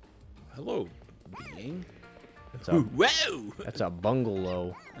 Hello, being. That's a, Whoa! that's a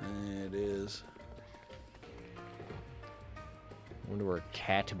bungalow. It is. I wonder where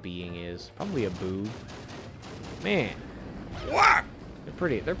cat being is. Probably a boob. Man, What?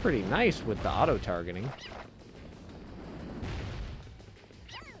 they're pretty nice with the auto targeting.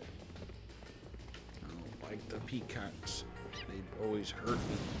 I don't like the peacocks. They always hurt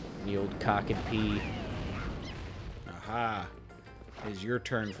me. The old cock and pee. Aha. It is your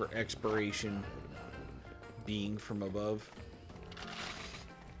turn for expiration. Being from above.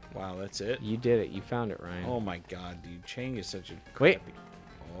 Wow, that's it? You did it. You found it, Ryan. Oh my god, dude. Chang is such a Wait. crappy...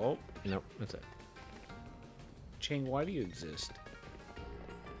 Oh. Nope, that's it. Chang, why do you exist?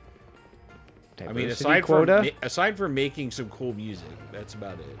 Diversity quota? aside from making some cool music, that's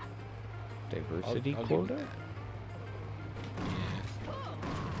about it. Diversity I'll give him quota? that.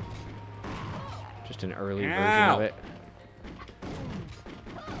 Just an early version Ow. of it.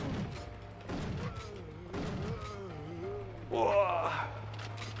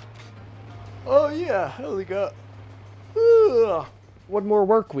 Oh yeah, I only got one more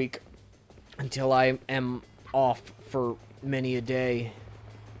work week until I am off for many a day.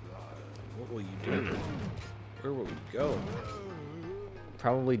 What will you do? Where will we go?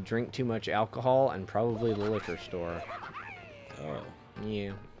 Probably drink too much alcohol and probably the liquor store. Oh.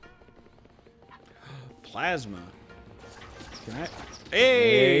 Yeah. Plasma. Can I...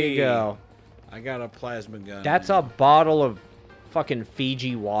 There you go. I got a plasma gun. That's now. a bottle of fucking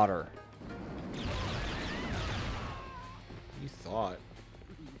Fiji water. You thought.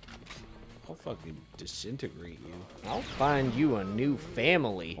 I'll fucking disintegrate you. I'll find you a new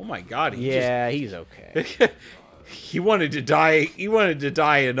family. Oh my god, he Yeah, he's okay. just... he wanted to die. He wanted to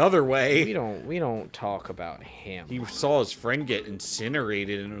die another way. we don't talk about him. He saw his friend get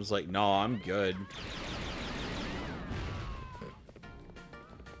incinerated and was like, "No, I'm good."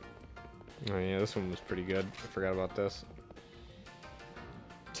 Oh yeah, this one was pretty good. I forgot about this.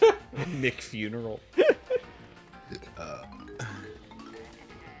 Nick funeral.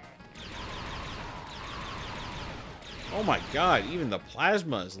 Oh my god, even the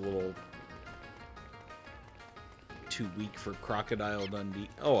plasma is a little too weak for Crocodile Dundee.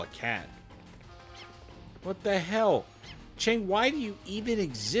 Oh, a cat. What the hell? Chang, why do you even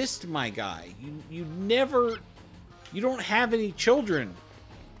exist, my guy? You never You don't have any children.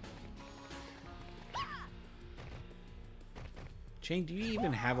 Chang, do you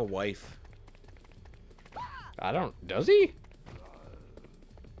even have a wife? I don't... Does he?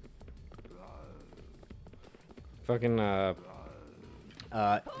 Fucking,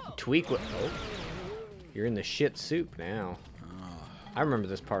 tweak... Oh. You're in the shit soup now. I remember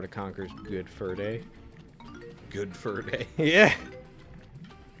this part of Conker's Good Fur Day. Good Fur Day. Yeah.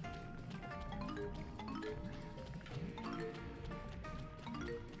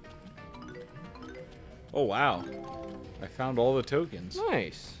 Oh, wow. I found all the tokens.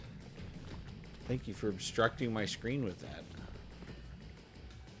 Nice. Thank you for obstructing my screen with that.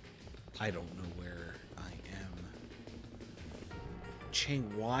 I don't know where I am. Chang,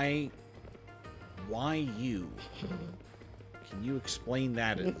 why you? Can you explain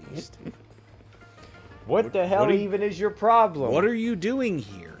that at least? What the hell even is your problem? What are you doing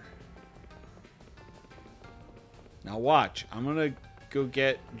here? Now watch. I'm gonna go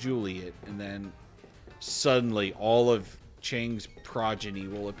get Juliet, and then suddenly all of Chang's progeny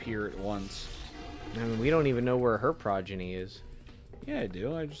will appear at once. I mean, we don't even know where her progeny is. Yeah, I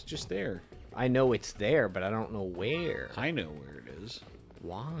do. I was just there. I know it's there, but I don't know where. I know where it is.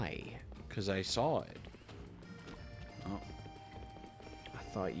 Why? Because I saw it. Oh, I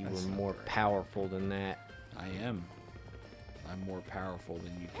thought you That's were not more right. powerful than that. I am. I'm more powerful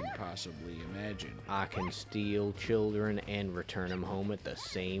than you can possibly imagine. I can steal children and return them home at the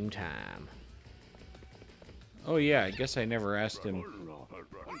same time. Oh yeah, I guess I never asked him.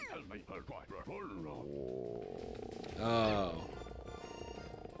 Oh.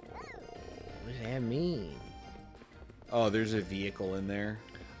 What does that mean? Oh, there's a vehicle in there.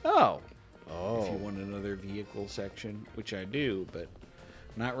 Oh. If you want another vehicle section, which I do, but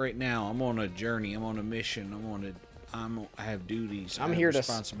not right now. I'm on a journey. I'm on a mission. I have duties. I have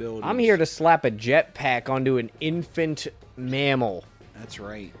responsibilities. I'm here to slap a jetpack onto an infant mammal. That's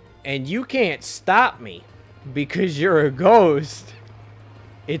right. And you can't stop me because you're a ghost.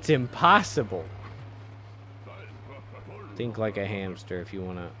 It's impossible. Think like a hamster if you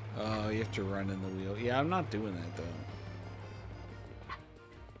want to. Oh, you have to run in the wheel. Yeah, I'm not doing that, though.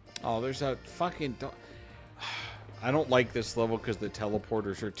 Oh, there's that fucking... I don't like this level because the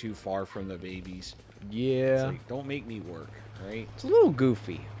teleporters are too far from the babies. Yeah. It's like, don't make me work, right? It's a little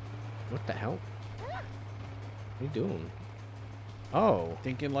goofy. What the hell? What are you doing? Oh.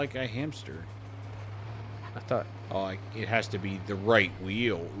 Thinking like a hamster. I thought... Oh, it has to be the right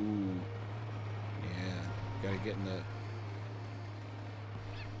wheel. Ooh. Yeah. Gotta get in the...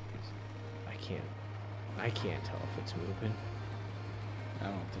 I can't tell if it's moving. I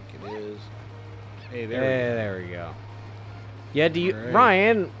don't think it is. Hey, There we go. You had to use... Right.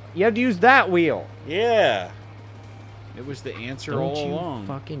 Ryan, you had to use that wheel. Yeah. It was the answer Don't all you along.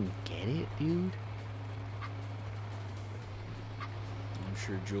 fucking get it, dude? I'm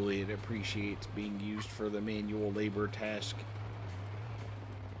sure Juliet appreciates being used for the manual labor task.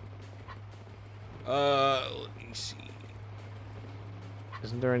 Let me see.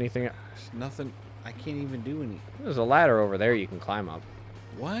 Isn't there anything... There's nothing. I can't even do any. There's a ladder over there you can climb up.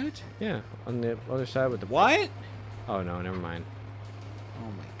 What? Yeah, on the other side with the... What? Oh, no, never mind.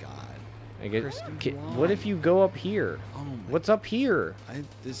 Oh my god. I get... Kristen, What why? if you go up here? Oh my. What's up here?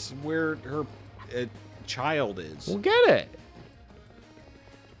 This is where her child is. We'll get it.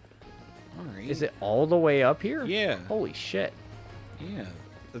 All right. Is it all the way up here? Yeah. Holy shit. Yeah.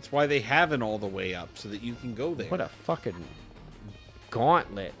 That's why they have an all the way up, so that you can go there. What a fucking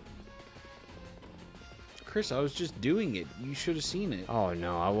gauntlet. Chris, I was just doing it. You should have seen it. Oh,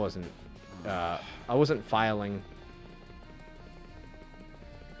 no, I wasn't filing.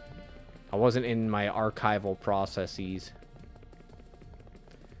 I wasn't in my archival processes.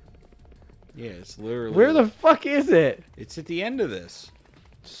 Yeah, it's literally... Where the fuck is it? It's at the end of this.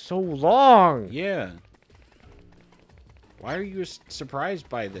 So long. Yeah. Why are you surprised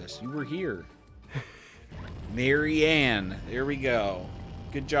by this? You were here. Mary Ann. There we go.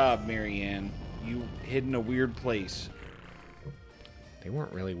 Good job, Mary Ann. You hid in a weird place. They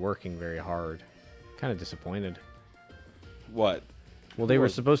weren't really working very hard. Kind of disappointed. What? Well, they were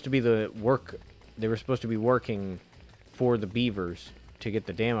supposed to be They were supposed to be working for the beavers to get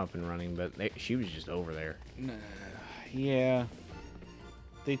the dam up and running, but she was just over there. Yeah.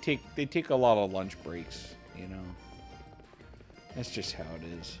 They take a lot of lunch breaks, you know. That's just how it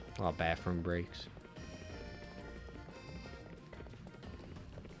is. A lot of bathroom breaks.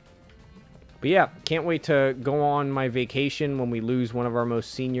 But yeah, can't wait to go on my vacation when we lose one of our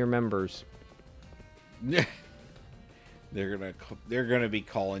most senior members. They're gonna be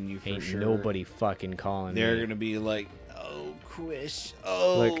calling you for Ain't sure. nobody fucking calling They're me. gonna be like, "Oh Chris.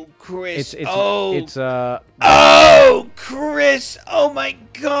 Oh, Like, Chris. It's Oh, Chris. Oh my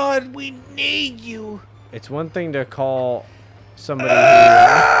God, we need you. it's one thing to call somebody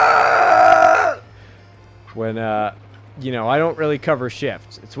who, when you know, I don't really cover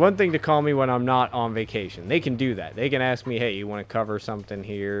shifts. It's one thing to call me when I'm not on vacation. They can do that. They can ask me, "Hey, you want to cover something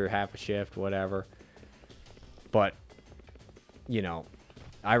here, half a shift, whatever." But you know,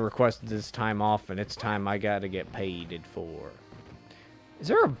 I requested this time off, and it's time I got to get paid for. Is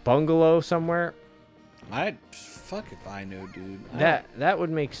there a bungalow somewhere? Fuck if I know, dude. That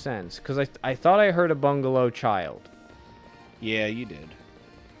would make sense, because I thought I heard a bungalow child. Yeah, you did.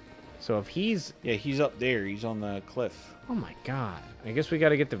 So if he's... Yeah, he's up there. He's on the cliff. Oh my god. I guess we got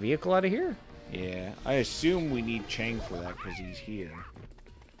to get the vehicle out of here? Yeah, I assume we need Chang for that because he's here.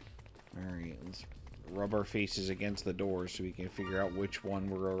 Alright, let's rub our faces against the door so we can figure out which one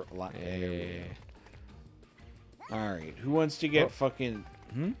we're... Hey. Alright, who wants to get fucking...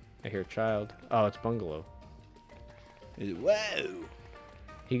 I hear child. Oh, it's bungalow. Whoa!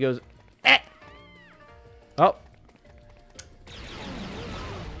 He goes... Eh! Oh!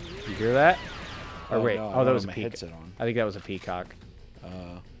 You hear that? Or wait. No, Oh, that was a my peacock. headset on. I think that was a peacock.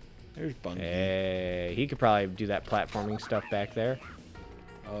 There's Bungie. Hey, he could probably do that platforming stuff back there.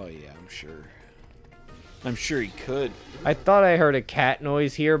 Oh yeah, I'm sure. I'm sure he could. I thought I heard a cat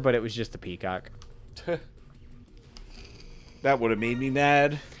noise here, but it was just a peacock. That would have made me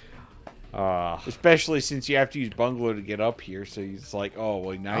mad. Especially since you have to use bungalow to get up here, so it's like, oh,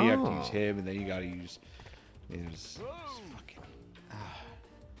 well, now you have to use him, and then you gotta use... fucking...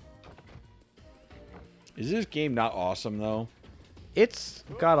 Is this game not awesome, though? It's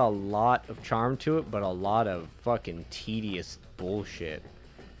got a lot of charm to it, but a lot of fucking tedious bullshit.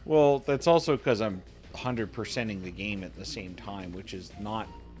 Well, that's also because I'm 100%ing the game at the same time, which is not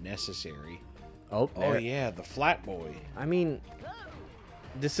necessary. Oh, yeah, the flat boy. I mean,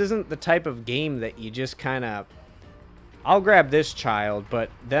 this isn't the type of game that you just kind of... I'll grab this child, but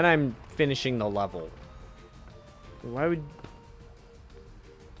then I'm finishing the level. Why would...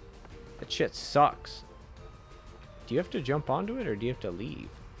 That shit sucks. Do you have to jump onto it, or do you have to leave?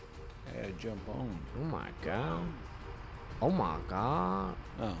 I gotta jump on. Oh my god. Oh my god.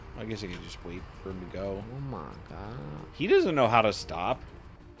 Oh, I guess I could just wait for him to go. Oh my god. He doesn't know how to stop.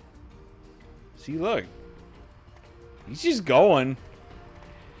 See, look. He's just going.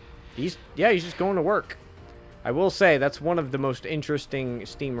 He's just going to work. I will say, that's one of the most interesting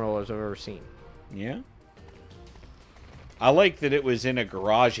steamrollers I've ever seen. Yeah? I like that it was in a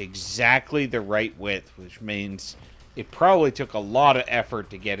garage exactly the right width, which means it probably took a lot of effort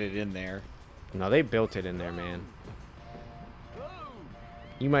to get it in there. No, they built it in there, man.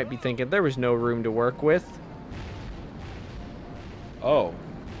 You might be thinking, there was no room to work with. Oh.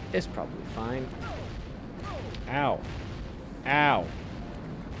 It's probably fine. Ow. Ow.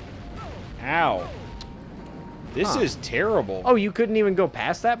 Ow. This is terrible. Oh, you couldn't even go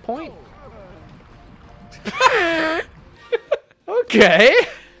past that point? Okay.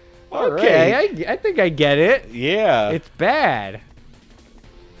 Okay, I think I get it. Yeah. It's bad.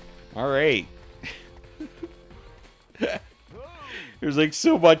 All right. There's like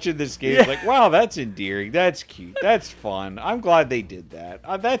so much in this game. Yeah. Like, wow, that's endearing. That's cute. That's fun. I'm glad they did that.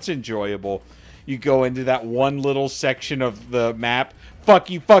 That's enjoyable. You go into that one little section of the map. Fuck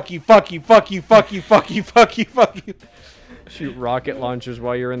you, fuck you, fuck you, fuck you, fuck you, fuck you, fuck you, fuck you. Shoot rocket launchers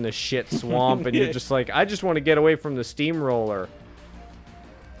while you're in the shit swamp, and you're just like, I just want to get away from the steamroller.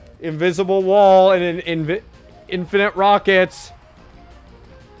 Invisible wall and infinite rockets.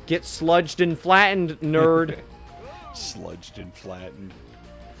 Get sludged and flattened, nerd. Sludged and flattened.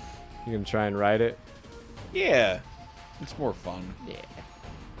 You gonna try and ride it? Yeah. It's more fun. Yeah.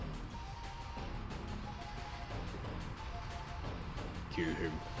 Kill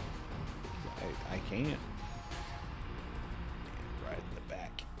him. I can't. Right in the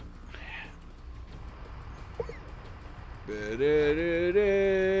back.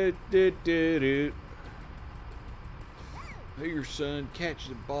 Here, son, catch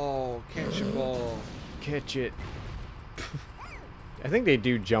the ball. Catch the ball. Catch it. I think they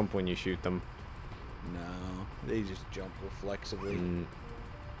do jump when you shoot them. No, they just jump reflexively.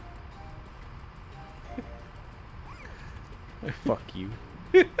 Fuck you.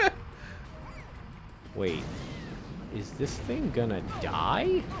 Wait. Is this thing gonna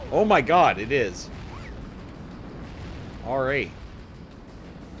die? Oh my god, it is. Alright.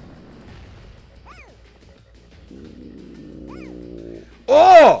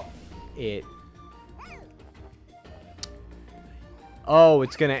 Oh! Oh,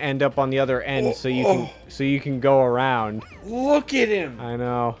 it's gonna end up on the other end, so you can go around. Look at him! I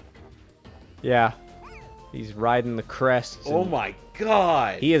know. Yeah. He's riding the crests. Oh my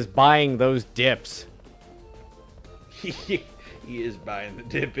god! He is buying those dips. He is buying the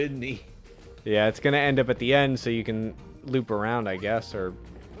dip, isn't he? Yeah, it's gonna end up at the end, so you can loop around, I guess, or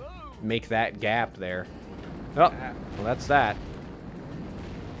make that gap there. Oh, well, that's that.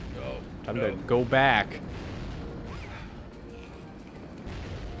 No. Time to go back.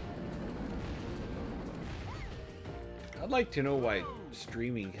 I'd like to know why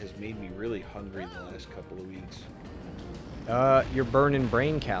streaming has made me really hungry the last couple of weeks. You're burning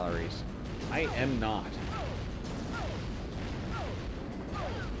brain calories. I am not.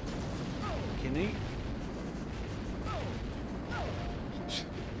 Can he?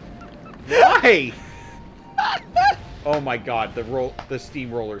 Why? Oh my god, the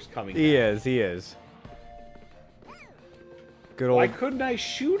steamroller's coming. He is. Good old. Why couldn't I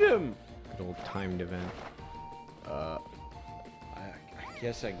shoot him? Good old timed event. I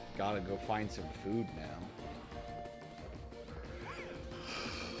guess I gotta go find some food now.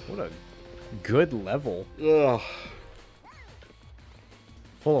 What a good level. Ugh.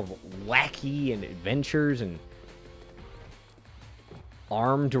 Full of wacky and adventures and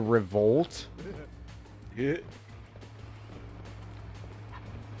armed revolt. Yeah.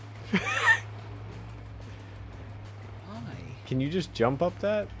 Why? Can you just jump up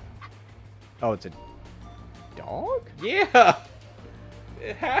that? Oh, it's a dog? Yeah.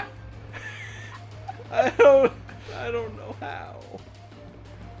 I don't know how.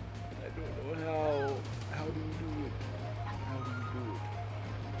 I don't know how. How do you do it? How do you do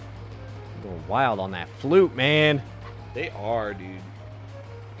it? Going wild on that flute, man. They are, dude.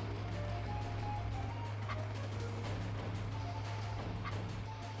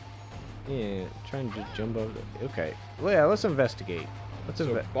 Yeah, trying to just jump over. Okay. Well, yeah, let's investigate.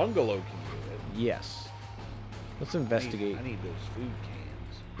 So Bungalow can do it. Yes. Let's investigate I need those food cans.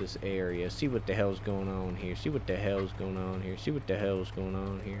 this area. See what the hell's going on here. See what the hell's going on here. See what the hell's going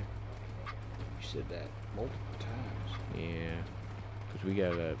on here. You said that multiple times. Yeah. Because we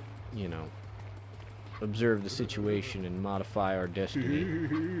gotta, you know, observe the situation and modify our destiny.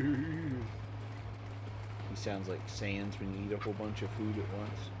 He sounds like Sans when you eat a whole bunch of food at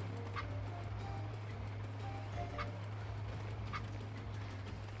once.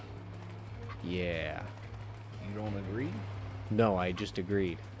 Yeah. You don't agree? No, I just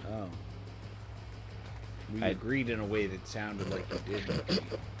agreed. Oh. We agreed in a way that sounded like you did agree.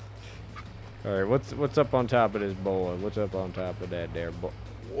 All right, what's up on top of this boy? What's up on top of that there boy?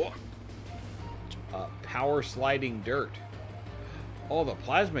 What? Power sliding dirt. Oh, the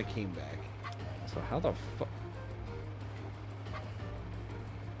plasma came back. So how the fuck?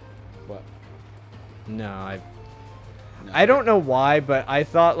 What? No, No. I don't know why, but I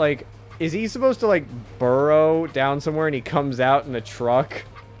thought, like, is he supposed to, like, burrow down somewhere and he comes out in a truck?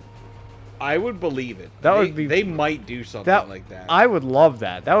 I would believe it. That would be... They might do something like that. I would love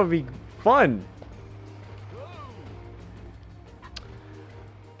that. That would be fun.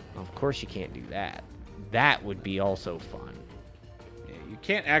 Of course you can't do that. That would be also fun. Yeah, you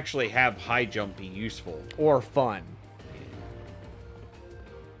can't actually have high jump be useful. Or fun.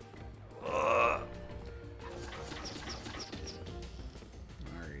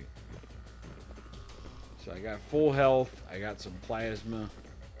 So I got full health. I got some plasma.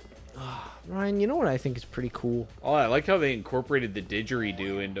 Ryan, you know what I think is pretty cool? Oh, I like how they incorporated the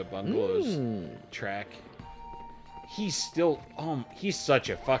didgeridoo into Bungalow's track. He's still, he's such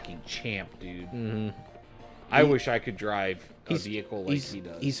a fucking champ, dude. Mm-hmm. I wish I could drive a vehicle like he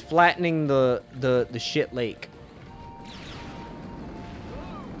does. He's flattening the shit lake.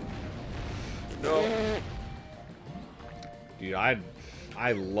 No. Dude, I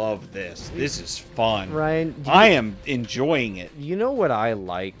love this. This is fun. Ryan, I am enjoying it. You know what I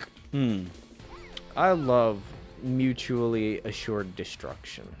like? I love mutually assured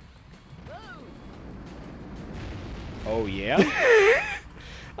destruction. Oh, yeah?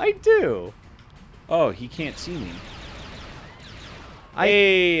 I do. Oh, he can't see me.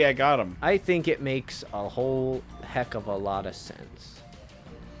 Hey, I got him. I think it makes a whole heck of a lot of sense.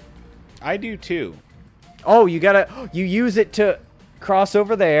 I do too. Oh, you use it to cross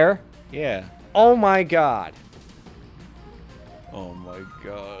over there. Yeah. Oh my god. Oh my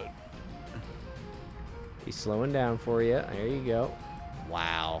god. He's slowing down for you. There you go.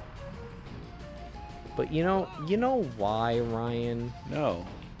 Wow. But you know why, Ryan? No.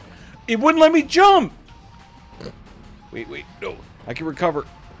 It wouldn't let me jump! Wait, no. I can recover.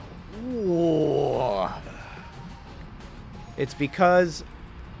 Whoa. It's because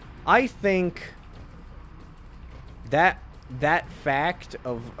I think that fact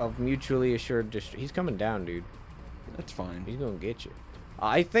of mutually assured destruction. He's coming down, dude. That's fine. He's gonna get you.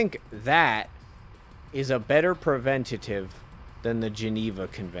 I think that is a better preventative than the Geneva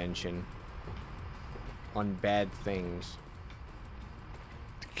Convention on bad things.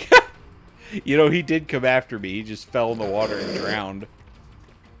 You know, he did come after me. He just fell in the water and drowned.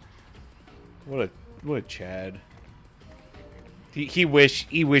 What a Chad. He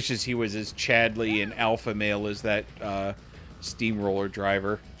wishes he was as Chadly and alpha male as that steamroller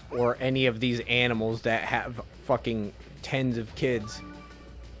driver. Or any of these animals that have fucking tens of kids.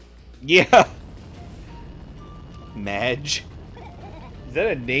 Yeah. Madge. Is that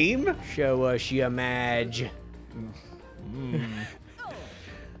a name? Show us your Madge.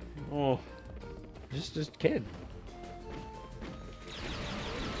 Oh. Just a kid.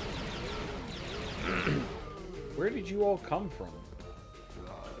 Where did you all come from?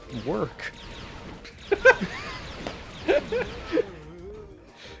 Work.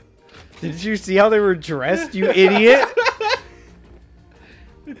 Did you see how they were dressed, you idiot?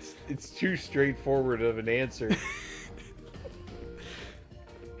 It's too straightforward of an answer.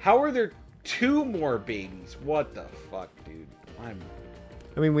 How are there 2 more babies? What the fuck, dude? I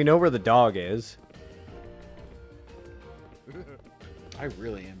mean, we know where the dog is. I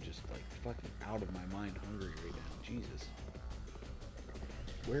really am just like fucking out of my mind hungry right now. Jesus.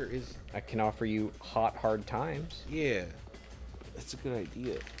 Where is... I can offer you hot, hard times. Yeah. That's a good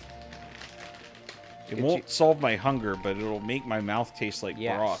idea. It Get won't you- solve my hunger, but it'll make my mouth taste like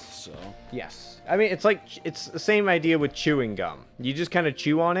Yes. broth, so... Yes. I mean, it's the same idea with chewing gum. You just kind of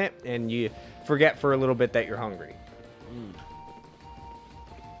chew on it, and you forget for a little bit that you're hungry.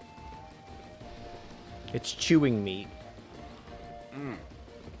 It's chewing meat.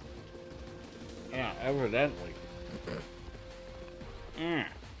 Yeah, evidently.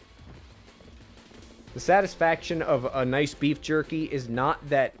 The satisfaction of a nice beef jerky is not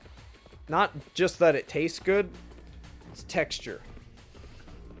just that it tastes good, it's texture.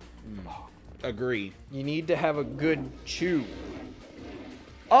 Agree. You need to have a good chew.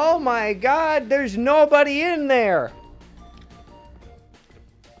 Oh my god, there's nobody in there!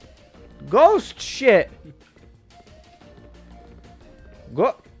 Ghost shit!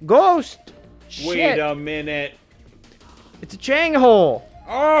 Ghost shit! Wait a minute. It's a Chang hole!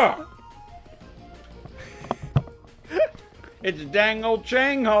 Oh! It's a dang old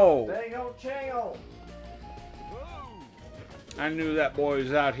Chang hole. Dang old Chang hole! I knew that boy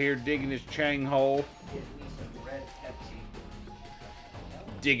was out here digging his Chang hole. Get me some red Pepsi.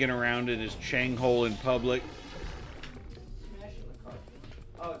 Digging around in his Chang hole in public. Smashing the carton.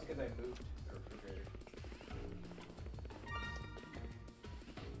 Oh, it's because I moved the refrigerator.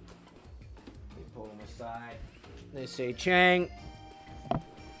 They pull them aside. They say, Chang,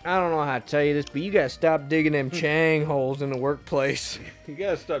 I don't know how to tell you this, but you gotta stop digging them Chang holes in the workplace. You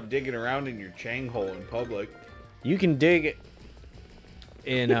gotta stop digging around in your Chang hole in public. You can dig it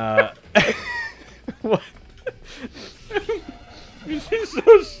in, what? This is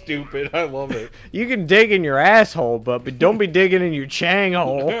so stupid. I love it. You can dig in your asshole, but don't be digging in your Chang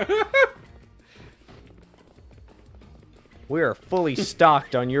hole. We are fully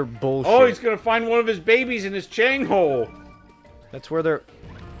stocked on your bullshit. Oh, he's gonna find one of his babies in his Chang hole. That's where they're.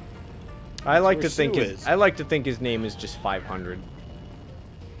 I like where to think Sue his. is. I like to think his name is just 500.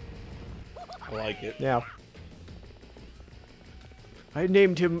 I like it. Yeah. I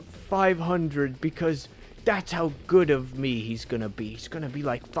named him 500 because that's how good of me he's gonna be. He's gonna be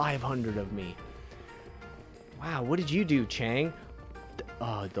like 500 of me. Wow, what did you do, Chang?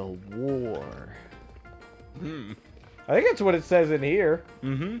 The war. I think that's what it says in here.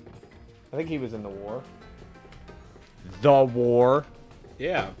 Mm-hmm. I think he was in the war. The war.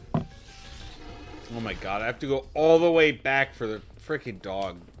 Yeah. Oh my god, I have to go all the way back for the freaking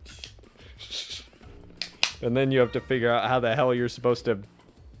dog. And then you have to figure out how the hell you're supposed to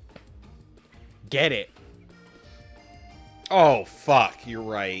get it. Oh, fuck. You're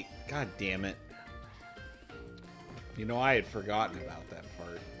right. God damn it. You know, I had forgotten about that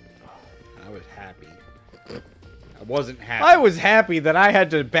part. I was happy. I wasn't happy. I was happy that I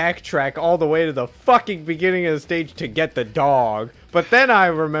had to backtrack all the way to the fucking beginning of the stage to get the dog. But then I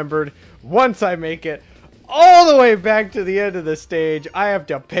remembered, once I make it all the way back to the end of the stage, I have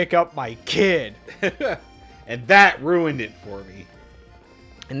to pick up my kid. And that ruined it for me.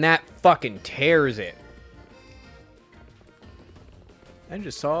 And that fucking tears it. I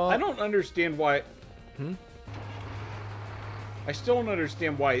just saw... I don't understand why... Hmm? I still don't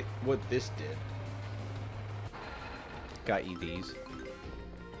understand why what this did. Got you these.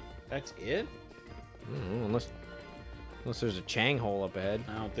 That's it? Unless there's a Chang hole up ahead.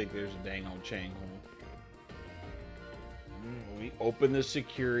 I don't think there's a dang old Chang hole. We open the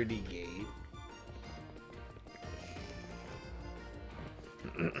security gate.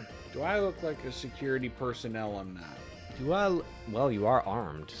 Do I look like a security personnel? I'm not. Do I? Well, you are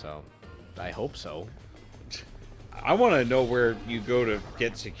armed, so I hope so. I want to know where you go to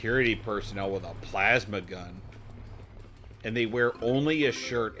get security personnel with a plasma gun. And they wear only a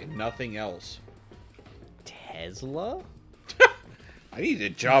shirt and nothing else. Tesla? I need a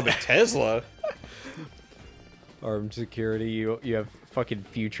job at Tesla. Armed security, you have fucking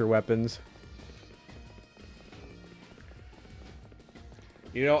future weapons.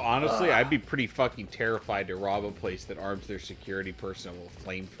 You know, honestly, I'd be pretty fucking terrified to rob a place that arms their security personnel with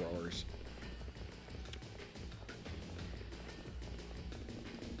flamethrowers.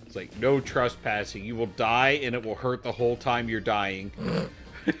 It's like, no trespassing. You will die, and it will hurt the whole time you're dying.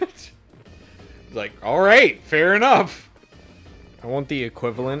 It's like, alright, fair enough. I want the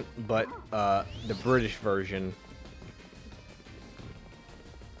equivalent, but the British version.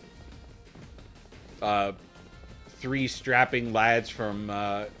 Three strapping lads from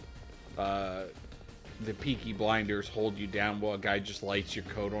the Peaky Blinders hold you down while a guy just lights your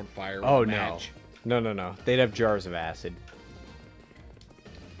coat on fire with a match. No. They'd have jars of acid.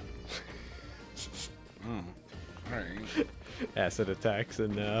 Oh, alright. Acid attacks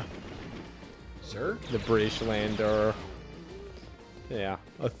in Sir? the British land are, yeah,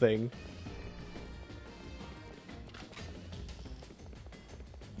 a thing.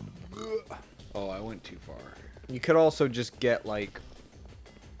 Oh, I went too far. You could also just get, like,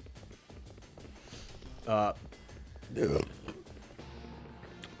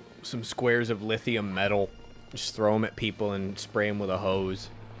 some squares of lithium metal. Just throw them at people and spray them with a hose.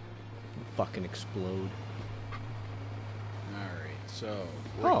 Fucking explode. Alright, so,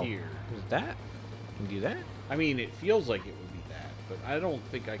 we're here. Is that? Can you do that? I mean, it feels like it would be that, but I don't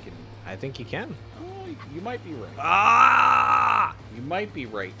think I can... I think you can. Oh, you might be right. Ah! You might be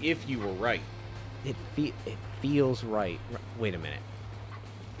right, if you were right. It feels right. Wait a minute.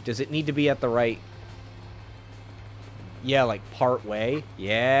 Does it need to be at the right... Yeah, like part way?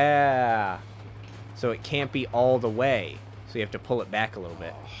 Yeah. So it can't be all the way. So you have to pull it back a little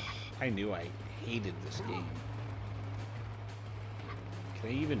bit. I knew I hated this game. Can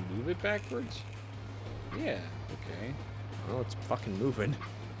I even move it backwards? Yeah, okay. Oh, it's fucking moving.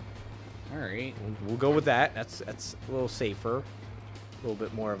 Alright. We'll go with that. That's a little safer. A little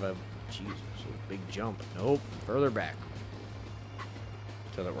bit more of a... Jesus, a big jump. Nope. Further back.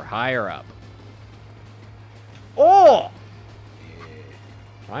 So that we're higher up. Oh! Yeah,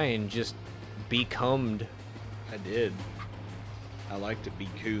 Ryan just becomed. I did. I like to be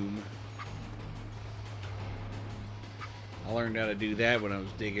coom. I learned how to do that when I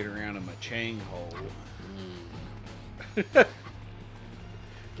was digging around in my Chang hole.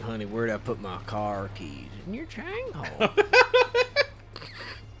 Honey, where'd I put my car keys? In your Chang hole.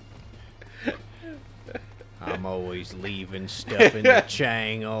 I'm always leaving stuff in the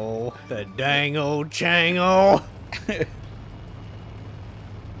Chang hole. The dang old Chang hole. That's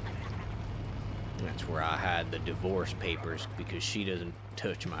where I hide the divorce papers because she doesn't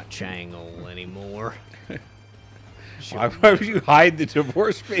touch my Chang hole anymore. Why would you hide the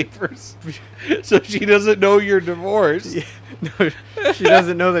divorce papers? So she doesn't know you're divorced. Yeah, no, she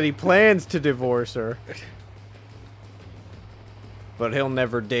doesn't know that he plans to divorce her. But he'll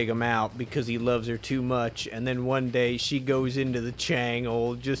never dig them out because he loves her too much. And then one day she goes into the Chang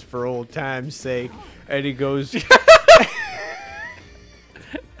hole just for old time's sake. And he goes...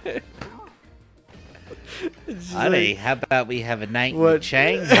 Honey, how about we have a night in the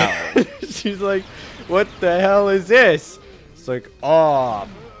Chang hole? She's like, what the hell is this? It's like, oh,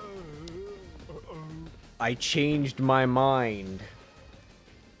 I changed my mind.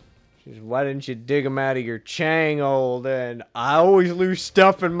 She says, why didn't you dig them out of your Chang hole then? I always lose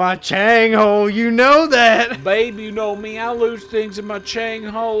stuff in my Chang hole, you know that. Babe, you know me, I lose things in my Chang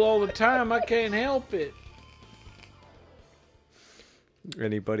hole all the time. I can't help it.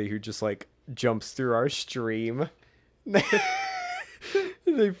 Anybody who just like jumps through our stream,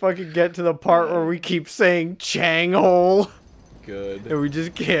 they fucking get to the part where we keep saying Chang hole. Good. And we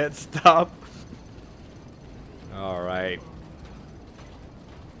just can't stop. Alright.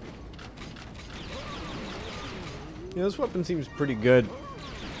 Yeah, this weapon seems pretty good.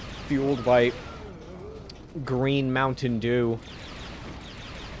 Fueled by green Mountain Dew.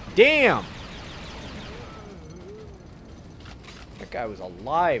 Damn! That guy was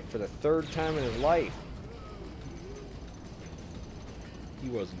alive for the third time in his life. He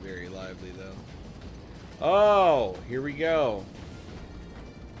wasn't very lively, though. Oh, here we go.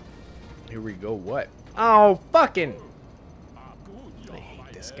 Here we go, what? Oh, fucking! I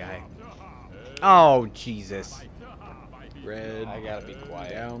hate this guy. Oh, Jesus. Red. I gotta be quiet.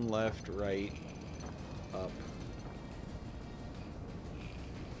 Down, left, right, up.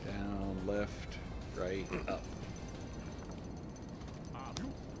 left, right, up.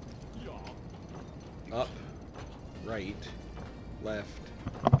 Up, right, left,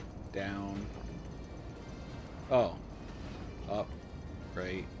 down. Oh. Up,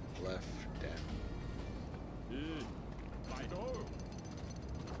 right, left, down.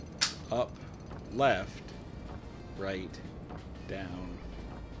 Up, left, right, down,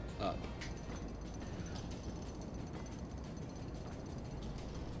 up.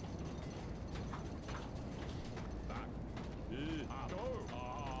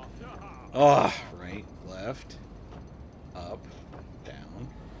 Oh, right, left, up, down,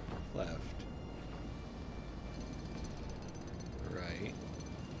 left, right,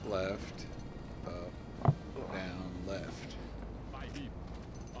 left, up, down, left.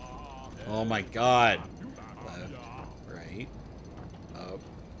 Oh my god. Left, right, up,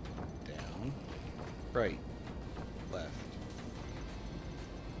 down, right, left,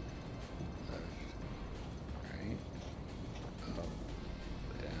 left, right, up,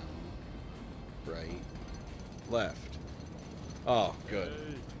 down, right, left. Oh, good.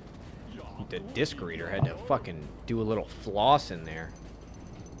 The disc reader had to fucking do a little floss in there.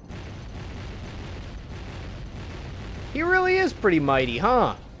 He really is pretty mighty,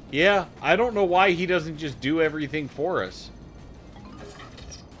 huh? Yeah, I don't know why he doesn't just do everything for us.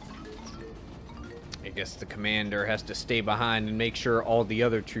 I guess the commander has to stay behind and make sure all the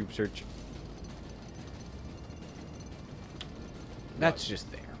other troops are... That's just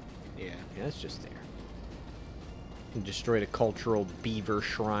there. Yeah. Yeah, that's just there. And destroyed a cultural beaver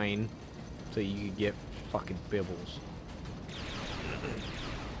shrine so you could get fucking bibbles.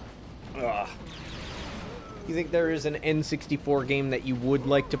 Ugh. You think there is an N64 game that you would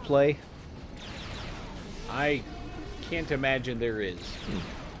like to play? I can't imagine there is.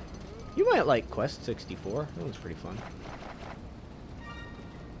 You might like Quest 64. That one's pretty fun.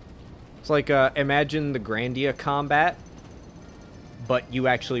 It's like, imagine the Grandia combat, but you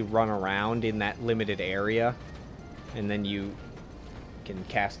actually run around in that limited area, and then you can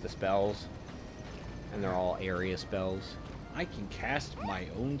cast the spells, and they're all area spells. I can cast my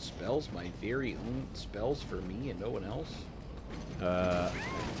own spells, my very own spells for me and no one else? I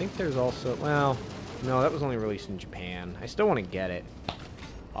think there's also... Well, no, that was only released in Japan. I still want to get it.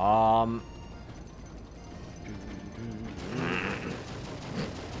 Oh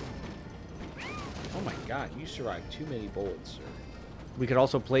my god, you survived too many bullets, sir. We could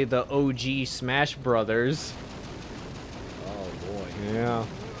also play the OG Smash Brothers. Oh boy. Yeah.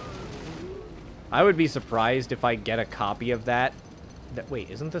 I would be surprised if I get a copy of that. Wait,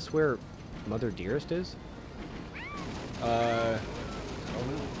 isn't this where Mother Dearest is? I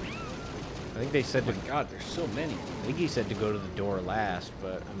don't know. I think they said Oh my god, there's so many. I think he said to go to the door last,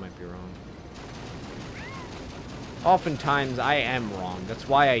 but I might be wrong. Oftentimes, I am wrong. That's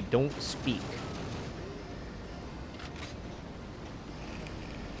why I don't speak.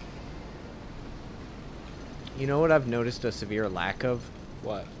 You know what I've noticed a severe lack of?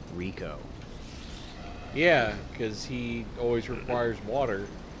 What? Rico. Yeah, because he always requires water.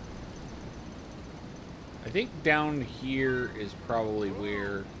 I think down here is probably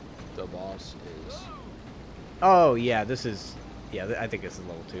where the boss is. Oh, yeah, this is... Yeah, I think this is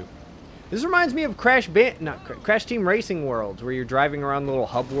level 2. This reminds me of Crash Team Racing Worlds, where you're driving around the little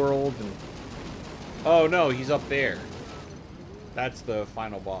hub world and... Oh, no, he's up there. That's the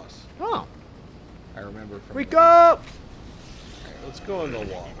final boss. Oh. I remember from... Rico! Alright, let's go in the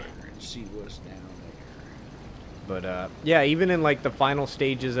water and see what's down there. But, yeah, even in, like, the final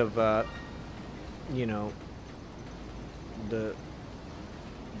stages of, you know, the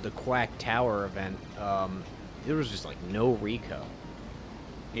Quack Tower event, there was just, like, no Rico.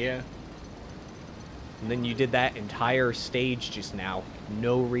 Yeah. And then you did that entire stage just now,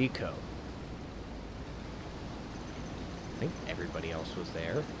 no Rico. I think everybody else was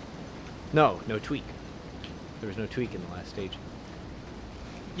there. No Tweak. There was no Tweak in the last stage.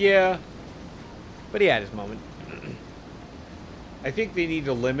 Yeah. But he had his moment. I think they need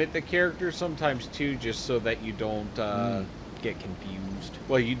to limit the characters sometimes, too, just so that you don't, get confused.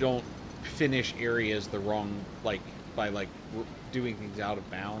 Well, you don't finish areas the wrong, like, by, like, doing things out of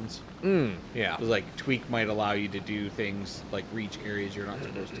bounds. Yeah. Because, like, Tweak might allow you to do things, like, reach areas you're not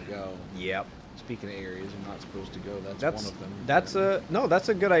supposed to go. Yep. Speaking of areas you're not supposed to go, that's one of them. That's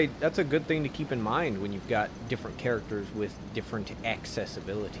a good thing to keep in mind when you've got different characters with different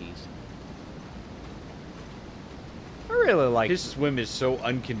accessibilities. I really like His swim is so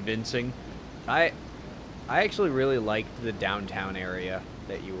unconvincing. I actually really liked the downtown area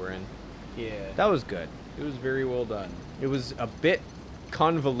that you were in. Yeah. That was good. It was very well done. It was a bit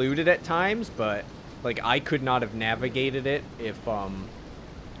convoluted at times, but like I could not have navigated it if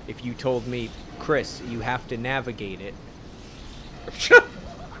if you told me, Chris, you have to navigate it.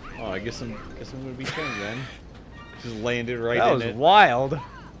 Oh, I guess I'm gonna be king then. Just landed right That in was it. wild.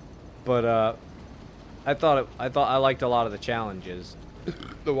 But I liked a lot of the challenges.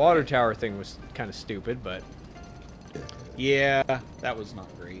 The water tower thing was kind of stupid, but Yeah, that was not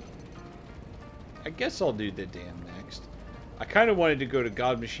great. I guess I'll do the dam next. I kind of wanted to go to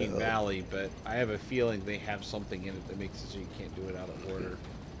God Machine Valley, but I have a feeling they have something in it that makes it so you can't do it out of order.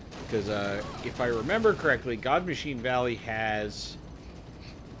 Because if I remember correctly, God Machine Valley has...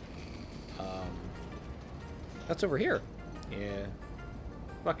 that's over here. Yeah.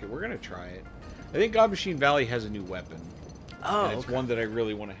 Fuck it, we're gonna try it. I think God Machine Valley has a new weapon. Oh, and it's one that I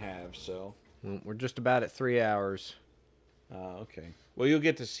really want to have, so... Well, we're just about at 3 hours. Okay. Well, you'll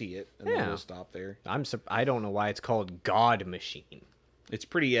get to see it, and then Yeah. we'll stop there. I don't know why it's called God Machine. It's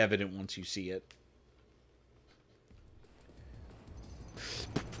pretty evident once you see it.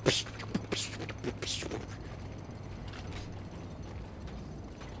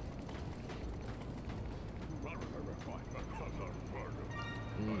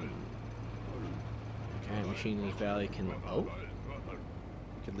 Giant Machine in Leaf Valley can... Oh?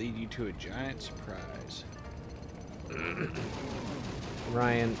 Could lead you to a giant surprise.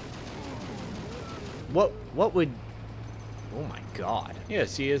 Ryan... What would... Oh my god. Yeah,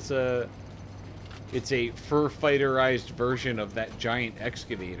 see, it's a fur fighterized version of that giant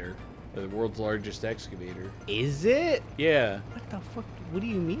excavator, the world's largest excavator. Is it? Yeah, What the fuck? What do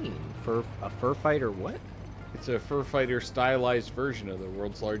you mean? A fur fighter what? it's a fur fighter stylized version of the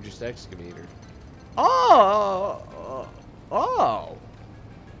world's largest excavator. Oh!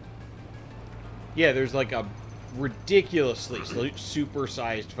 Yeah, there's like a ridiculously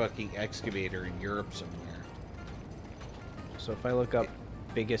supersized fucking excavator in Europe somewhere. So if I look up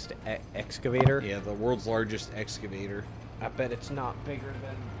biggest excavator, Yeah, the world's largest excavator. I bet it's not bigger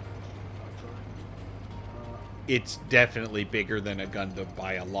than... It's definitely bigger than a Gundam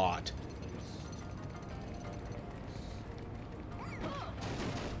by a lot.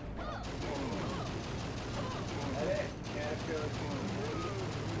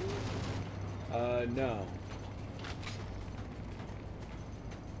 No.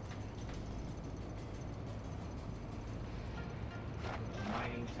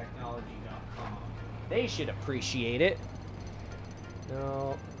 MiningTechnology.com. They should appreciate it.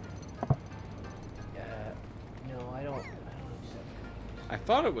 No. No, I don't accept. I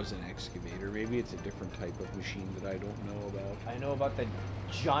thought it was an excavator. Maybe it's a different type of machine that I don't know about. I know about the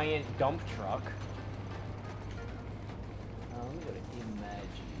giant dump truck. Let me go to Imagine.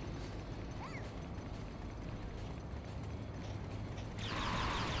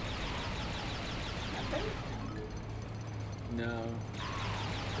 No.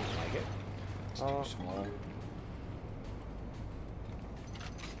 Didn't like it. It's too small.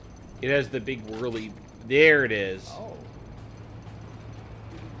 It has the big whirly... There it is. Oh.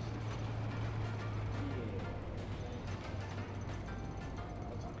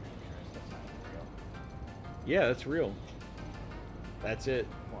 Yeah, that's real. That's it.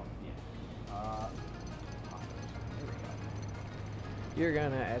 Well, yeah. There we go. You're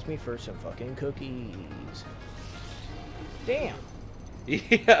gonna ask me for some fucking cookies. Damn, Yeah.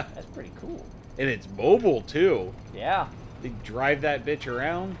 that's pretty cool. And it's mobile, too. Yeah. They drive that bitch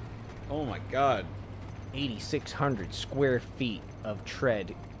around. Oh, my God. 8,600 square feet of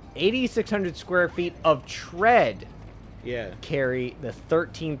tread. 8,600 square feet of tread Yeah. carry the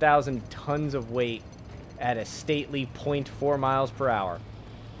 13,000 tons of weight at a stately 0.4 miles per hour.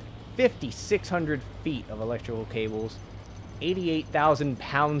 5,600 feet of electrical cables. 88,000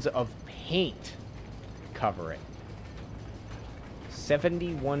 pounds of paint cover it.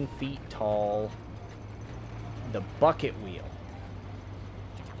 71 feet tall. The bucket wheel.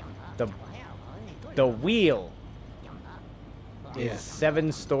 The wheel Yeah. is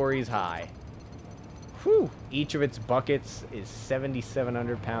 7 stories high. Whew. Each of its buckets is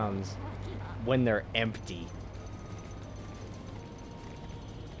 7,700 pounds when they're empty.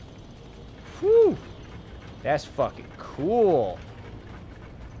 Whew. That's fucking cool.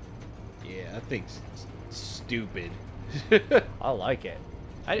 Yeah, that thing's stupid. I like it.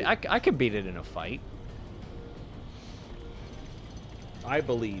 I could beat it in a fight. I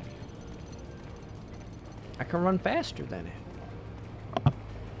believe you. I can run faster than it.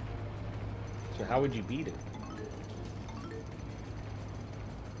 So how would you beat it?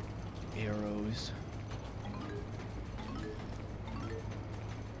 Arrows.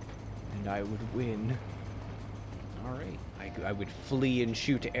 And I would win. Alright. I would flee and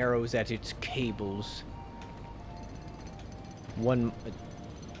shoot arrows at its cables. One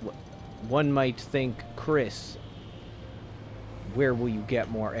might think Chris Where will you get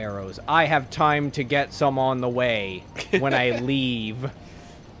more arrows? I have time to get some on the way when I leave.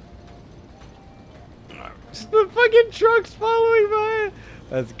 The fucking truck's following by.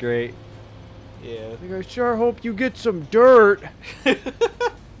 That's great. Yeah. I sure hope you get some dirt.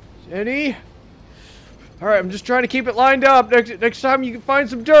 Jenny? Alright, I'm just trying to keep it lined up. Next time you can find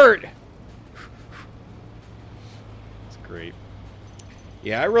some dirt. That's great.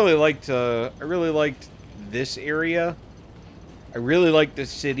 Yeah, I really liked this area. I really liked the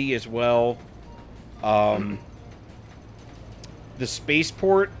city as well. The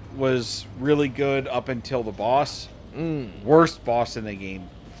spaceport was really good up until the boss. Worst boss in the game.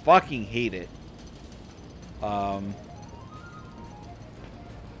 Fucking hate it.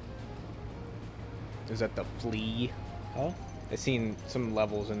 Is that the flea? Huh? I've seen some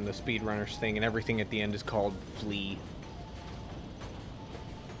levels in the speedrunners thing, and everything at the end is called flea.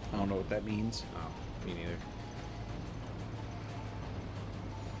 I don't know what that means. Oh, me neither.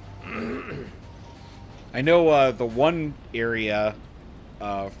 I know the one area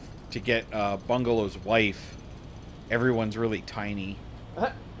to get Bungalow's wife, everyone's really tiny.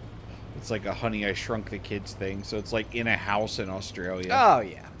 It's like a Honey, I Shrunk the Kids thing, so it's like in a house in Australia. Oh,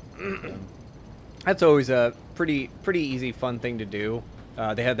 yeah. That's always a pretty easy, fun thing to do.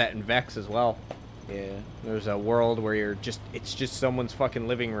 They had that in Vex as well. Yeah. There's a world where it's just someone's fucking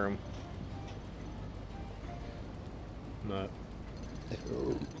living room.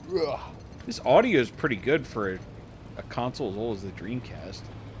 This audio is pretty good for a console as old as the Dreamcast.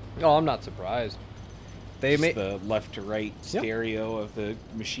 Oh, I'm not surprised. They Just made the left to right stereo of the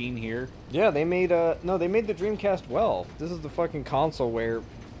machine here. Yeah, they made the Dreamcast well. This is the fucking console where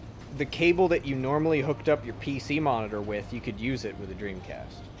the cable that you normally hooked up your PC monitor with, you could use it with a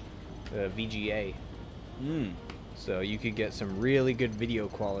Dreamcast. VGA. So you could get some really good video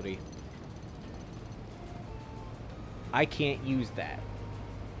quality. I can't use that.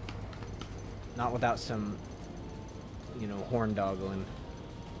 Not without some, horn doggling.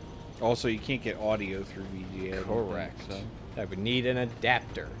 Also, you can't get audio through VGA. I don't think, Correct. so. I would need an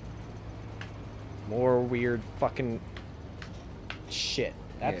adapter. More weird fucking shit.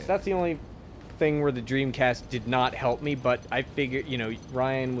 That's the only thing where the Dreamcast did not help me, but I figured,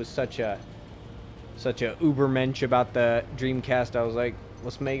 Ryan was such a ubermensch about the Dreamcast. I was like,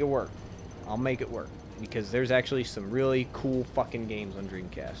 let's make it work. I'll make it work. Because there's actually some really cool fucking games on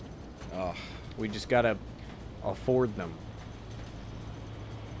Dreamcast. Ugh. We just gotta afford them.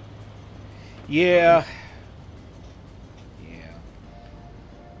 Yeah. Yeah.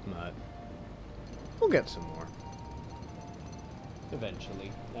 But we'll get some more.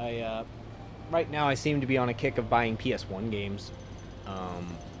 Eventually. Right now I seem to be on a kick of buying PS1 games.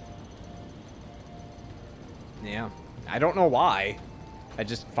 Yeah. I don't know why. I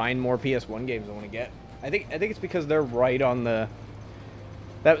just find more PS1 games I want to get. I think it's because they're right on the...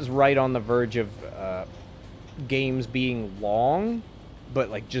 That was right on the verge of games being long, but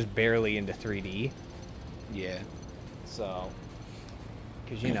like just barely into 3D. Yeah. So,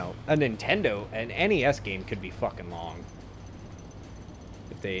 because a Nintendo, an NES game could be fucking long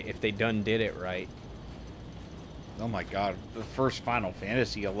if they done did it right. Oh my god, the first Final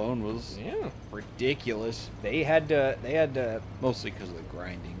Fantasy alone was ridiculous. They had to Mostly because of the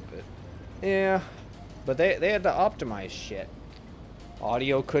grinding, but yeah, but they had to optimize shit.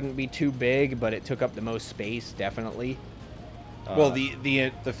 Audio couldn't be too big, but it took up the most space, definitely. Well,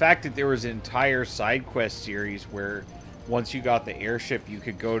 the fact that there was an entire side quest series where once you got the airship, you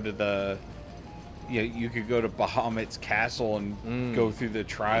could go to you could go to Bahamut's castle and go through the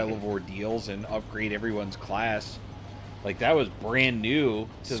trial of ordeals and upgrade everyone's class. Like that was brand new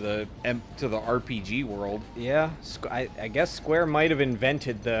to the RPG world. Yeah, I guess Square might have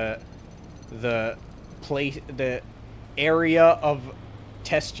invented the area of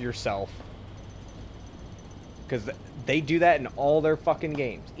test yourself, because they do that in all their fucking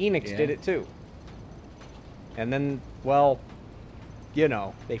games. Enix did it too. And then, well,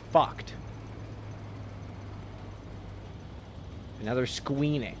 they fucked. And now they're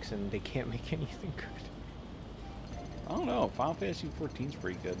Squeenix, and they can't make anything good. I don't know. Final Fantasy 14's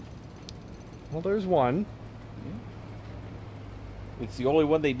pretty good. Well, there's one. It's the only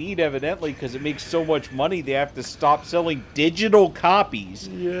one they need, evidently, because it makes so much money they have to stop selling digital copies.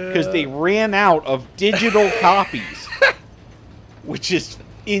 Because they ran out of digital copies. Which is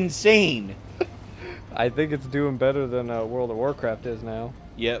insane. I think it's doing better than World of Warcraft is now.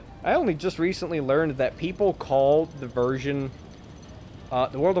 Yep. I only just recently learned that people call the version...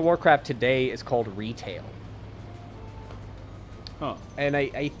 the World of Warcraft today is called Retail. Huh. And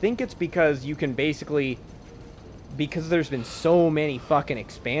I think it's because you can basically... Because there's been so many fucking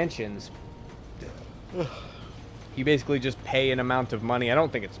expansions, You basically just pay an amount of money. I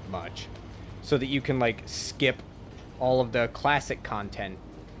don't think it's much, so that you can like skip all of the classic content,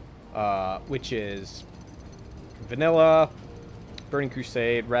 which is Vanilla, Burning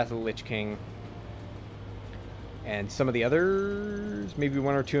Crusade, Wrath of the Lich King, and some of the others, maybe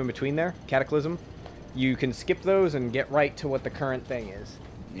one or two in between there. Cataclysm. You can skip those and get right to what the current thing is.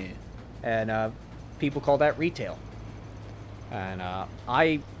 Yeah. And people call that retail. And man,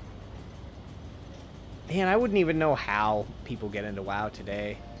 I wouldn't even know how people get into WoW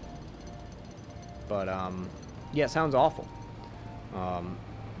today. But yeah, it sounds awful.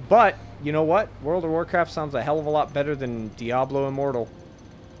 But you know what? World of Warcraft sounds a hell of a lot better than Diablo Immortal.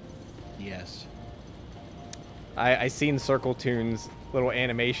 Yes. I seen Circle Tune's little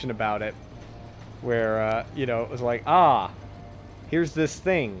animation about it, where you know, it was like, here's this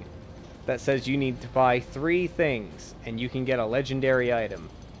thing that says you need to buy 3 things and you can get a legendary item,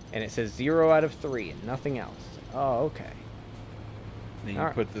 and it says 0 out of 3 and nothing else. Oh, okay. Then you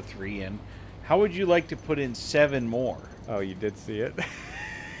put the 3 in. How would you like to put in 7 more? Oh, you did see it?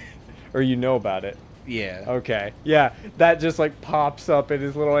 Or you know about it? Yeah. Okay. Yeah, that just like pops up in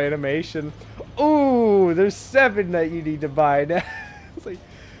his little animation. Ooh, there's 7 that you need to buy now. It's like,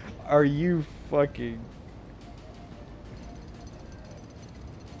 are you fucking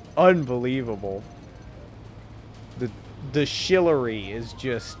unbelievable? The shillery is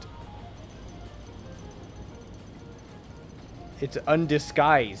just, it's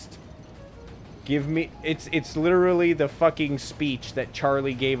undisguised. Give me, it's literally the fucking speech that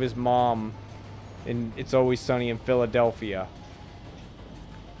Charlie gave his mom in It's Always Sunny in Philadelphia.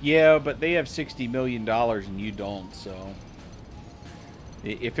 Yeah, but they have $60 million and you don't, so...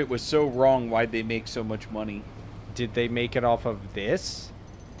 If it was so wrong, why'd they make so much money? Did they make it off of this?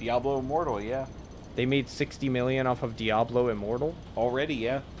 Diablo Immortal, yeah. They made 60 million off of Diablo Immortal? Already,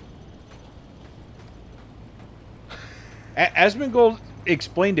 yeah. Asmongold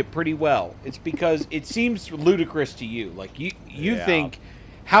explained it pretty well. It's because it seems ludicrous to you. Like, you think,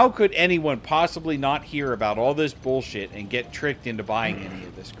 how could anyone possibly not hear about all this bullshit and get tricked into buying any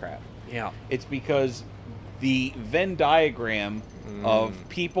of this crap? Yeah. It's because the Venn diagram of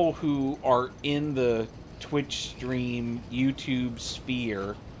people who are in the Twitch stream, YouTube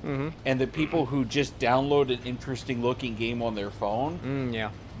sphere, and the people who just download an interesting looking game on their phone,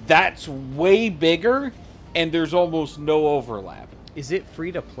 yeah. That's way bigger, and there's almost no overlap. Is it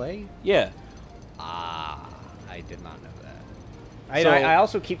free to play? Yeah. Ah, I did not know that. I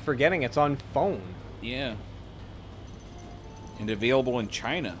also keep forgetting it's on phone. Yeah. And available in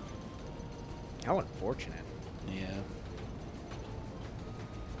China. How unfortunate. Yeah.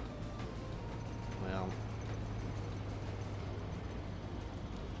 Well,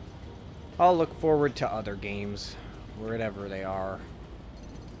 I'll look forward to other games, wherever they are.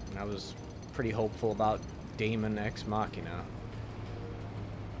 And I was pretty hopeful about Daemon Ex Machina.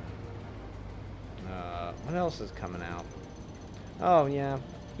 What else is coming out? Oh, yeah.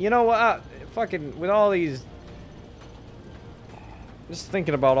 You know what? Fucking, with all these... Just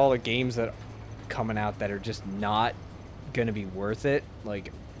thinking about all the games that are coming out that are just not gonna be worth it.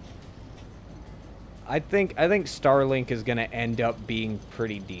 Like, I think Starlink is gonna end up being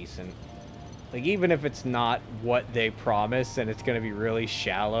pretty decent. Like, even if it's not what they promise and it's gonna be really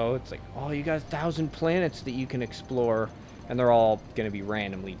shallow, it's like, oh, you got 1,000 planets that you can explore, and they're all gonna be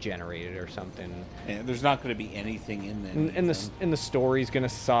randomly generated or something. And there's not gonna be anything in them. And the story's gonna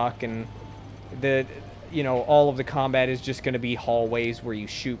suck, and you know, all of the combat is just gonna be hallways where you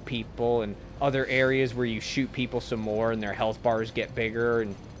shoot people, and other areas where you shoot people some more, and their health bars get bigger,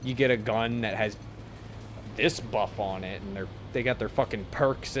 and you get a gun that has this buff on it, and they got their fucking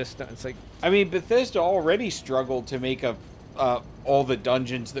perk system. It's like, I mean, Bethesda already struggled to make all the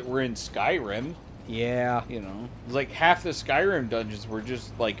dungeons that were in Skyrim. yeah, You know, like half the Skyrim dungeons were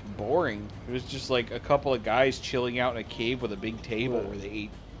just like boring. It was just like a couple of guys chilling out in a cave with a big table where they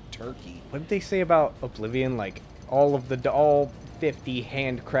ate turkey. what did they say about Oblivion? Like, all 50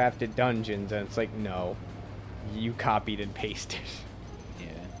 handcrafted dungeons, and it's like, no, you copied and pasted.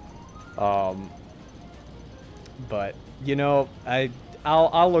 Yeah. But you know,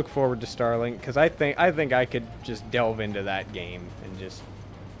 I'll look forward to Starlink, because I think I could just delve into that game and just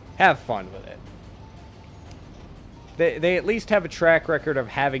have fun with it. They at least have a track record of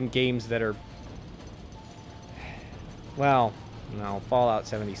having games that are, well, no, Fallout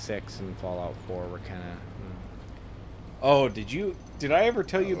 76 and Fallout 4 were kind of. Oh, did I ever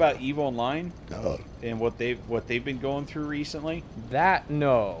tell you about EVE Online and what they've been going through recently? That,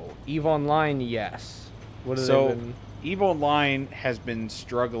 no. EVE Online, yes. What have So they been... EVE Online has been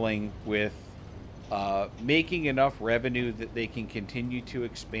struggling with making enough revenue that they can continue to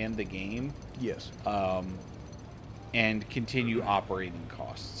expand the game. Yes. and continue operating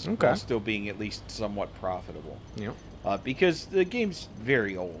costs Okay. while still being at least somewhat profitable. Yep. Because the game's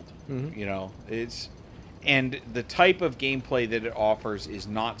very old. Mhm. You know, and the type of gameplay that it offers is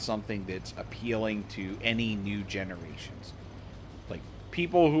not something that's appealing to any new generations. Like,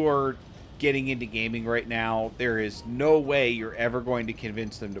 people who are getting into gaming right now, there is no way you're ever going to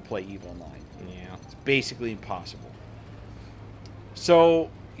convince them to play EVE Online. Yeah. It's basically impossible. So,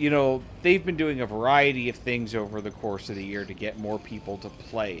 you know, they've been doing a variety of things over the course of the year to get more people to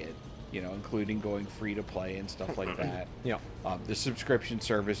play it, you know, including going free to play and stuff like that. Yeah. The subscription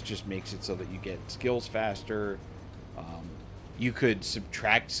service just makes it so that you get skills faster. You could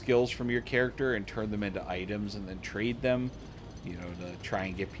subtract skills from your character and turn them into items and then trade them, you know, to try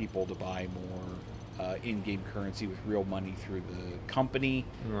and get people to buy more in-game currency with real money through the company.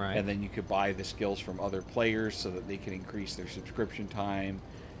 Right. And then you could buy the skills from other players so that they can increase their subscription time,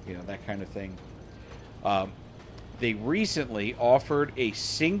 you know, that kind of thing. They recently offered a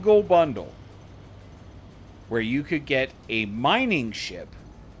single bundle where you could get a mining ship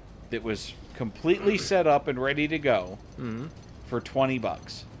that was completely set up and ready to go for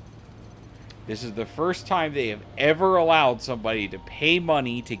 $20. This is the first time they have ever allowed somebody to pay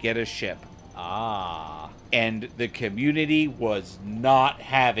money to get a ship. Ah. And the community was not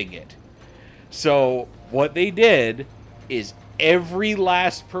having it. So what they did is every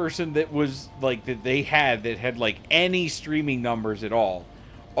last person that was like that they had that had like any streaming numbers at all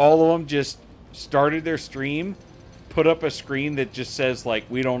of them just started their stream, put up a screen that just says like,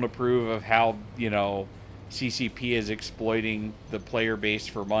 we don't approve of how, you know, CCP is exploiting the player base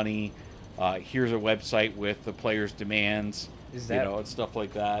for money. Here's a website with the players' demands. Is that, you know, and stuff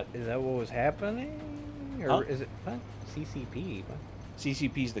like that. Is that what was happening? Or Huh? is it what? CCP? What?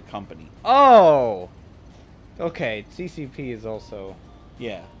 CCP's the company. Oh. Okay, CCP is also.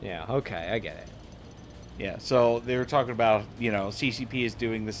 Yeah. Yeah. Okay, I get it. Yeah, so they were talking about, you know, CCP is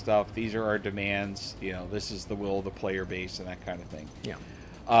doing this stuff. These are our demands. You know, this is the will of the player base and that kind of thing.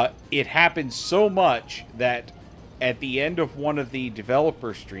 Yeah. It happened so much that at the end of one of the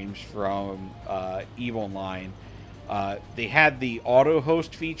developer streams from EVE Online, they had the auto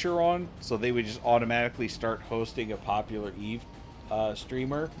host feature on, so they would just automatically start hosting a popular EVE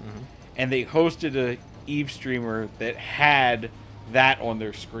streamer. And they hosted a EVE streamer that had that on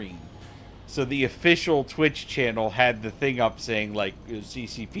their screen. So the official Twitch channel had the thing up saying, like,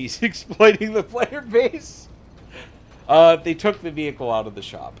 CCP's exploiting the player base. They took the vehicle out of the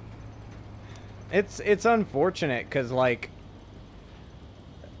shop. It's unfortunate because, like,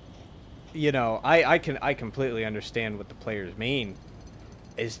 you know, I completely understand what the players mean.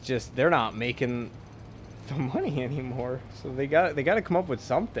 It's just they're not making the money anymore, so they got to come up with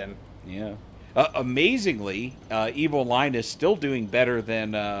something. Yeah. Amazingly, EVE Online is still doing better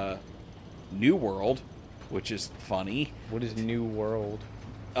than New World, which is funny. What is New World?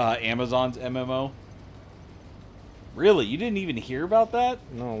 Amazon's MMO. Really? You didn't even hear about that?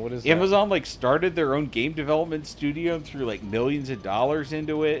 No, what is Amazon like started their own game development studio and threw like millions of dollars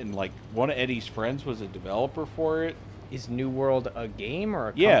into it, and like one of Eddie's friends was a developer for it. Is New World a game or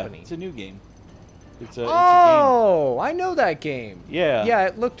a Yeah, company? it's a new game. It's a Oh, I know that game. Yeah. Yeah,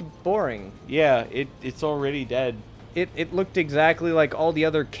 it looked boring. Yeah, it's already dead. It looked exactly like all the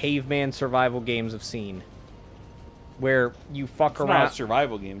other caveman survival games I've seen. Where you fuck It's around. not a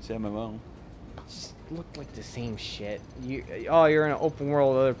survival game, it's MMO. Just looked like the same shit. You're in an open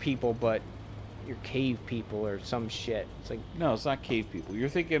world with other people, but you're cave people or some shit. It's like No, it's not cave people. You're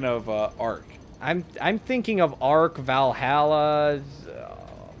thinking of Ark. I'm thinking of Ark, Valhalla,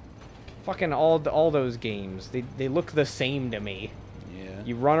 fucking all those games. They look the same to me. Yeah.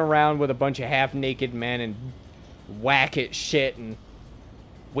 You run around with a bunch of half-naked men and whack at shit and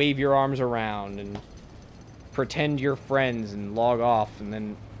wave your arms around and pretend you're friends and log off and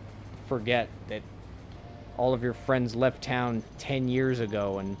then forget that all of your friends left town 10 years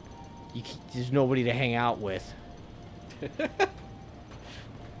ago and there's nobody to hang out with.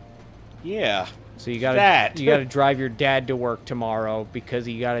 Yeah. So you gotta drive your dad to work tomorrow because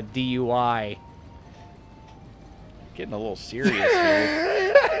he got a DUI. Getting a little serious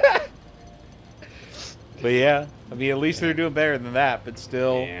here. But yeah, I mean, at least they're doing better than that, but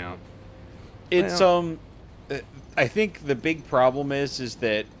still. Yeah. It's, I think the big problem is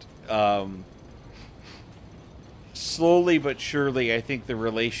that, slowly but surely, I think the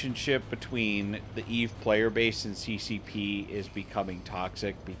relationship between the EVE player base and CCP is becoming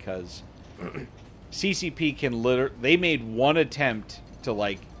toxic because CCP can they made one attempt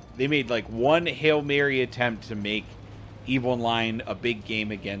to they made one Hail Mary attempt to make EVE Online a big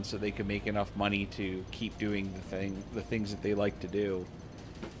game again so they could make enough money to keep doing the things that they like to do.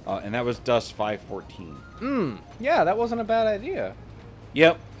 And that was Dust 514. Yeah, that wasn't a bad idea.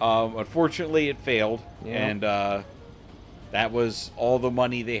 Yep. Unfortunately, it failed, Yeah. and that was all the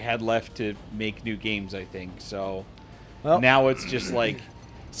money they had left to make new games, I think. So now it's just like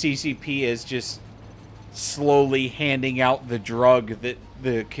CCP is just slowly handing out the drug that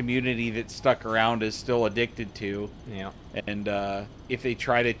the community that stuck around is still addicted to. Yeah. And if they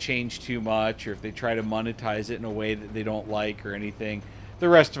try to change too much, or if they try to monetize it in a way that they don't like or anything, the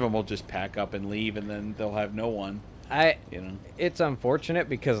rest of them will just pack up and leave, and then they'll have no one. It's unfortunate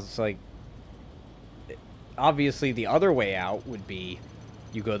because it's like, obviously the other way out would be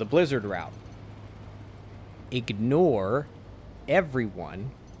you go the Blizzard route. Ignore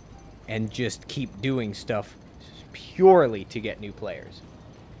everyone and just keep doing stuff purely to get new players.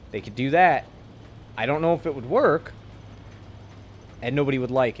 They could do that. I don't know if it would work, and nobody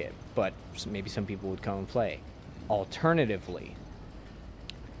would like it, but maybe some people would come and play. Alternatively,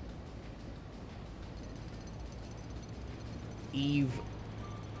 Eve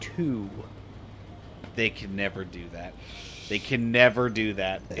 2. They can never do that. They can never do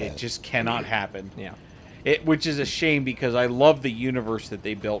that. It just cannot happen. Yeah. Which is a shame, because I love the universe that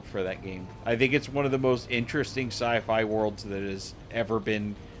they built for that game. I think it's one of the most interesting sci-fi worlds that has ever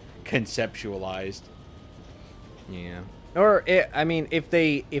been conceptualized. Yeah. Or I mean, if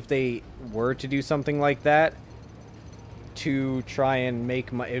they were to do something like that to try and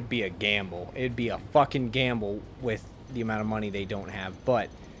make money, it'd be a gamble. It'd be a fucking gamble with the amount of money they don't have, but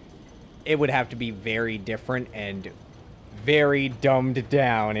it would have to be very different and very dumbed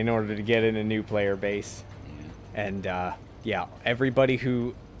down in order to get in a new player base. And yeah, everybody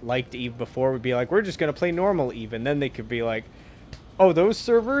who liked Eve before would be like, we're just gonna play normal Eve, and then they could be like, oh, those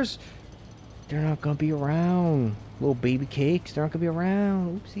servers, they're not gonna be around. Little baby cakes, they're not gonna be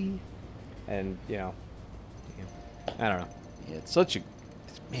around. Oopsie. And yeah, I don't know. Yeah, it's such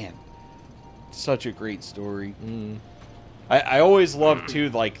a great story. I always love too,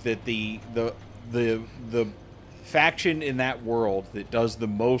 like, that the faction in that world that does the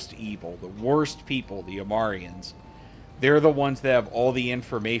most evil, the worst people, the Amarians, they're the ones that have all the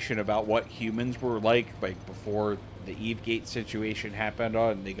information about what humans were like before the Eve Gate situation happened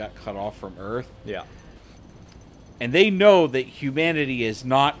and they got cut off from Earth. Yeah. And they know that humanity is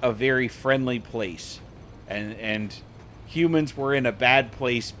not a very friendly place. And humans were in a bad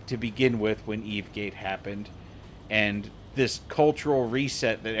place to begin with when Eve Gate happened. And this cultural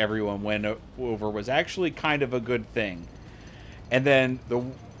reset that everyone went over was actually kind of a good thing. And then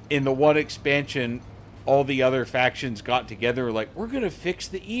in the one expansion, all the other factions got together like, we're going to fix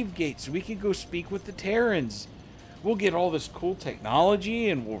the Eve Gate so we can go speak with the Terrans. We'll get all this cool technology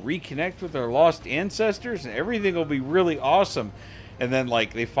and we'll reconnect with our lost ancestors and everything will be really awesome. And then,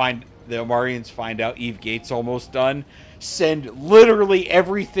 like, the Amarians find out Eve Gate's almost done, send literally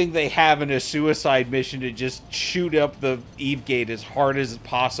everything they have in a suicide mission to just shoot up the Eve Gate as hard as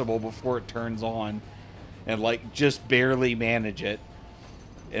possible before it turns on, and, like, just barely manage it.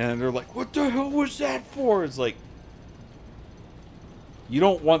 And they're like, what the hell was that for? It's like, you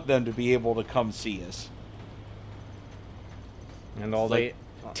don't want them to be able to come see us. And all like,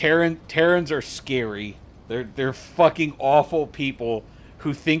 Terrans are scary. They're fucking awful people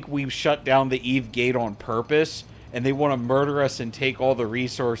who think we've shut down the Eve Gate on purpose, and they want to murder us and take all the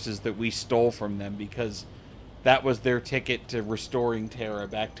resources that we stole from them, because that was their ticket to restoring Terra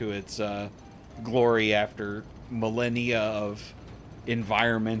back to its glory after millennia of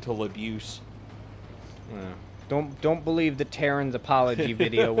environmental abuse. Don't believe the Terrans apology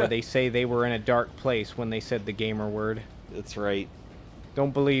video where they say they were in a dark place when they said the gamer word. That's right.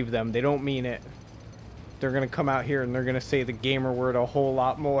 Don't believe them. They don't mean it. They're gonna come out here and they're gonna say the gamer word a whole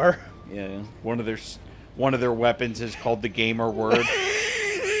lot more. Yeah, one of their weapons is called the gamer word.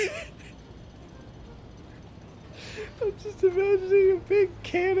 I'm just imagining a big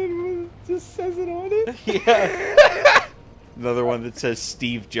cannon that just says it on it. Yeah. Another one that says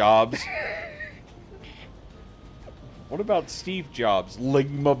Steve Jobs. What about Steve Jobs?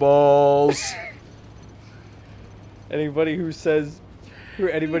 Ligma balls. Anybody who says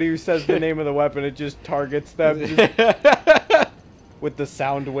the name of the weapon, it just targets them with the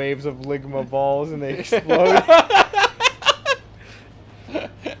sound waves of Ligma balls, and they explode.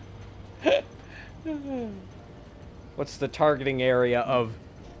 What's the targeting area of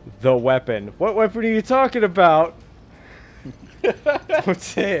the weapon? What weapon are you talking about? Don't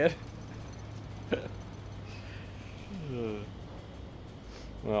say it.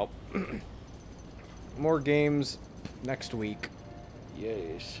 Well, more games next week.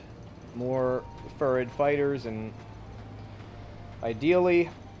 Yes. More furred fighters, and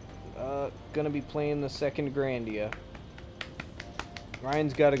ideally, gonna be playing the second Grandia.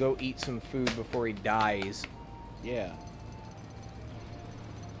 Ryan's got to go eat some food before he dies. Yeah.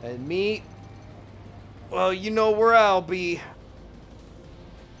 And me, well, you know where I'll be.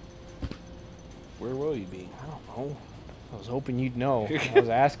 Where will you be? I don't know. I was hoping you'd know. I was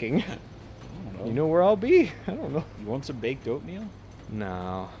asking. I don't know. You know where I'll be? I don't know. You want some baked oatmeal?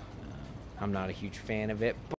 No. I'm not a huge fan of it.